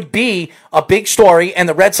this would be a big story, and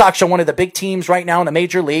the Red Sox are one of the big teams right now in the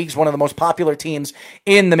major leagues, one of the most popular teams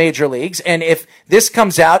in the major leagues. And if this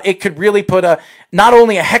comes out, it could really put not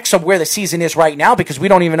only a hex of where the season is right now, because we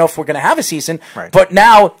don't even know if we're going to have a season, right, but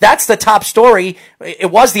now that's the top story.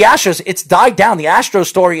 It was the Astros. It's died down. The Astros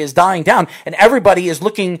story is dying down, and everybody is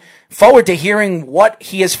looking forward to hearing what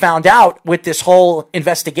he has found out with this whole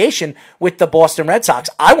investigation with the Boston Red Sox.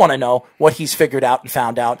 I want to know what he's figured out and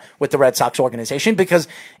found out with the Red Sox organization, because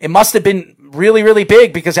it must have been really, really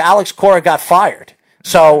big, because Alex Cora got fired.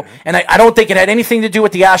 So, and I don't think it had anything to do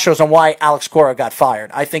with the Astros on why Alex Cora got fired.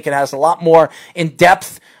 I think it has a lot more in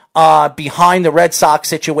depth behind the Red Sox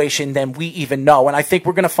situation than we even know, and I think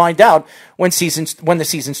we're going to find out when the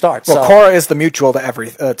season starts. Well, Cora is the mutual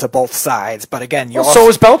to both sides, but again, so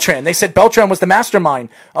is Beltran. They said Beltran was the mastermind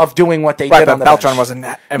of doing what they did on the Beltran bench. wasn't.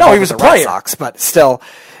 No, he was a player. Red Sox, but still,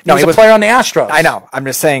 He was a player on the Astros. I know.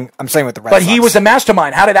 I'm saying with the Red But Sox. he was a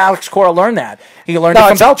mastermind. How did Alex Cora learn that? He learned it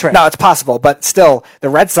from Beltran. No, it's possible, but still, the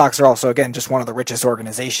Red Sox are also, again, just one of the richest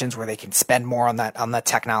organizations where they can spend more on that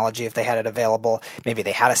technology if they had it available. Maybe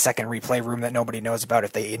they had a second replay room that nobody knows about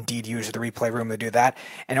if they indeed use the replay room to do that.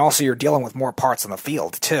 And also, you're dealing with more parts on the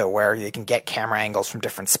field, too, where you can get camera angles from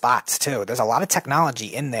different spots, too. There's a lot of technology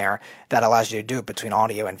in there that allows you to do it between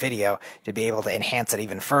audio and video to be able to enhance it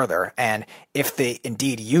even further. And if they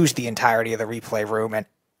indeed use the entirety of the replay room and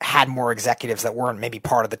had more executives that weren't maybe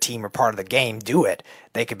part of the team or part of the game do it,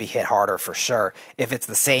 they could be hit harder for sure. If it's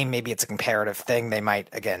the same, maybe it's a comparative thing. They might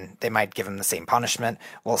give them the same punishment.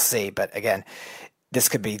 We'll see. But again, this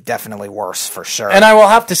could be definitely worse for sure. And I will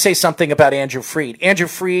have to say something about Andrew Fried. Andrew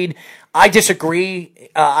Fried, I disagree.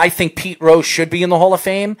 I think Pete Rose should be in the Hall of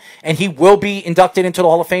Fame, and he will be inducted into the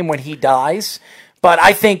Hall of Fame when he dies. But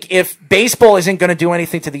I think if baseball isn't going to do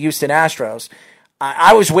anything to the Houston Astros,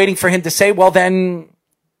 I was waiting for him to say, well, then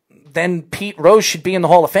Pete Rose should be in the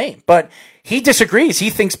Hall of Fame. But he disagrees.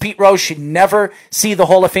 He thinks Pete Rose should never see the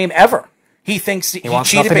Hall of Fame ever. He thinks he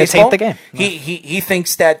cheated baseball. To taint the game. He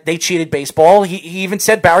thinks that they cheated baseball. He even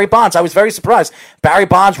said Barry Bonds. I was very surprised. Barry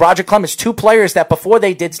Bonds, Roger Clemens, two players that before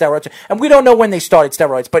they did steroids, and we don't know when they started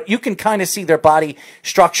steroids, but you can kind of see their body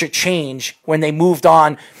structure change when they moved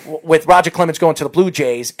on with Roger Clemens going to the Blue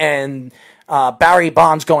Jays and Barry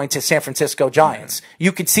Bonds going to San Francisco Giants.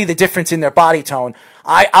 You could see the difference in their body tone.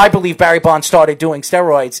 I believe Barry Bonds started doing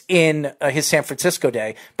steroids in his San Francisco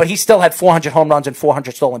day, but he still had 400 home runs and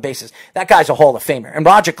 400 stolen bases. That guy's a Hall of Famer. And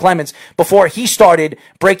Roger Clemens, before he started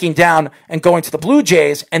breaking down and going to the Blue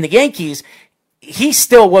Jays and the Yankees, he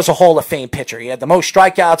still was a Hall of Fame pitcher. He had the most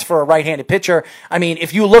strikeouts for a right-handed pitcher. I mean,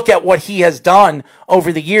 if you look at what he has done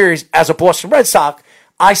over the years as a Boston Red Sox,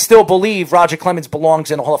 I still believe Roger Clemens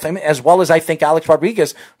belongs in the Hall of Fame, as well as I think Alex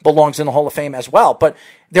Rodriguez belongs in the Hall of Fame as well. But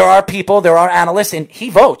there are people, there are analysts, and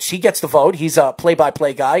he votes. He gets the vote. He's a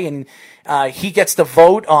play-by-play guy, and he gets the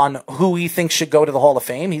vote on who he thinks should go to the Hall of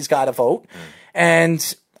Fame. He's got a vote.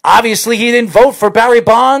 And obviously he didn't vote for Barry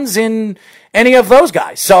Bonds in any of those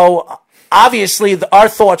guys. So obviously our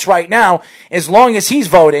thoughts right now, as long as he's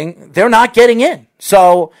voting, they're not getting in.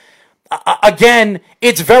 So again,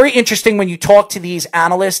 it's very interesting when you talk to these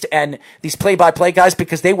analysts and these play-by-play guys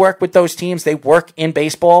because they work with those teams, they work in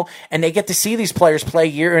baseball, and they get to see these players play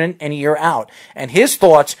year in and year out. And his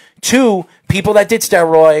thoughts to people that did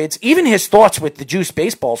steroids, even his thoughts with the juice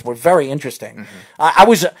baseballs were very interesting.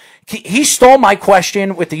 He stole my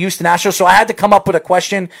question with the Houston Astros, so I had to come up with a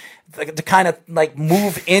question to kind of like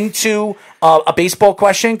move into a baseball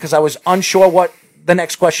question because I was unsure what the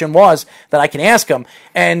next question was that I can ask him.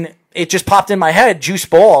 And it just popped in my head, juice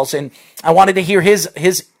balls, and I wanted to hear his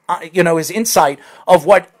insight of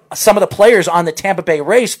what some of the players on the Tampa Bay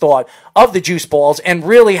Rays thought of the juice balls and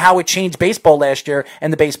really how it changed baseball last year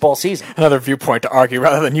and the baseball season. Another viewpoint to argue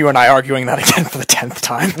rather than you and I arguing that again for the 10th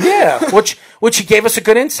time. Yeah, which he gave us a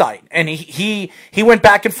good insight, and he went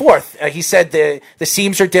back and forth. He said the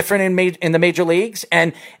seams are different in the major leagues,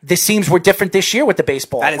 and the seams were different this year with the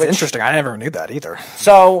baseball. That is interesting. I never knew that either.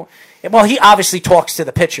 So, well, he obviously talks to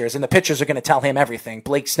the pitchers, and the pitchers are going to tell him everything.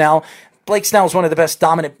 Blake Snell is one of the best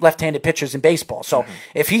dominant left-handed pitchers in baseball. So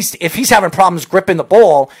if he's having problems gripping the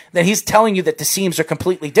ball, then he's telling you that the seams are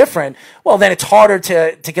completely different. Well, then it's harder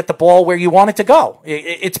to get the ball where you want it to go.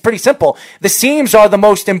 It's pretty simple. The seams are the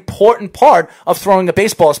most important part of throwing a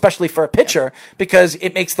baseball, especially for a pitcher, because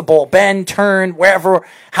it makes the ball bend, turn,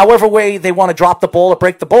 however way they want to drop the ball or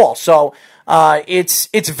break the ball. So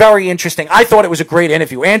it's very interesting. I thought it was a great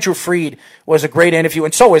interview. Andrew Fried was a great interview,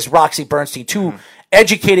 and so is Roxy Bernstein, two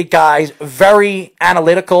educated guys, very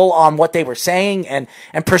analytical on what they were saying and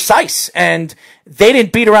precise. And they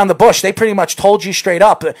didn't beat around the bush. They pretty much told you straight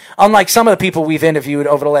up, unlike some of the people we've interviewed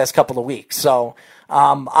over the last couple of weeks. So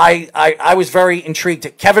I was very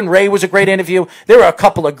intrigued. Kevin Ray was a great interview. There are a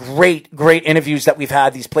couple of great interviews that we've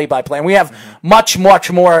had, these play-by-play. And we have much more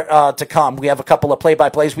to come. We have a couple of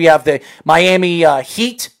play-by-plays. We have the Miami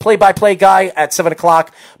Heat play-by-play guy at 7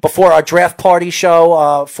 o'clock before our draft party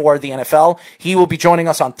show for the NFL. He will be joining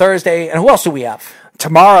us on Thursday. And who else do we have?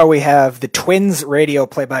 Tomorrow we have the Twins radio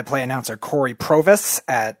play-by-play announcer Corey Provis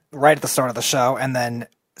right at the start of the show. And then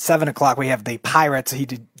 7 o'clock, we have the Pirates. He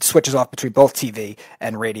switches off between both TV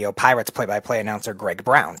and radio. Pirates play-by-play announcer Greg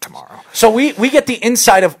Brown tomorrow. So we get the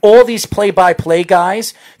insight of all these play-by-play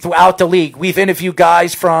guys throughout the league. We've interviewed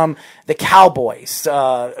guys from the Cowboys,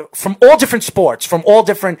 from all different sports, from all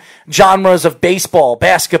different genres of baseball,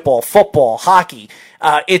 basketball, football, hockey.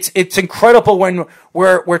 It's incredible when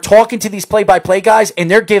we're talking to these play-by-play guys and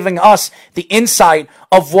they're giving us the insight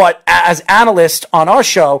of what, as analysts on our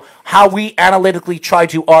show, how we analytically try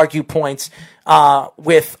to argue points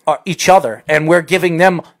with each other, and we're giving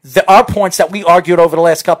them our points that we argued over the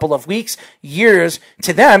last couple of weeks, years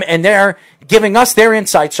to them, and they're giving us their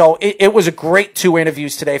insight. So it was a great 2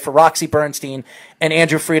 interviews today for Roxy Bernstein and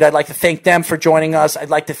Andrew Fried. I'd like to thank them for joining us. I'd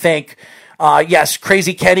like to thank,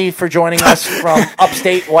 Crazy Kenny for joining us from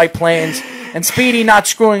upstate White Plains, and Speedy not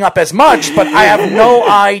screwing up as much, but I have no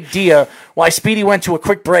idea why Speedy went to a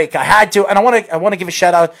quick break. I had to, and I want to give a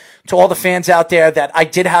shout out to all the fans out there that I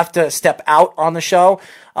did have to step out on the show.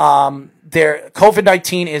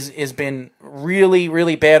 COVID-19 has been really,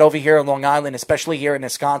 really bad over here in Long Island, especially here in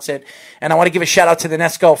Wisconsin. And I want to give a shout out to the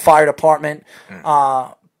Nesco Fire Department.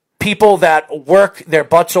 People that work their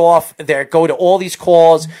butts off, they go to all these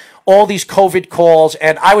calls, all these COVID calls,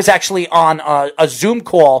 and I was actually on a Zoom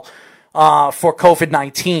call for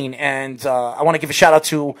COVID-19, and I want to give a shout out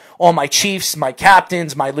to all my chiefs, my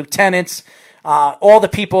captains, my lieutenants, all the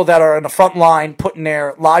people that are in the front line, putting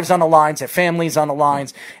their lives on the lines, their families on the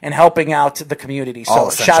lines, and helping out the community. So all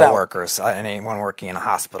essential shout out. workers, anyone working in a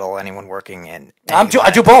hospital, anyone working in.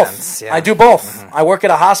 I do both. Yeah. I do both. I work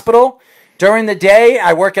at a hospital. During the day,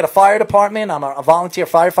 I work at a fire department. I'm a volunteer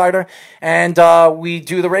firefighter, and we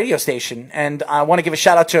do the radio station. And I want to give a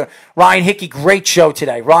shout out to Ryan Hickey. Great show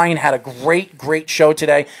today. Ryan had a great show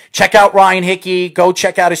today. Check out Ryan Hickey. Go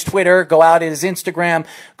check out his Twitter. Go out his Instagram.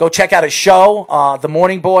 Go check out his show, The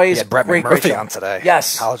Morning Boys. He had Brett McMurphy on today.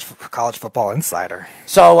 Yes. College Football Insider.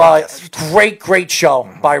 So great show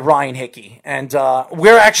by Ryan Hickey. And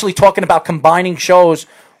we're actually talking about combining shows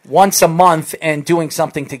once a month and doing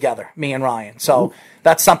something together, me and Ryan. So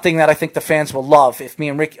that's something that I think the fans will love. If me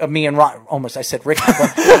and Ryan, almost I said Ricky.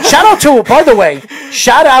 Shout out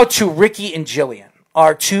to Ricky and Jillian,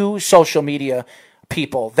 our 2 social media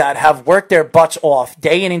people that have worked their butts off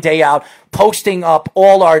day in and day out, posting up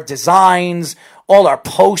all our designs, all our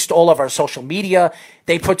posts, all of our social media.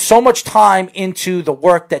 They put so much time into the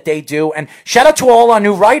work that they do. And shout out to all our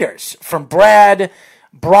new writers, from Brad,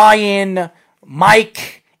 Brian,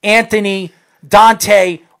 Mike, Anthony,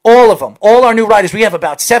 Dante, all of them, all our new writers. We have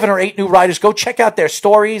about 7 or 8 new writers. Go check out their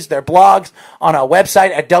stories, their blogs on our website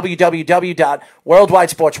at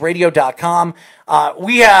www.worldwidesportsradio.com.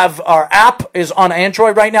 We have our app is on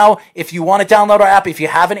Android right now. If you want to download our app, if you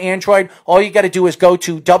have an Android, all you got to do is go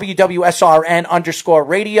to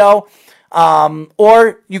WWSRN_radio.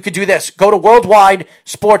 Or you could do this. Go to Worldwide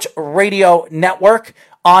Sports Radio Network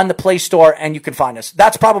on the Play Store, and you can find us.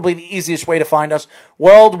 That's probably the easiest way to find us,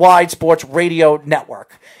 Worldwide Sports Radio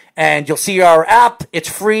Network. And you'll see our app. It's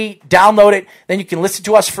free. Download it. Then you can listen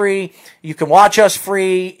to us free. You can watch us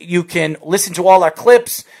free. You can listen to all our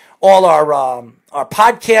clips, all our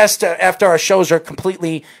podcast. After our shows are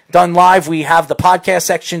completely done live, we have the podcast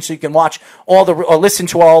section, so you can watch or listen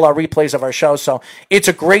to all our replays of our shows. So it's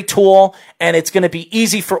a great tool, and it's going to be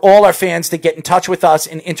easy for all our fans to get in touch with us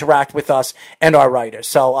and interact with us and our writers.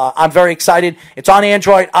 So I'm very excited. It's on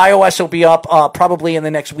Android. iOS will be up probably in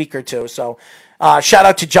the next week or 2. So shout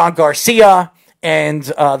out to John Garcia and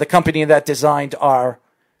the company that designed our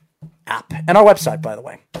app and our website, by the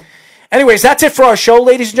way. Anyways, that's it for our show,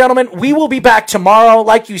 ladies and gentlemen. We will be back tomorrow.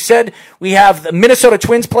 Like you said, we have the Minnesota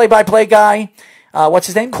Twins play-by-play guy. What's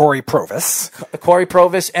his name? Corey Provis. Corey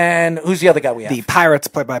Provis. And who's the other guy we have? The Pirates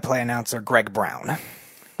play-by-play announcer, Greg Brown.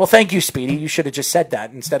 Well, thank you, Speedy. You should have just said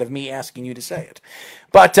that instead of me asking you to say it.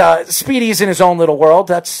 But Speedy's in his own little world.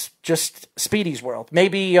 That's just Speedy's world.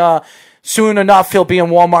 Maybe soon enough he'll be in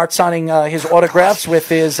Walmart signing his autographs with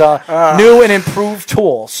his new and improved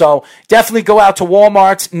tool. So definitely go out to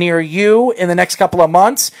Walmarts near you in the next couple of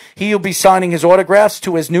months. He'll be signing his autographs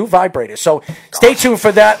to his new vibrator. So stay tuned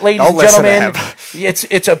for that, ladies and gentlemen.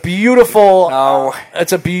 It's a beautiful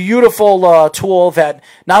tool that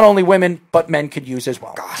not only women but men could use as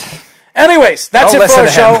well. Anyways, that's it for our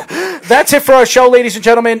show. That's it for our show, ladies and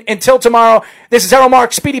gentlemen. Until tomorrow, this is Errol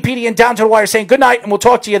Marks, Speedy Petey, and Down to the Wire saying good night, and we'll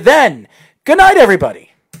talk to you then. Good night,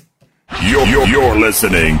 everybody. You're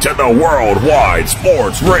listening to the Worldwide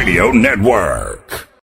Sports Radio Network.